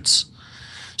conscience.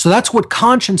 So that's what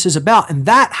conscience is about, and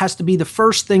that has to be the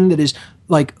first thing that is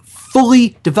like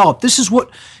fully developed. This is what,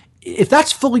 if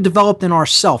that's fully developed in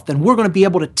ourselves, then we're going to be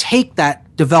able to take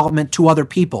that development to other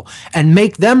people and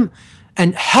make them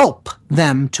and help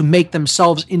them to make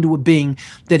themselves into a being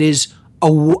that is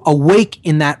awake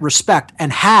in that respect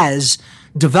and has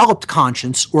developed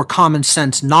conscience or common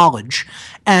sense knowledge,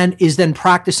 and is then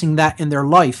practicing that in their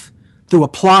life through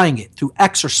applying it, through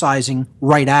exercising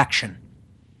right action.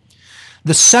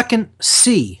 The second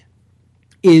C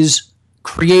is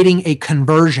creating a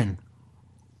conversion.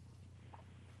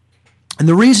 And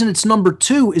the reason it's number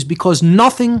 2 is because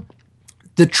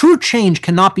the true change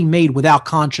cannot be made without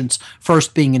conscience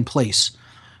first being in place.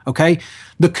 Okay?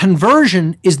 The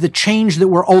conversion is the change that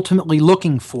we're ultimately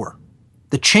looking for.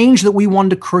 The change that we want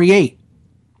to create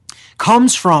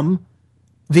comes from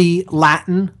the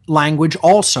Latin language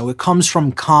also. It comes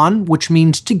from con, which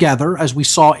means together, as we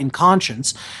saw in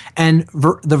conscience, and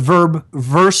the verb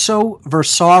verso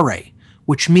versare,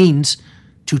 which means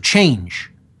to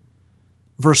change.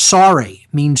 Versare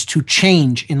means to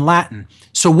change in Latin.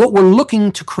 So what we're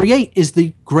looking to create is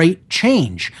the great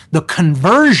change, the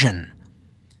conversion,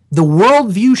 the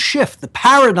worldview shift, the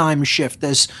paradigm shift,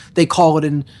 as they call it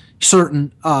in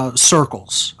certain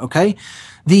circles, okay?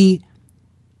 The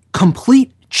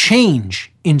complete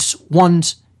change in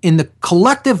the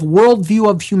collective worldview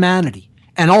of humanity,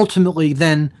 and ultimately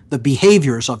then the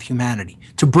behaviors of humanity,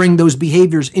 to bring those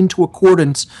behaviors into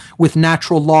accordance with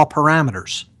natural law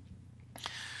parameters.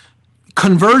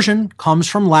 Conversion comes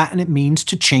from Latin. It means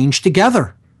to change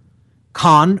together.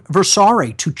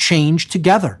 Conversare, to change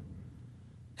together.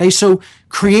 Okay, so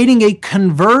creating a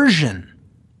conversion,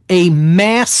 a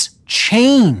mass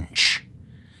change.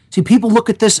 See, people look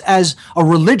at this as a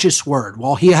religious word.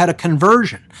 Well, he had a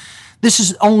conversion. This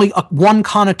is only one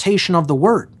connotation of the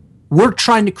word. We're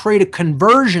trying to create a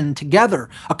conversion together,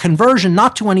 a conversion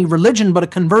not to any religion, but a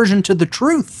conversion to the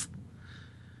truth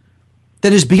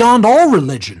that is beyond all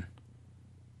religion.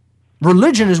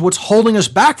 Religion is what's holding us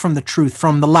back from the truth,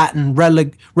 from the Latin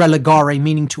relegare,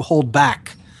 meaning to hold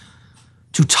back,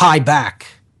 to tie back,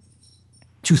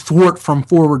 to thwart from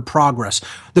forward progress.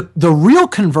 The real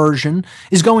conversion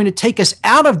is going to take us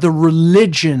out of the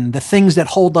religion, the things that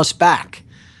hold us back.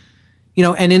 You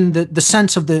know, and in the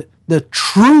sense of the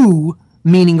true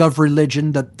meaning of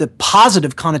religion, the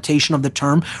positive connotation of the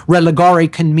term,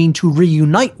 relegare can mean to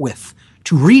reunite with,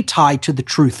 to retie to the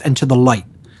truth and to the light,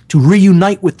 to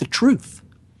reunite with the truth.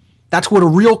 That's what a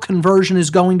real conversion is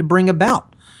going to bring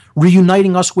about,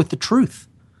 reuniting us with the truth,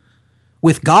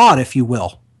 with God, if you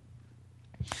will.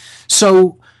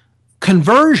 So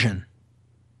conversion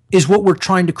is what we're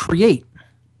trying to create,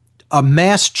 a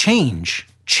mass change,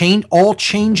 all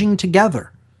changing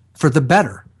together for the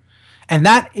better. And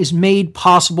that is made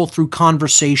possible through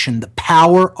conversation, the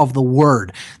power of the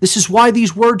word. This is why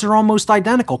these words are almost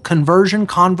identical: conversion,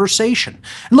 conversation.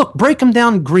 And look, break them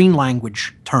down green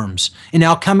language terms, in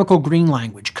alchemical green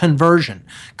language. Conversion.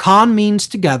 Con means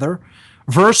together.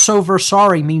 Verso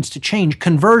versare means to change.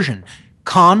 Conversion.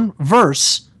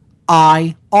 Converse,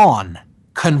 I on.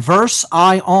 Converse,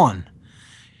 I on.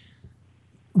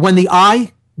 When the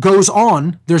I goes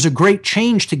on, there's a great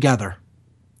change together.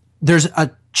 There's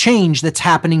a change that's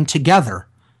happening together.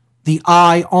 The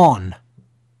I on.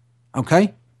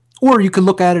 Okay? Or you could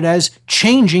look at it as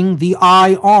changing the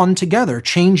I on together,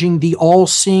 changing the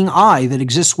all-seeing I that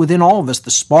exists within all of us,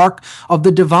 the spark of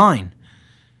the divine.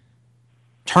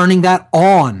 Turning that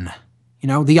on. You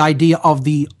know, the idea of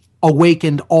the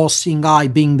awakened all-seeing I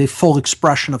being the full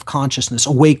expression of consciousness,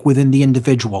 awake within the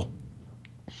individual.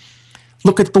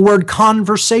 Look at the word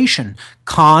conversation.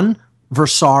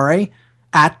 Conversare,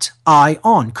 at I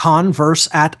on. Converse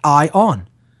at I on.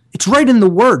 It's right in the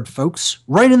word, folks.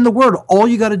 Right in the word. All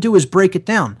you got to do is break it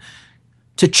down.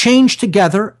 To change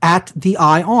together at the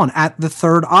I on, at the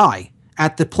third eye,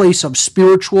 at the place of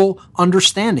spiritual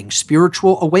understanding,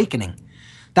 spiritual awakening.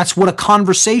 That's what a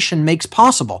conversation makes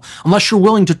possible. Unless you're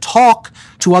willing to talk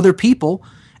to other people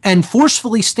and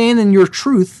forcefully stand in your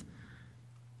truth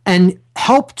and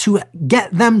help to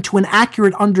get them to an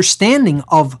accurate understanding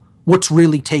of what's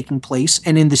really taking place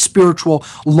and in the spiritual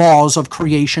laws of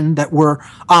creation that we're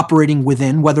operating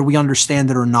within, whether we understand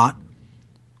it or not.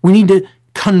 We need to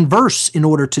converse in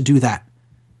order to do that,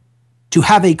 to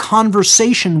have a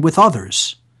conversation with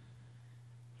others.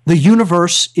 The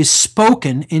universe is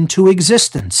spoken into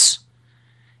existence.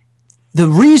 The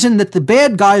reason that the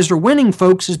bad guys are winning,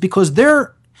 folks, is because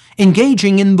they're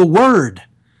engaging in the word.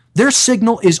 Their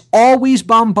signal is always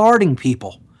bombarding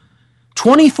people.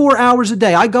 24 hours a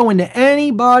day. I go into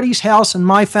anybody's house in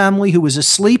my family who is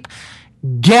asleep,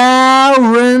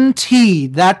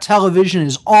 guaranteed that television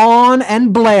is on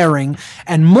and blaring,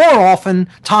 and more often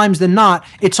times than not,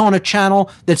 it's on a channel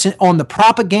that's on the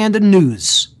propaganda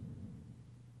news.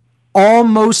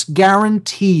 Almost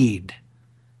guaranteed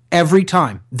every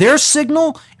time. Their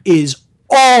signal is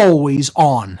always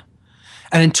on.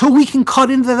 And until we can cut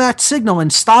into that signal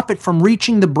and stop it from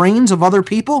reaching the brains of other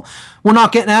people, we're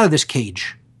not getting out of this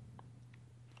cage.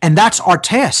 And that's our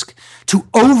task, to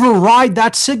override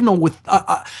that signal with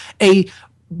a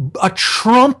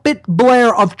trumpet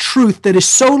blare of truth that is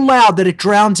so loud that it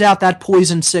drowns out that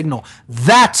poison signal.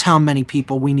 That's how many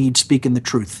people we need speaking the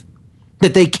truth,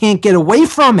 that they can't get away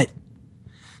from it.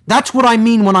 That's what I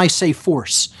mean when I say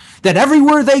force. That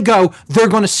everywhere they go, they're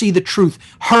going to see the truth.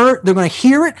 They're going to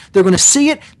hear it. They're going to see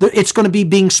it. It's going to be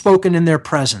being spoken in their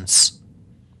presence.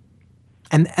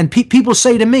 And people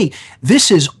say to me,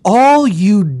 this is all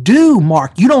you do,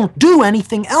 Mark. You don't do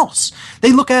anything else.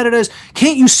 They look at it as,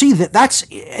 can't you see that that's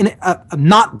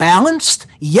not balanced?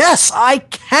 Yes, I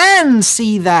can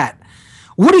see that.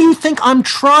 What do you think I'm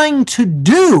trying to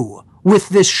do with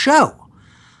this show?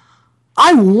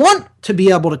 I want to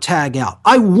be able to tag out.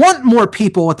 I want more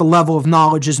people at the level of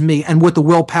knowledge as me and with the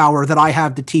willpower that I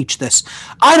have to teach this.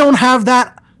 I don't have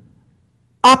that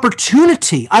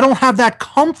opportunity. I don't have that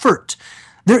comfort.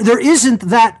 There isn't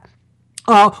that,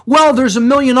 there's a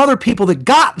million other people that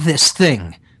got this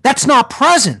thing. That's not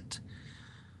present.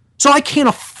 So I can't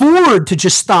afford to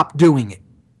just stop doing it.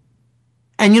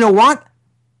 And you know what?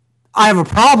 I have a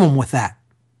problem with that.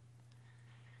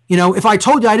 You know, if I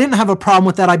told you I didn't have a problem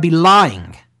with that, I'd be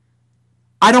lying.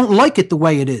 I don't like it the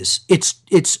way it is.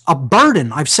 It's a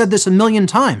burden. I've said this a million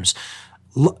times.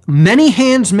 Many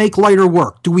hands make lighter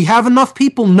work. Do we have enough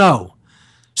people? No.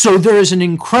 So there is an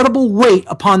incredible weight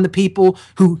upon the people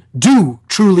who do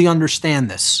truly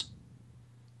understand this,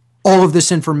 all of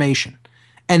this information.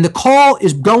 And the call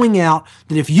is going out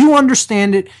that if you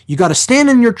understand it, you got to stand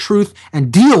in your truth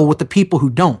and deal with the people who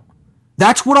don't.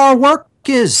 That's what our work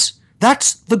is.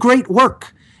 That's the great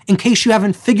work, in case you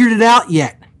haven't figured it out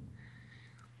yet.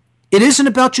 It isn't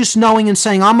about just knowing and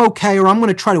saying, I'm okay, or I'm going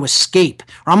to try to escape,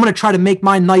 or I'm going to try to make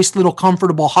my nice little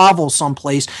comfortable hovel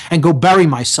someplace and go bury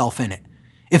myself in it.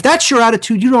 If that's your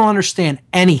attitude, you don't understand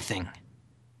anything.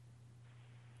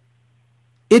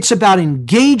 It's about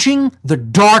engaging the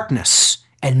darkness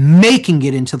and making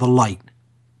it into the light.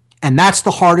 And that's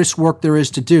the hardest work there is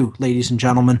to do, ladies and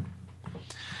gentlemen.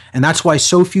 And that's why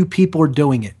so few people are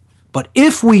doing it. But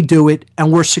if we do it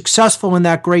and we're successful in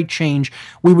that great change,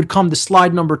 we would come to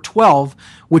slide number 12,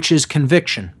 which is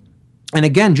conviction. And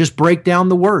again, just break down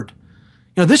the word.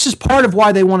 You know, this is part of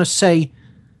why they want to say,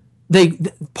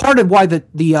 part of why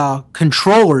the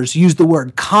controllers use the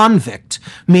word convict,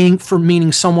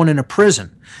 meaning someone in a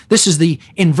prison. This is the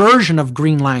inversion of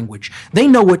green language. They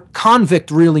know what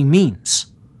convict really means.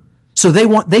 So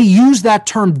they use that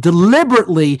term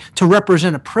deliberately to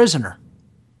represent a prisoner.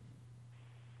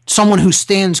 Someone who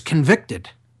stands convicted.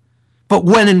 But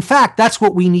when in fact, that's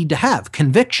what we need to have,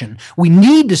 conviction. We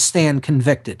need to stand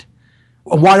convicted.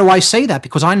 Why do I say that?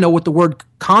 Because I know what the word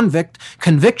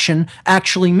conviction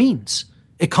actually means.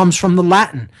 It comes from the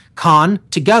Latin, con,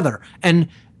 together, and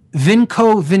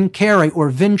vinco vincere,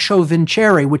 or vincio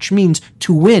vincere, which means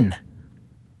to win.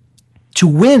 To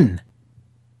win.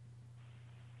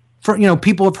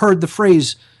 People have heard the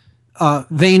phrase,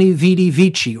 veni, vidi,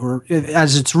 vici, or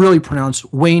as it's really pronounced,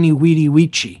 veni, vidi,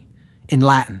 vici in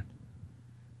Latin.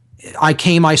 I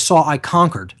came, I saw, I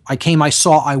conquered. I came, I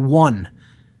saw, I won.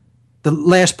 The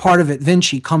last part of it,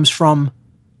 Vinci, comes from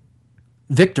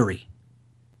victory.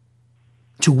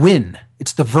 To win.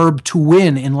 It's the verb to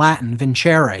win in Latin,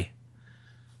 vincere.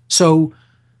 So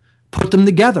put them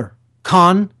together.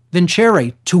 Con,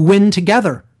 vincere, to win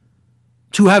together.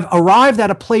 To have arrived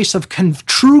at a place of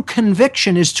true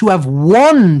conviction is to have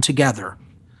won together.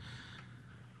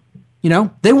 You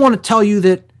know, they want to tell you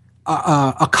that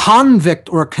a convict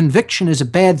or a conviction is a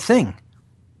bad thing.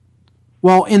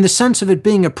 Well, in the sense of it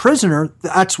being a prisoner,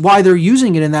 that's why they're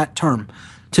using it in that term.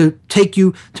 to take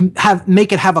you to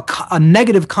make it have a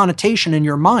negative connotation in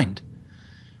your mind.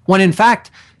 When in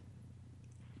fact,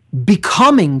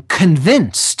 becoming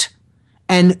convinced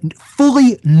and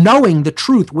fully knowing the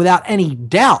truth without any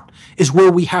doubt is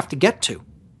where we have to get to.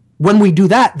 When we do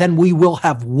that, then we will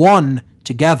have won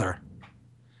together.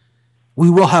 We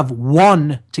will have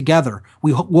won together.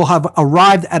 We will have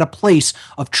arrived at a place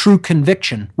of true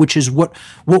conviction, which is what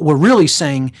we're really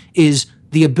saying is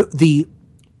the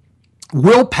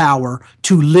willpower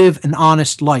to live an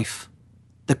honest life,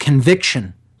 the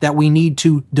conviction that we need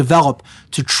to develop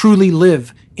to truly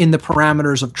live in the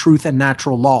parameters of truth and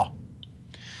natural law.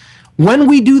 When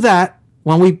we do that,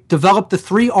 when we develop the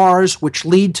 3 R's, which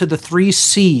lead to the 3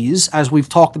 C's, as we've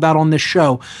talked about on this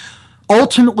show,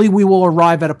 ultimately we will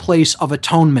arrive at a place of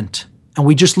atonement. And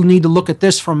we just need to look at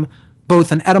this from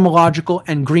both an etymological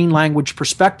and green language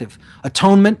perspective.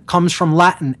 Atonement comes from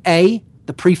Latin a,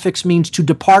 the prefix means to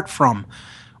depart from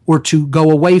or to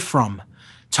go away from.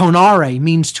 Tonare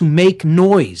means to make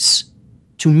noise,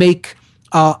 to make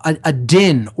a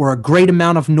din or a great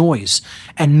amount of noise.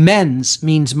 And mens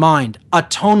means mind.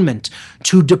 Atonement,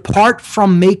 to depart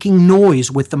from making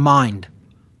noise with the mind,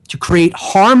 to create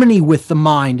harmony with the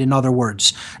mind, in other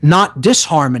words, not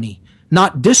disharmony,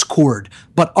 not discord,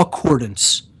 but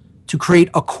accordance, to create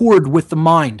accord with the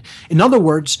mind. In other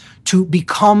words, to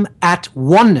become at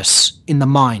oneness in the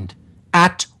mind,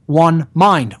 at one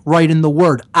mind, right in the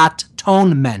word,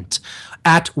 atonement,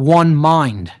 at one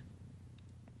mind.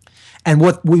 And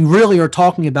what we really are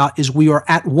talking about is we are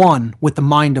at one with the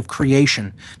mind of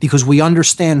creation because we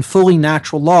understand fully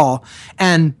natural law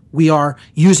and we are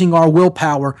using our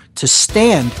willpower to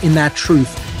stand in that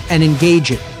truth and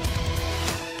engage it.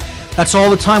 That's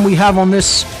all the time we have on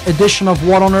this edition of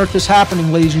What on Earth is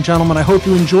Happening, ladies and gentlemen. I hope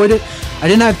you enjoyed it. I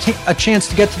didn't have a chance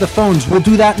to get to the phones. We'll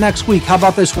do that next week. How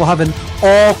about this? We'll have an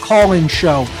all call-in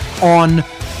show on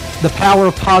the power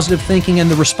of positive thinking and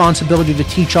the responsibility to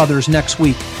teach others next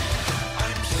week.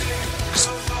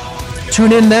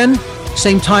 Tune in then,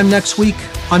 same time next week.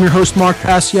 I'm your host, Mark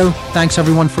Passio. Thanks,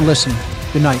 everyone, for listening.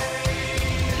 Good night.